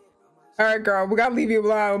 All right, girl. We gotta leave you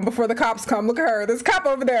alone before the cops come. Look at her. There's a cop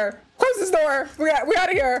over there. Close this door. We out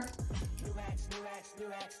of here.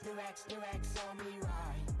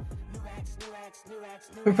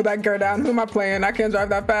 And put that girl down. Who am I playing? I can't drive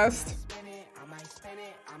that fast.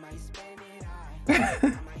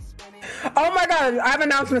 Oh my god, I have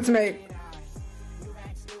an announcement to make.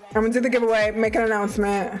 I'm gonna do the giveaway, make an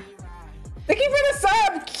announcement. Thank you for the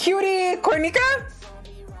sub, Cutie Kornika?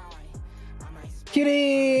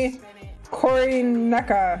 Cutie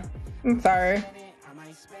Kornika. I'm sorry.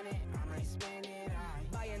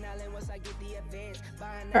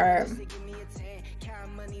 Alright.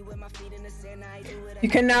 You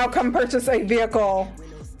can now come purchase a vehicle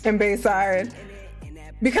in Bayside.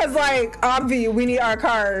 Because like, obvi, we need our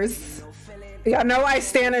cars. Yeah, no, I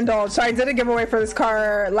stand indulge. So I did a giveaway for this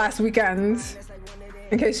car last weekend.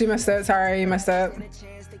 In case you missed it, sorry you missed it.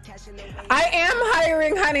 I am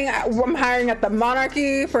hiring, honey. I'm hiring at the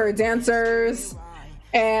Monarchy for dancers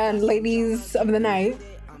and ladies of the night.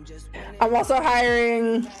 I'm also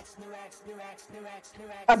hiring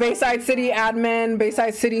a Bayside City admin,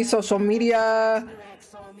 Bayside City social media.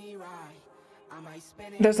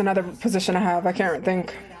 There's another position I have. I can't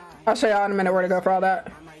think. I'll show y'all in a minute where to go for all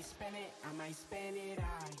that.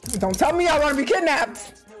 Don't tell me I want to be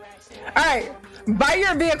kidnapped. All right, buy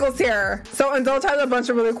your vehicles here. So Indulge has a bunch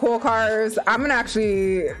of really cool cars. I'm gonna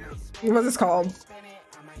actually, what's this called?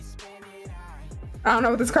 I don't know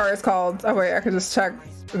what this car is called. Oh wait, I could just check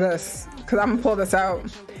this because I'm gonna pull this out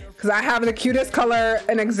because I have the cutest color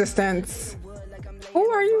in existence. Who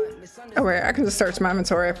are you? Oh wait, I can just search my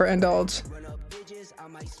inventory for Indulge.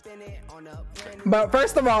 But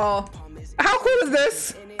first of all, how cool is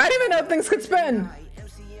this? I didn't even know things could spin.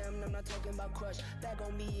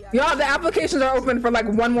 Y'all, the applications are open for like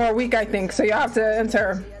one more week, I think, so y'all have to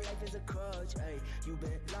enter.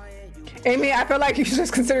 Amy, I feel like you should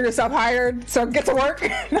just consider yourself hired, so get to work.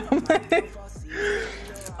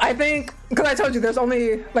 I think, because I told you, there's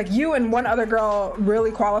only like you and one other girl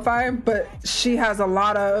really qualify, but she has a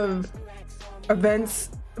lot of events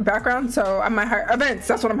background, so I might hire events.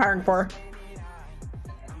 That's what I'm hiring for.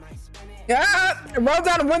 Yeah, roll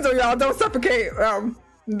down the window, y'all. Don't suffocate.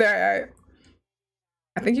 There.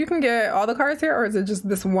 I think you can get all the cars here, or is it just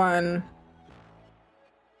this one?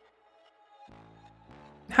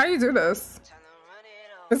 How do you do this?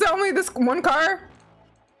 Is it only this one car?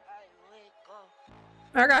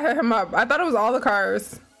 I gotta hit him up. I thought it was all the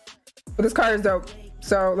cars, but this car is dope.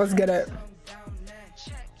 So let's get it.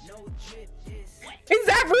 Is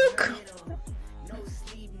that Rook?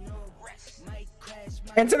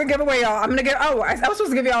 Into the giveaway, y'all. I'm gonna get. Oh, I was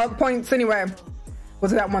supposed to give y'all points anyway. We'll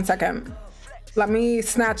do that 1 second. Let me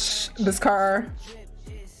snatch this car.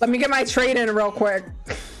 Let me get my trade in real quick.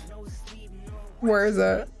 Where is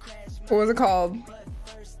it? What was it called?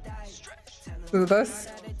 Is it this?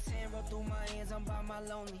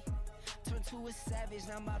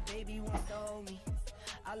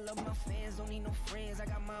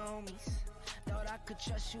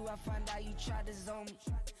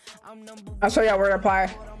 I'll show y'all where to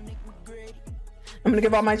apply. I'm gonna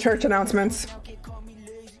give all my church announcements.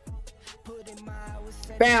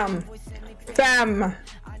 Bam. Bam.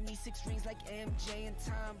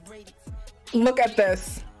 Look at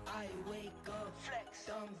this.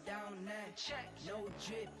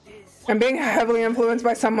 I'm being heavily influenced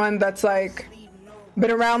by someone that's like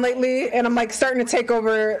been around lately, and I'm like starting to take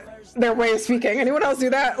over their way of speaking. Anyone else do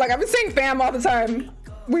that? Like, I've been saying fam all the time.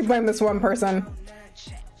 We blame this one person.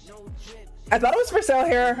 I thought it was for sale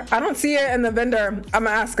here. I don't see it in the vendor. I'm gonna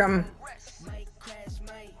ask him,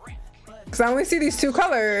 because I only see these 2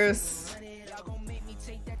 colors.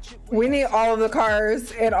 We need all of the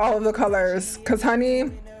cars and all of the colors, because honey,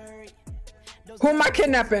 who am I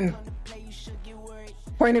kidnapping?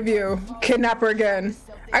 Point of view, kidnapper again.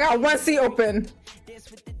 I got 1 seat open.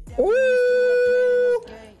 Ooh,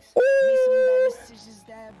 ooh,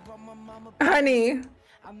 honey,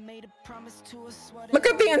 look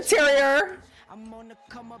at the interior. Look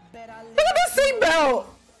at the seatbelt.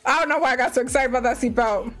 I don't know why I got so excited about that seatbelt.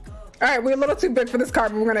 All right, we're a little too big for this car,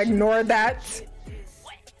 but we're gonna ignore that.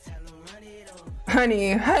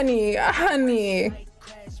 Honey, honey, honey.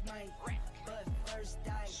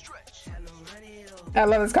 I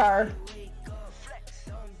love this car.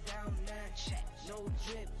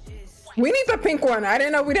 We need the pink one. I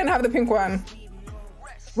didn't know we didn't have the pink one.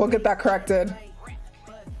 We'll get that corrected.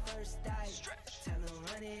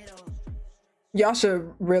 Y'all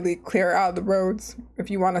should really clear out the roads if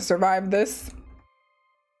you want to survive this.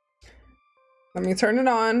 Let me turn it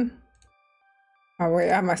on. Oh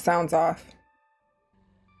wait, I have my sounds off.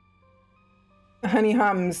 Honey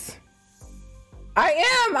hums. I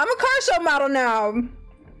am! I'm a car show model now.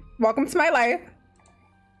 Welcome to my life.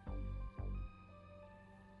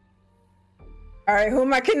 All right, who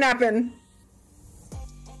am I kidnapping?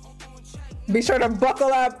 Be sure to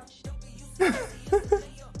buckle up.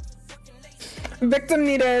 Victim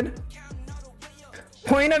needed.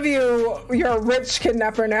 Point of view, you're a rich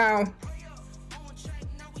kidnapper now.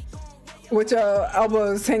 With your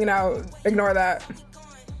elbows hanging out. Ignore that.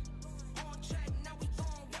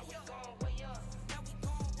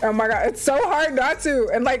 Oh my god, it's so hard not to.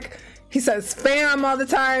 And like, he says fam all the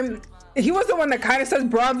time. He was the one that kind of says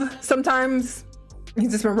bruv sometimes. He's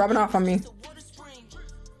just been rubbing off on me.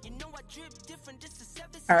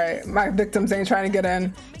 All right, my victims ain't trying to get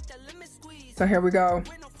in. So here we go.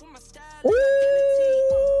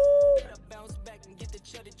 Ooh.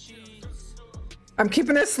 I'm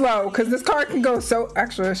keeping it slow because this car can go so.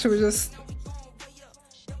 Actually, should we just?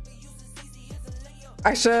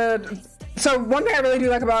 I should. So one thing I really do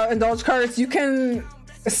like about indulge cards, you can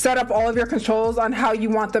set up all of your controls on how you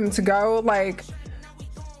want them to go. Like,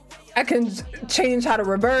 I can change how to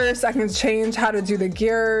reverse. I can change how to do the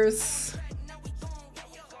gears.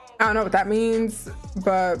 I don't know what that means,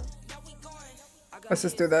 but let's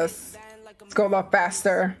just do this. Let's go a lot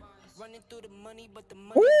faster.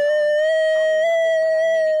 Woo!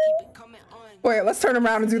 Wait, let's turn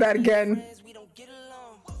around and do that again.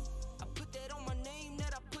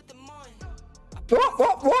 Whoop,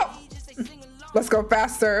 whoop, whoop. Let's go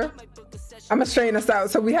faster. I'm gonna straighten us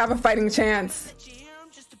out so we have a fighting chance.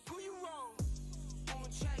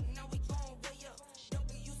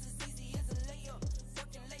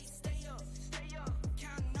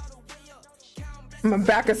 I'm gonna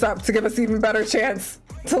back us up to give us even better chance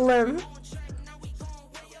to live.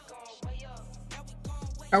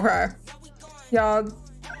 Okay. Y'all,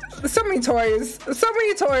 so many toys. So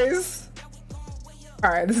many toys.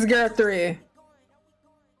 All right, this is gear 3.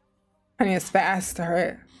 Honey, it's fast. All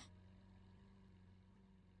right.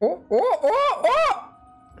 Oh, oh, oh, oh!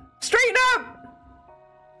 Straighten up!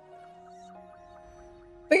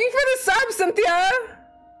 Thank you for the sub, Cynthia.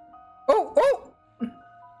 Oh, oh!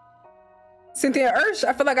 Cynthia Ursh?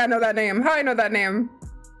 I feel like I know that name. How I know that name?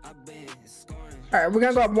 Alright, we're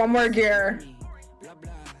gonna go up one more gear.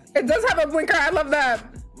 It does have a blinker. I love that.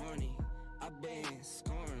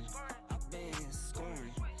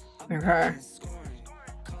 Okay.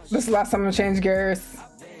 This is the last time I'm gonna change gears.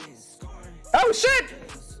 Oh shit!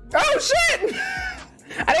 Oh shit!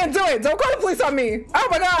 I didn't do it. Don't call the police on me. Oh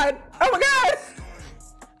my god. Oh my god.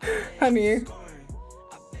 Honey.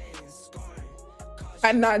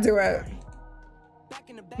 I did not do it.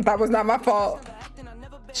 That was not my fault.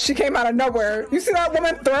 She came out of nowhere. You see that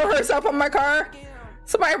woman throw herself on my car?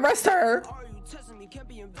 Somebody arrest her.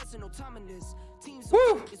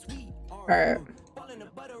 Woo. Alright.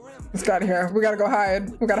 Let's get out of here. We gotta go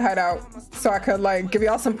hide. We gotta hide out. So I could like give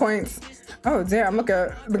y'all some points. Oh damn, look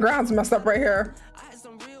at the ground's messed up right here.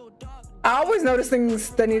 I always notice things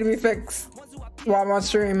that need to be fixed while I'm on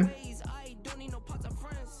stream.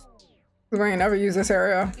 We ain't never use this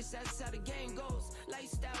area.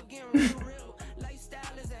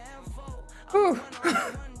 Ooh.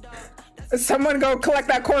 Someone go collect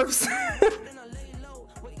that corpse.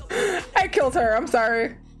 I killed her. I'm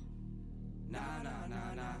sorry.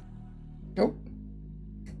 Nope.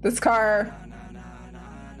 This car.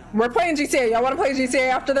 We're playing GTA. Y'all want to play GTA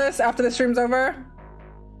after this? After the stream's over?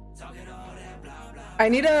 I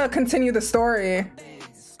need to continue the story.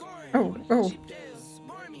 Oh, oh.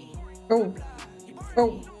 Oh.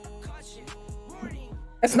 Oh.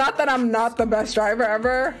 It's not that I'm not the best driver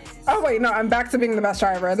ever. Oh wait, no, I'm back to being the best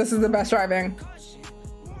driver. This is the best driving.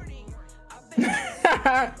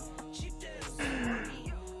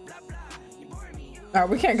 Oh,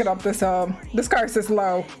 we can't get up this hill. This car is just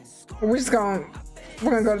low. We're gonna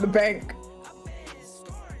go to the bank.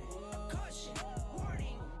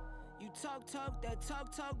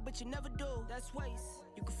 Talk, but you never do. That's waste.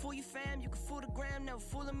 You can fool your fam, you can fool the gram, never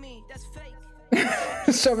fooling me. That's fake.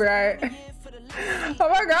 She'll be right. Oh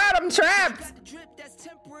my god, I'm trapped.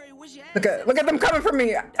 Look at them coming for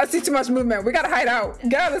me. I see too much movement. We gotta hide out.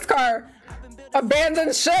 Get out of this car.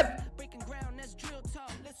 Abandoned ship.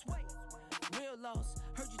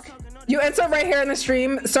 You enter right here in the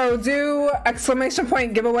stream. So do exclamation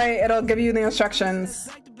point giveaway. It'll give you the instructions.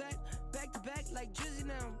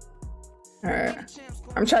 All right.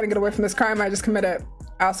 I'm trying to get away from this crime I just committed.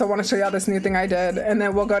 I also want to show y'all this new thing I did, and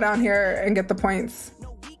then we'll go down here and get the points.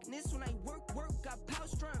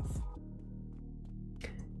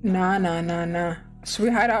 Nah. Should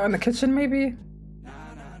we hide out in the kitchen maybe?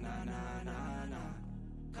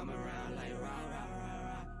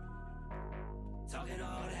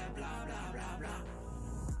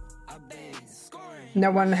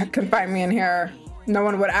 No one can find me in here. No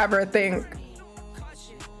one would ever think.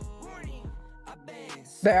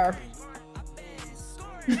 There.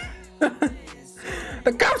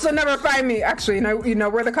 The cops will never find me. Actually, you know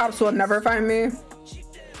where the cops will never find me?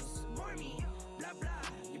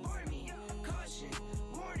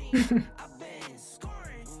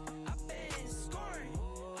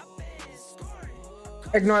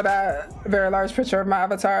 Ignore that very large picture of my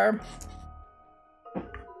avatar.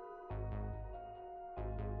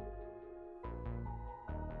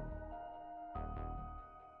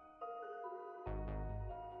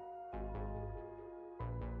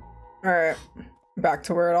 All right, back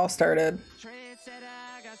to where it all started.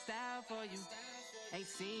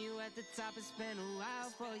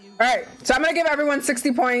 All right, so I'm gonna give everyone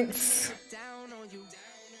 60 points,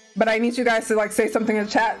 but I need you guys to like say something in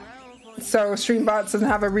chat so Streambots doesn't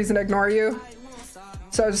have a reason to ignore you.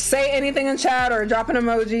 So just say anything in chat or drop an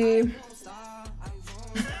emoji.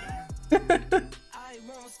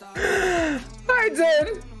 I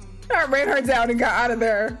did. I ran her down and got out of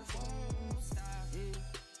there.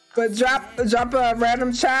 But drop a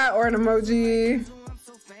random chat or an emoji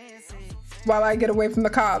while I get away from the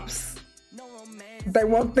cops. They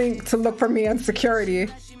won't think to look for me in security.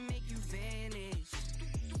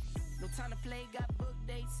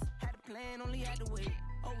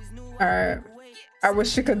 Alright. I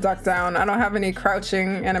wish you could duck down. I don't have any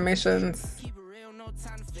crouching animations.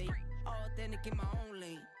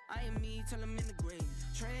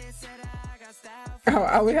 Oh,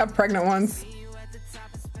 I only have pregnant ones.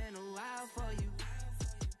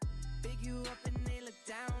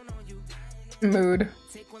 Mood.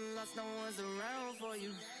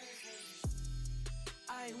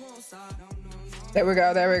 There we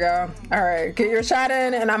go. All right, get your chat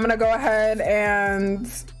in, and I'm gonna go ahead and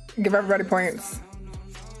give everybody points.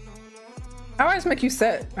 I always make you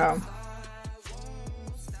sit. Oh,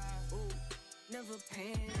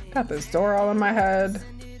 got this door all in my head.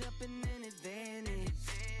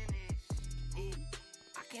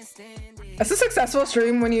 It's a successful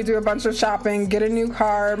stream when you do a bunch of shopping, get a new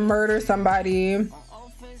car, murder somebody.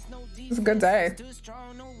 It's a good day.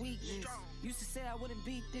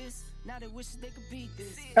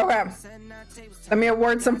 Okay, let me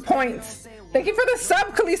award some points. Thank you for the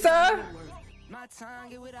sub, Kalisa.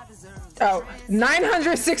 Oh,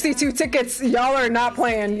 962 tickets. Y'all are not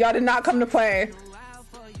playing. Y'all did not come to play.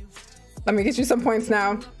 Let me get you some points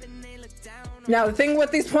now. Now, the thing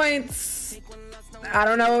with these points, I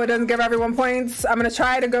don't know, it doesn't give everyone points. I'm gonna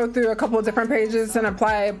try to go through a couple of different pages and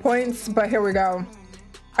apply points, but here we go.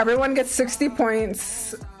 Everyone gets 60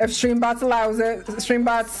 points if Streambots allows it.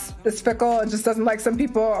 Streambots is fickle and just doesn't like some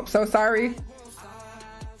people. I'm so sorry.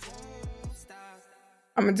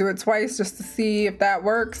 I'm gonna do it twice just to see if that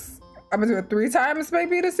works. I'm gonna do it 3 times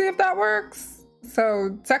maybe to see if that works.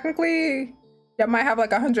 So technically, y'all might have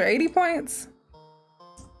like 180 points.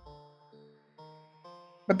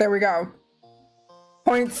 But there we go.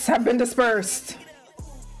 Points have been dispersed.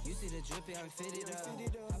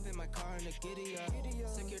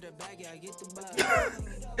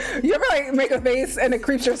 You ever like make a face and it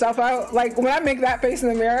creeps yourself out? Like when I make that face in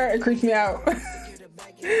the mirror, it creeps me out.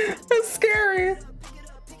 It's scary.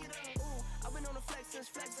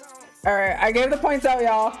 All right, I gave the points out,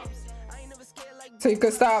 y'all, so you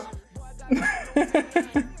could stop.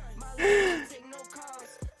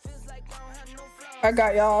 I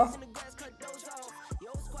got y'all.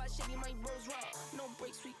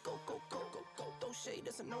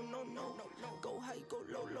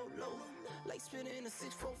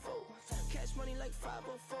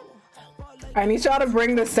 I need y'all to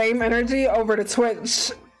bring the same energy over to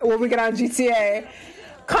Twitch when we get on GTA.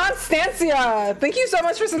 Constancia, thank you so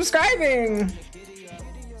much for subscribing.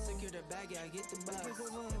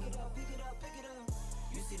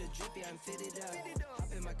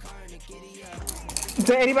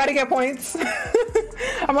 Did anybody get points?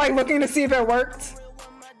 I'm like looking to see if it worked.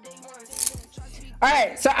 All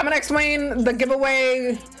right, so I'm gonna explain the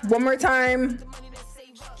giveaway one more time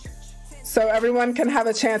so everyone can have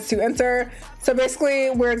a chance to enter. So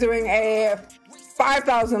basically we're doing a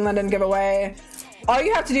 5,000 Linden giveaway. All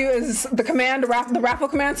you have to do is the command, the raffle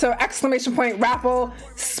command. So exclamation point raffle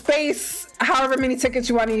space, however many tickets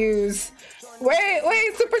you want to use. Wait,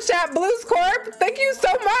 super chat, Blues Corp. Thank you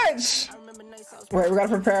so much. Wait, we gotta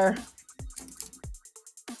prepare.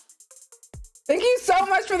 Thank you so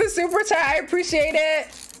much for the super chat. I appreciate it.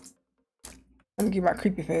 Let me give my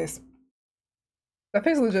creepy face. That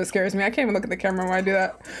face legit scares me. I can't even look at the camera when I do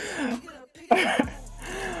that.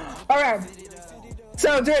 Okay.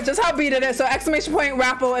 So do it just how B did it. So exclamation point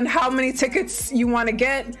raffle and how many tickets you want to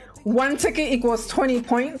get. 1 ticket equals 20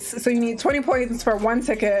 points. So you need 20 points for 1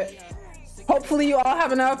 ticket. Hopefully you all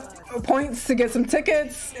have enough points to get some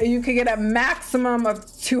tickets. You can get a maximum of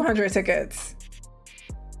 200 tickets.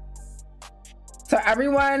 So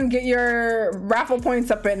everyone get your raffle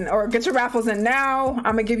points up in, or get your raffles in now. I'm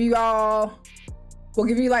gonna give you all, we'll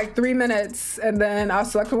give you like 3 minutes and then I'll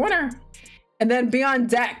select a winner. And then be on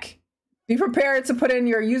deck. Be prepared to put in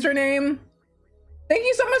your username. Thank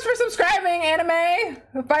you so much for subscribing, Anime,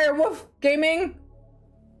 Firewolf Gaming.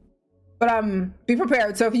 But be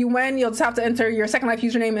prepared. So if you win, you'll just have to enter your Second Life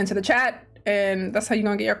username into the chat, and that's how you're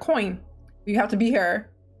gonna get your coin. You have to be here.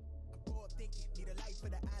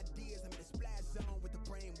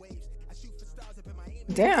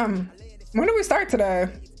 Damn. When did we start today?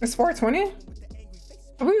 It's 4:20?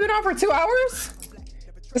 Have we been on for 2 hours?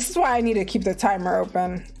 This is why I need to keep the timer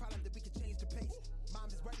open.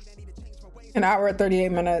 1 hour and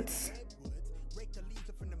 38 minutes.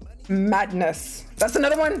 Madness. That's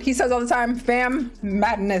another one he says all the time. Fam,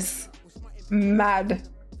 madness. Mad.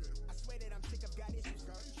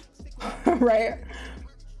 Right?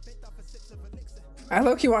 I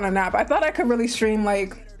low-key want a nap. I thought I could really stream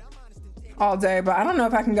like all day, but I don't know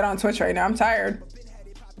if I can get on Twitch right now. I'm tired.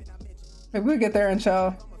 Maybe we get there and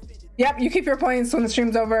chill. Yep, you keep your points when the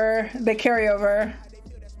stream's over. They carry over.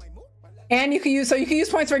 And you can use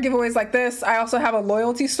points for giveaways like this. I also have a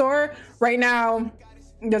loyalty store. Right now,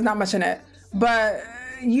 there's not much in it. But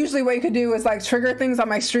usually what you could do is like trigger things on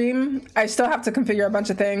my stream. I still have to configure a bunch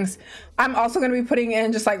of things. I'm also going to be putting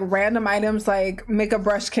in just like random items like makeup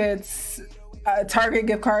brush kits, Target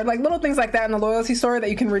gift card, like little things like that in the loyalty store that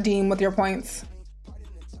you can redeem with your points.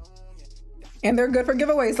 And they're good for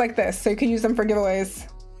giveaways like this, so you can use them for giveaways.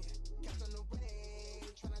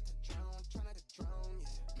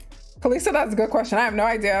 Kalisa, that's a good question. I have no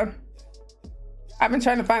idea. I've been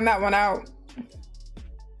trying to find that one out.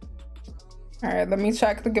 All right, let me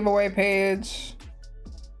check the giveaway page.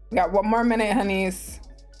 We got 1 more minute, honeys.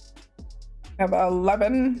 We have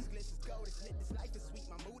 11.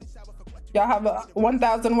 Y'all have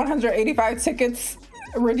 1,185 tickets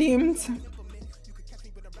redeemed.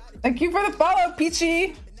 Thank you for the follow,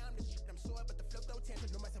 Peachy.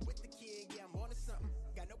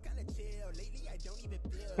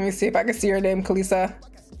 Let me see if I can see your name, Kalisa.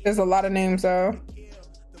 There's a lot of names though.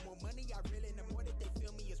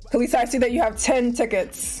 Kalisa, I see that you have 10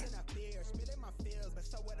 tickets.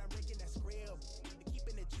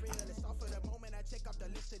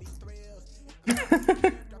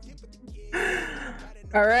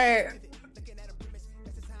 All right.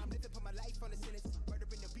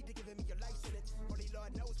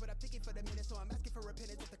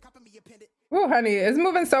 Ooh, honey, it's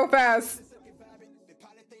moving so fast.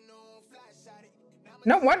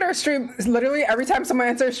 No wonder stream, literally every time someone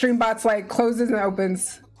enters, stream bots like closes and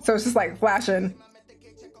opens. So it's just like flashing.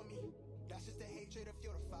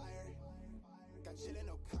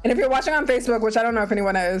 And if you're watching on Facebook, which I don't know if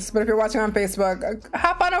anyone is, but if you're watching on Facebook,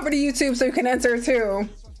 hop on over to YouTube so you can enter too.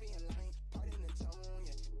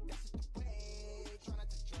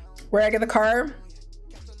 Where I get the car?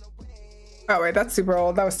 Oh wait, that's super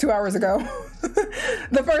old. That was 2 hours ago.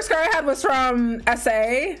 The first car I had was from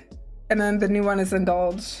SA, and then the new one is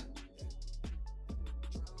Indulge.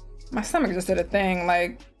 My stomach just did a thing,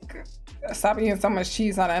 like stop eating so much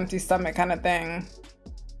cheese on an empty stomach kind of thing.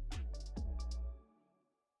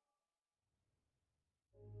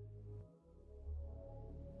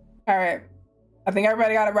 All right, I think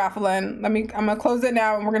everybody got a raffle in. I'm gonna close it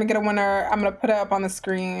now and we're gonna get a winner. I'm gonna put it up on the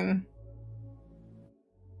screen.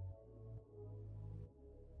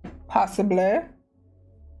 Possibly.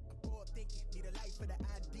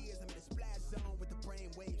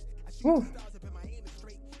 Ooh.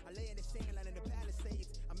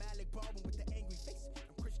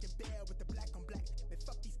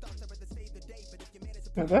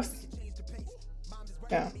 Is this?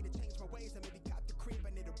 Yeah.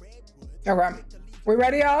 Okay. We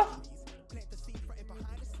ready, y'all?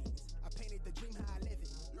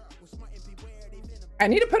 I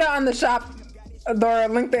need to put it on the shop or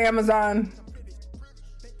link to Amazon.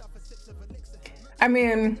 I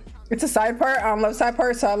mean, it's a side part. I don't love side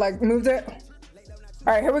parts, so I like moved it.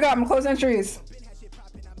 All right, here we go. I'm gonna close entries.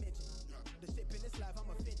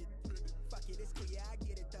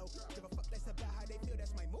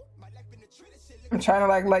 I'm trying to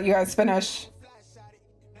like let you guys finish.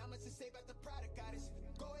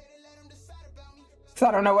 So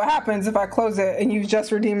I don't know what happens if I close it and you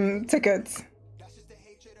just redeem tickets.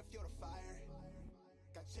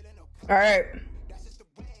 All right.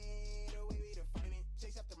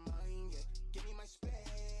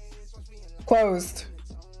 Closed.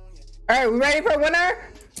 All right, we ready for a winner?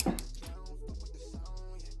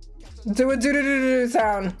 Do a do-do-do-do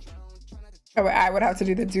sound. Oh wait, I would have to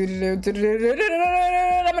do the do-do-do-do-do-do-do-do.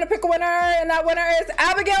 I'm gonna pick a winner, and that winner is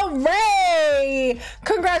Abigail Ray.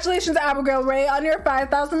 Congratulations, Abigail Ray, on your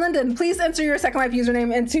 5,000 Linden. Please enter your Second Life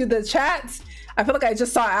username into the chat. I feel like I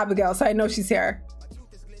just saw Abigail, so I know she's here.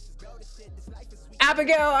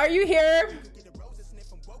 Abigail, are you here?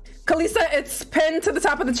 Kalisa, it's pinned to the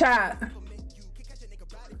top of the chat.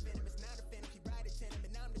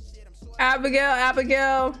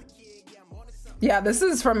 Abigail. Yeah, this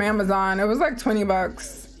is from Amazon. It was like 20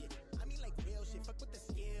 bucks.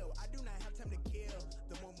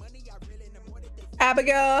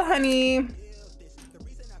 Abigail, honey.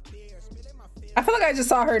 I feel like I just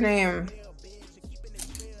saw her name.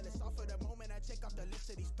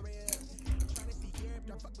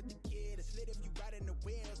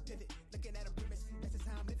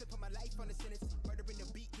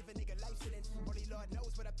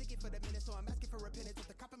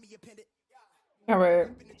 All right.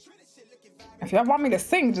 If y'all want me to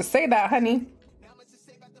sing, just say that, honey.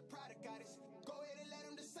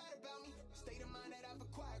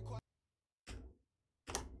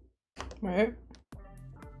 Right.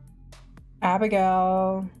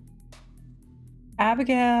 Abigail.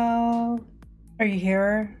 Abigail. Are you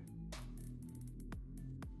here?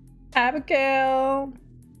 Abigail.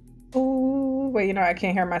 Ooh, wait, you know, I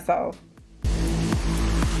can't hear myself.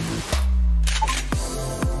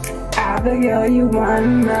 Abigail, you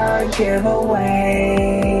won the giveaway.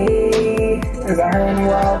 Is that her in the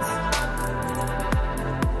world?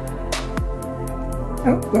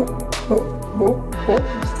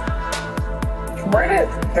 Where it?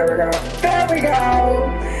 There we go. There we go.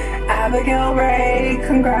 Abigail Ray,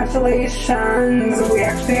 congratulations. We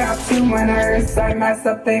actually have 2 winners. I messed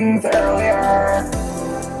up things earlier.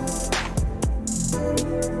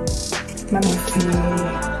 Let me see.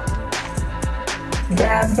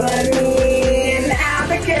 Bethany and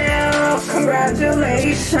Abigail,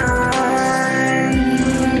 congratulations.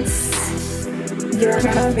 you're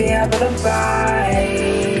gonna be able to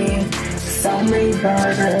buy so many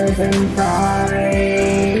burgers and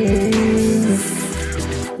fries.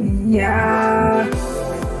 Yeah.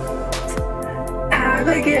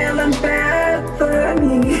 Abigail and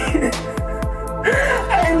Bethany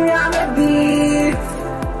and Yana B.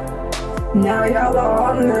 Now y'all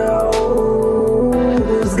all know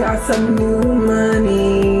who's got some new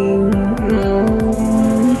money.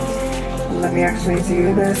 Let me actually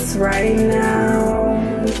do this right now.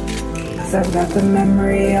 Cause I've got the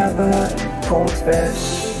memory of a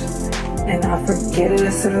goldfish. And I'll forget it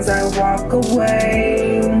as soon as I walk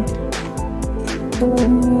away.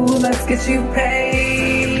 Ooh, let's get you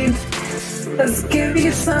paid. Let's give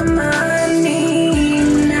you some money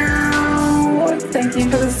now. Thank you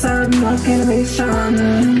for the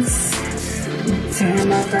sub-motivations.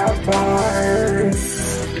 Damn, I got bars.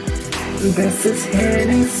 This is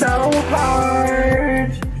hitting so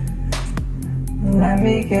hard. Let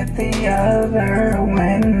me get the other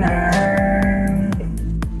winner.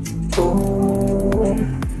 Ooh,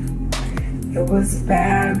 it was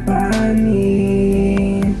Bad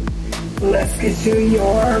Bunny. Let's get you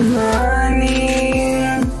your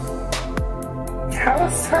money. How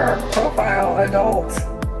is her profile adult?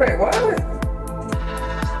 Wait, what?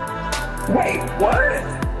 Wait, what?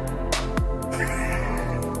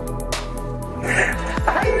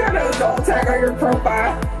 How you got an adult tag on your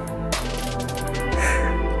profile?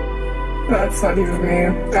 That's funny to me.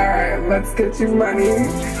 Alright, let's get you money.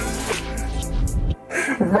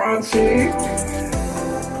 Raunchy.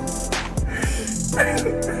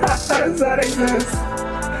 How does that exist?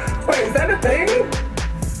 Wait, is that a thing?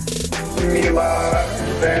 Meela,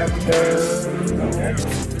 Vanderbuilt.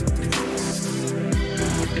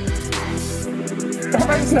 Have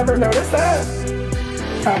I just never noticed that?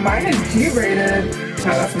 Oh, mine is G-rated. Oh,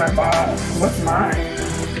 that's my bot. What's mine?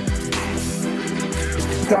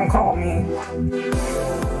 Don't call me.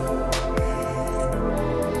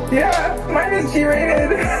 Yeah, mine is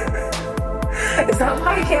G-rated. Is that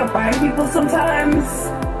why I can't find people sometimes?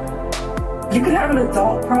 You could have an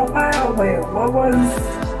adult profile? Wait, what was...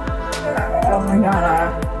 Oh my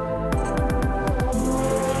god.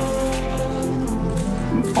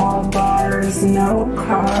 All bars, no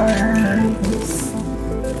carbs.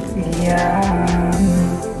 Yeah.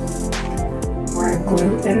 We're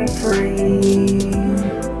gluten-free.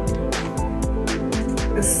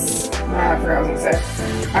 I forgot what I was gonna say.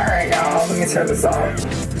 Alright, y'all, let me turn this off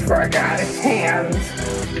before I got a hand.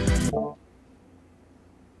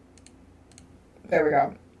 There we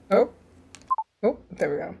go. Oh, there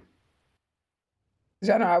we go.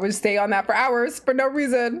 Y'all know I would stay on that for hours for no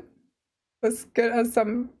reason. Let's get us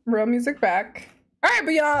some real music back. All right,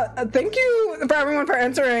 but y'all, thank you for everyone for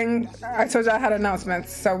entering. I told you I had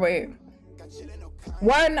announcements, so wait.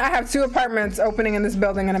 One, I have 2 apartments opening in this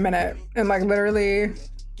building in a minute. In like literally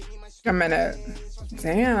a minute.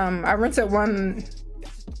 Damn, I rented one.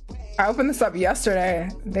 I opened this up yesterday.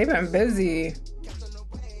 They've been busy.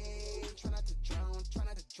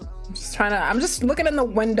 I'm just looking in the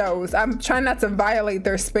windows. I'm trying not to violate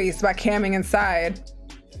their space by camming inside.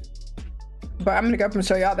 But I'm gonna go up and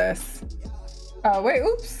show y'all this. Oh, wait,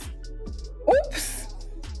 oops. Oops.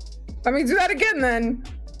 Let me do that again then.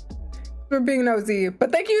 We're being nosy.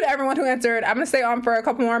 But thank you to everyone who answered. I'm gonna stay on for a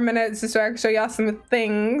couple more minutes just so I can show y'all some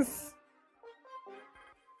things.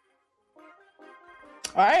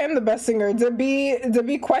 I am the best singer. Did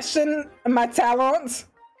be question my talent?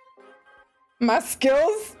 My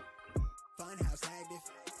skills?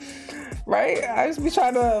 Right? I just be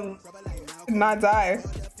trying to not die.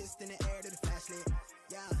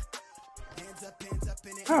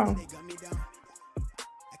 Oh.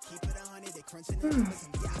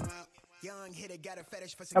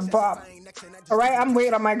 A bop. All right, I'm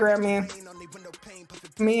waiting on my Grammy.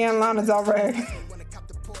 Me and Lana Del Rey.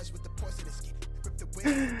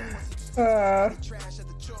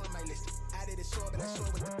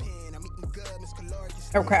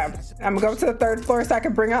 Okay, I'm gonna go to the 3rd floor so I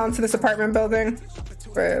can bring it onto this apartment building.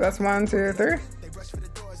 Wait, that's 1, 2, 3.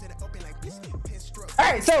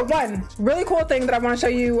 All right, so one really cool thing that I want to show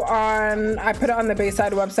you on, I put it on the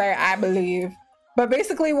Bayside website, I believe. But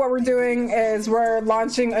basically what we're doing is we're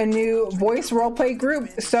launching a new voice roleplay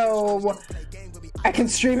group. So I can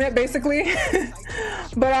stream it basically.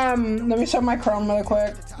 But let me show my Chrome really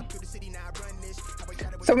quick.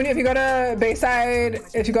 So if you go to Bayside,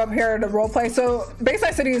 if you go up here to roleplay, so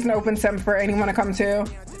Bayside City is an open sim for anyone to come to.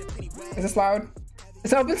 Is this loud?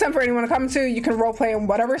 It's an open sim for anyone to come to. You can roleplay in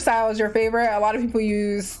whatever style is your favorite. A lot of people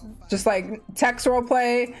use just like text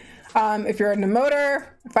roleplay. If you're a demoter,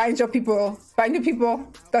 find your people.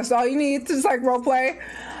 That's all you need to just like roleplay.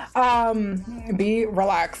 Be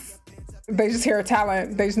relaxed. They just hear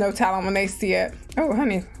talent. There's no talent when they see it. Oh,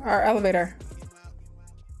 honey, our elevator.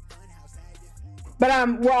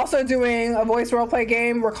 But we're also doing a voice roleplay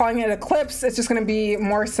game. We're calling it Eclipse. It's just going to be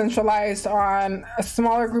more centralized on a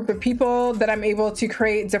smaller group of people that I'm able to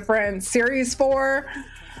create different series for.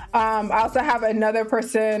 I also have another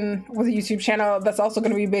person with a YouTube channel that's also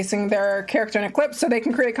going to be basing their character in Eclipse so they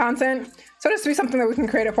can create content. So this will be something that we can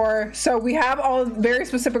create it for. So we have all very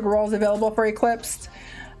specific roles available for Eclipse.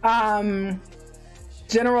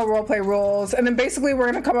 General roleplay rules, and then basically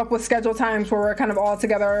we're going to come up with schedule times where we're kind of all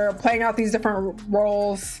together playing out these different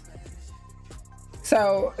roles.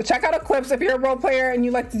 So check out Eclipse if you're a role player and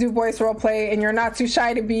you like to do voice roleplay and you're not too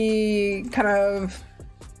shy to be kind of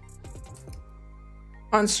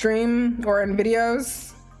on stream or in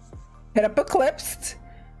videos. Hit up Eclipse.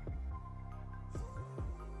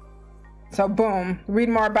 So boom, read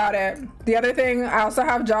more about it. The other thing, I also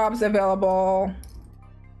have jobs available.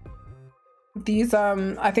 These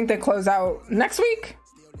I think they close out next week.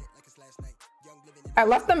 I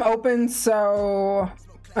left them open so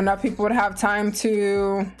enough people would have time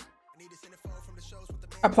to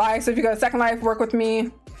apply. So if you go to Second Life, work with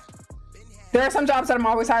me. There are some jobs that I'm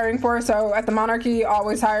always hiring for. So at the Monarchy,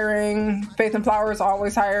 always hiring. Faith and Flowers,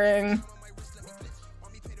 always hiring.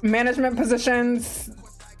 Management positions,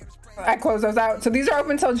 I close those out. So these are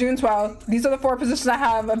open until June 12th. These are the 4 positions I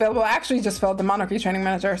have available. I actually just filled the Monarchy training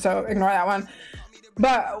manager, so ignore that one.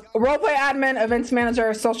 But roleplay admin, events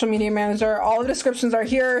manager, social media manager, all the descriptions are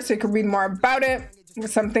here so you can read more about it.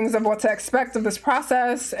 Some things of what to expect of this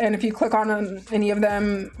process. And if you click on any of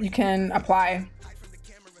them, you can apply.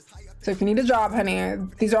 So if you need a job, honey,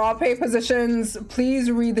 these are all paid positions. Please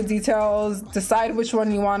read the details, decide which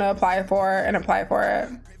one you want to apply for, and apply for it.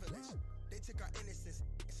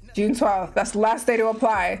 June 12th, that's the last day to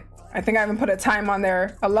apply. I think I even put a time on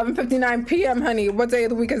there. 11:59 p.m., honey. What day of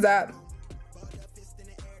the week is that?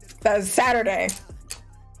 That is Saturday.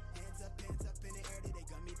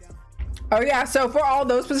 Oh yeah, so for all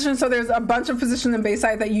those positions, so there's a bunch of positions in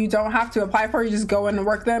Bayside that you don't have to apply for. You just go in and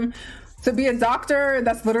work them. To be a doctor,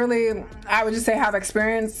 that's literally, I would just say have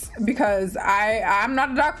experience, because I'm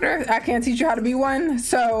not a doctor. I can't teach you how to be one.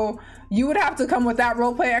 So you would have to come with that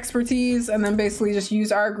roleplay expertise and then basically just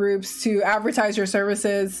use our groups to advertise your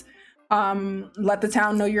services, let the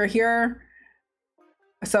town know you're here.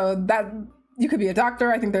 So that you could be a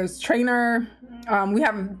doctor. I think there's trainer. We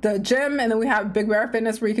have the gym, and then we have Big Bear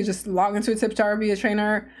Fitness where you could just log into a tip jar, be a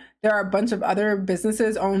trainer. There are a bunch of other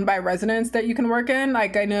businesses owned by residents that you can work in.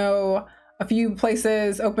 Like I know a few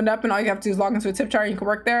places opened up and all you have to do is log into a tip jar and you can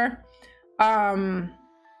work there.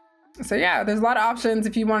 So yeah, there's a lot of options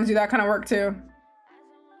if you want to do that kind of work too.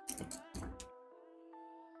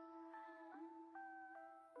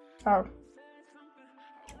 Oh,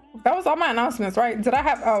 that was all my announcements, right? Did I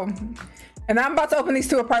have, oh, and I'm about to open these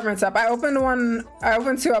 2 apartments up. I opened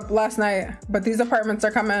 2 up last night, but these apartments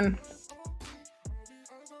are coming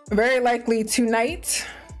very likely tonight.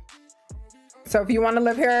 So if you want to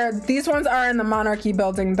live here, these ones are in the Monarchy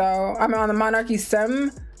building though. I'm on the Monarchy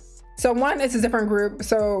sim. So one, it's a different group.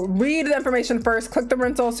 So read the information first, click the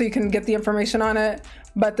rental so you can get the information on it.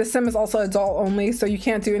 But the sim is also adult only, so you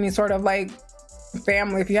can't do any sort of like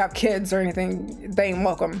family. If you have kids or anything, they ain't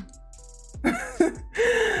welcome.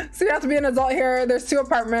 So you have to be an adult here. There's 2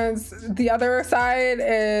 apartments. The other side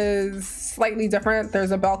is slightly different.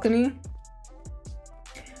 There's a balcony.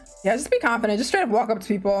 Yeah, just be confident. Just straight up walk up to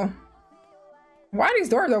people. Why are these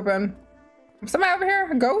doors open? Somebody over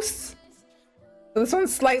here? Ghosts? So this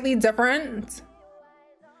one's slightly different,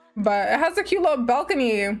 but it has a cute little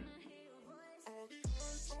balcony.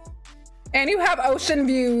 And you have ocean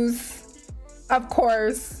views, of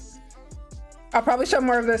course. I'll probably show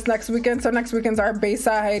more of this next weekend. So next weekend's our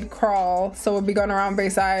Bayside crawl. So we'll be going around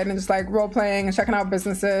Bayside and just like role playing and checking out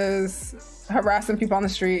businesses, harassing people on the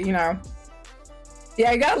street, you know.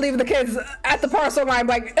 Yeah, you gotta leave the kids at the parcel line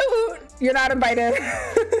like, ooh, you're not invited.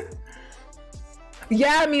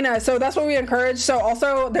 Yeah, Meela, so that's what we encourage. So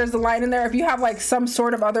also there's a line in there. If you have like some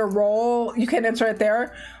sort of other role, you can enter it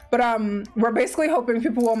there. But we're basically hoping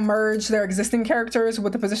people will merge their existing characters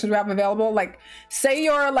with the positions we have available. Like say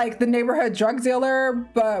you're like the neighborhood drug dealer,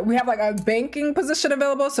 but we have like a banking position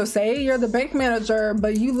available. So say you're the bank manager,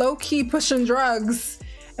 but you low-key pushing drugs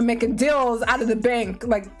and making deals out of the bank,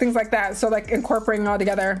 like things like that. So like incorporating all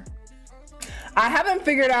together. I haven't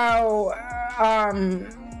figured out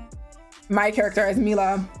my character as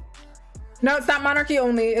Meela. No, it's not Monarchy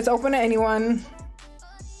only. It's open to anyone.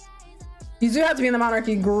 You do have to be in the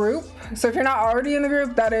Monarchy group. So if you're not already in the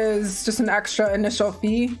group, that is just an extra initial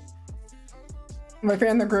fee. But if you're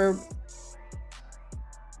in the group,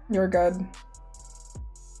 You're good.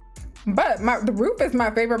 But the roof is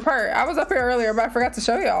my favorite part. I was up here earlier, but I forgot to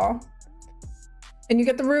show y'all. And you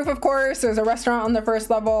get the roof, of course. There's a restaurant on the first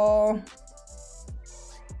level.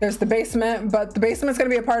 There's the basement, but the basement's gonna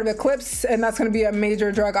be a part of Eclipse, and that's gonna be a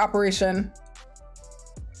major drug operation.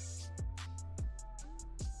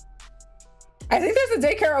 I think there's a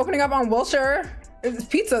daycare opening up on Wilshire. It's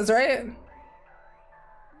pizzas, right?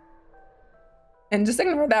 And just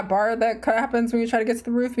ignore that bar that happens when you try to get to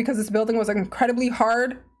the roof, because this building was incredibly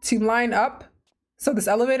hard to line up so this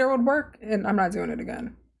elevator would work, and I'm not doing it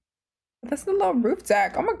again. But that's the little roof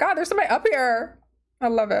deck. Oh my God, there's somebody up here. I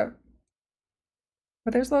love it.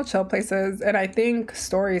 But there's little chill places, and I think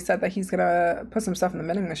Story said that he's gonna put some stuff in the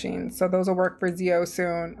vending machine, so those will work for Zio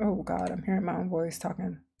soon. Oh God, I'm hearing my own voice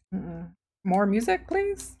talking. More music,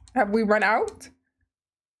 please? Have we run out?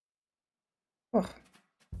 Ugh.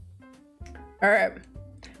 All right.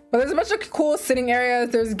 But there's a bunch of cool sitting areas.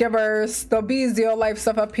 There's givers. There'll be Zio Life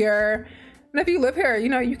stuff up here. And if you live here, you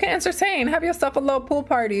know, you can entertain. Have yourself a little pool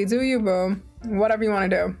party. Do you, boo? Whatever you want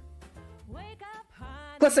to do.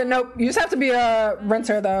 Listen, nope. You just have to be a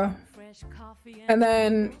renter, though. And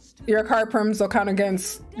then your car prims will count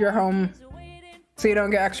against your home, so you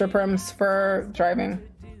don't get extra prims for driving.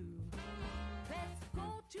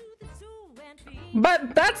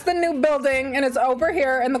 But that's the new building, and it's over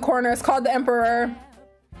here in the corner. It's called the Emperor.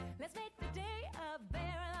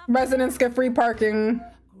 Residents get free parking,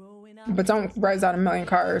 but don't rise out a million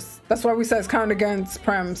cars. That's why we say it's count against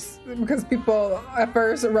prims, because people at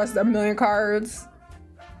first arrest a million cars.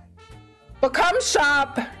 But come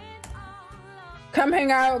shop, come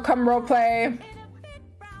hang out, come role play.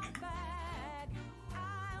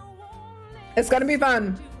 It's gonna be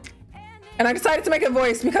fun. And I decided to make a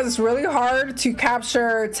voice because it's really hard to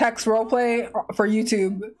capture text roleplay for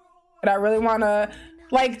YouTube. And I really want to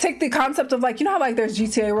like take the concept of like, you know how like there's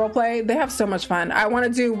GTA roleplay? They have so much fun. I want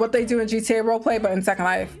to do what they do in GTA roleplay, but in Second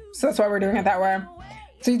Life. So that's why we're doing it that way.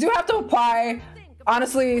 So you do have to apply.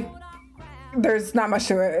 Honestly, there's not much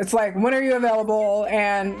to it. It's like, when are you available?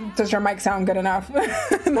 And does your mic sound good enough?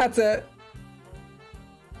 And that's it.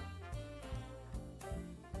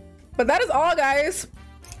 But that is all, guys.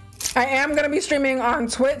 I am going to be streaming on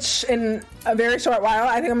Twitch in a very short while.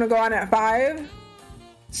 I think I'm going to go on at 5.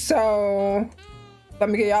 So let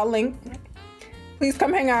me get y'all a link. Please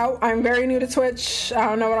come hang out. I'm very new to Twitch. I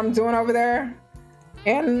don't know what I'm doing over there.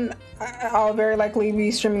 And I'll very likely be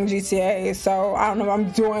streaming GTA. So I don't know what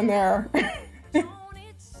I'm doing there.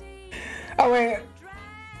 Oh, wait.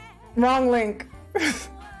 Wrong link.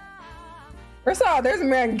 First of all, there's a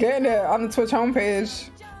man getting it on the Twitch homepage.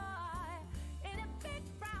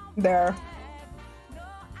 There.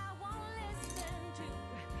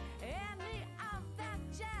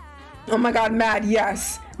 Oh my God, mad,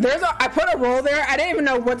 yes. I put a roll there. I didn't even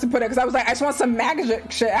know what to put it because I was like, I just want some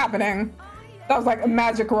magic shit happening. That was like a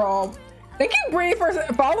magic roll. Thank you, Bree, for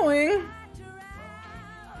following.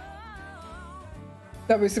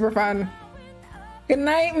 That'll be super fun. Good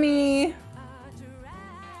night, me.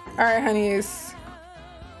 All right, honeys.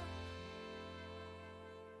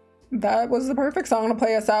 That was the perfect song to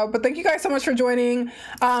play us out. But thank you guys so much for joining.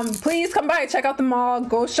 Please come by, check out the mall,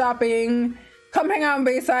 go shopping, come hang out in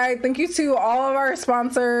Bayside. Thank you to all of our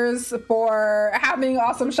sponsors for having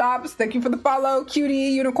awesome shops. Thank you for the follow, Cutie,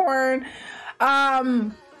 Unicorn.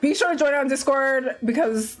 Be sure to join on Discord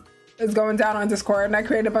because it's going down on Discord, and I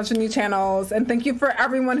created a bunch of new channels. And thank you for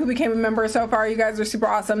everyone who became a member so far. You guys are super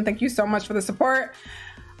awesome. Thank you so much for the support.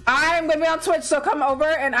 I'm going to be on Twitch, so come over,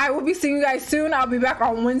 and I will be seeing you guys soon. I'll be back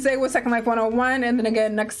on Wednesday with Second Life 101, and then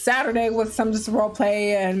again next Saturday with some just role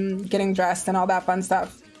play and getting dressed and all that fun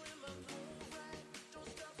stuff.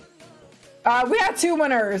 We had 2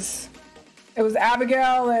 winners. It was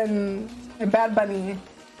Abigail and Bad Bunny.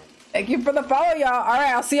 Thank you for the follow, y'all. All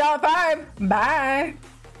right, I'll see y'all at 5. Bye.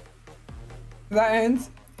 That ends?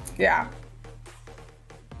 Yeah.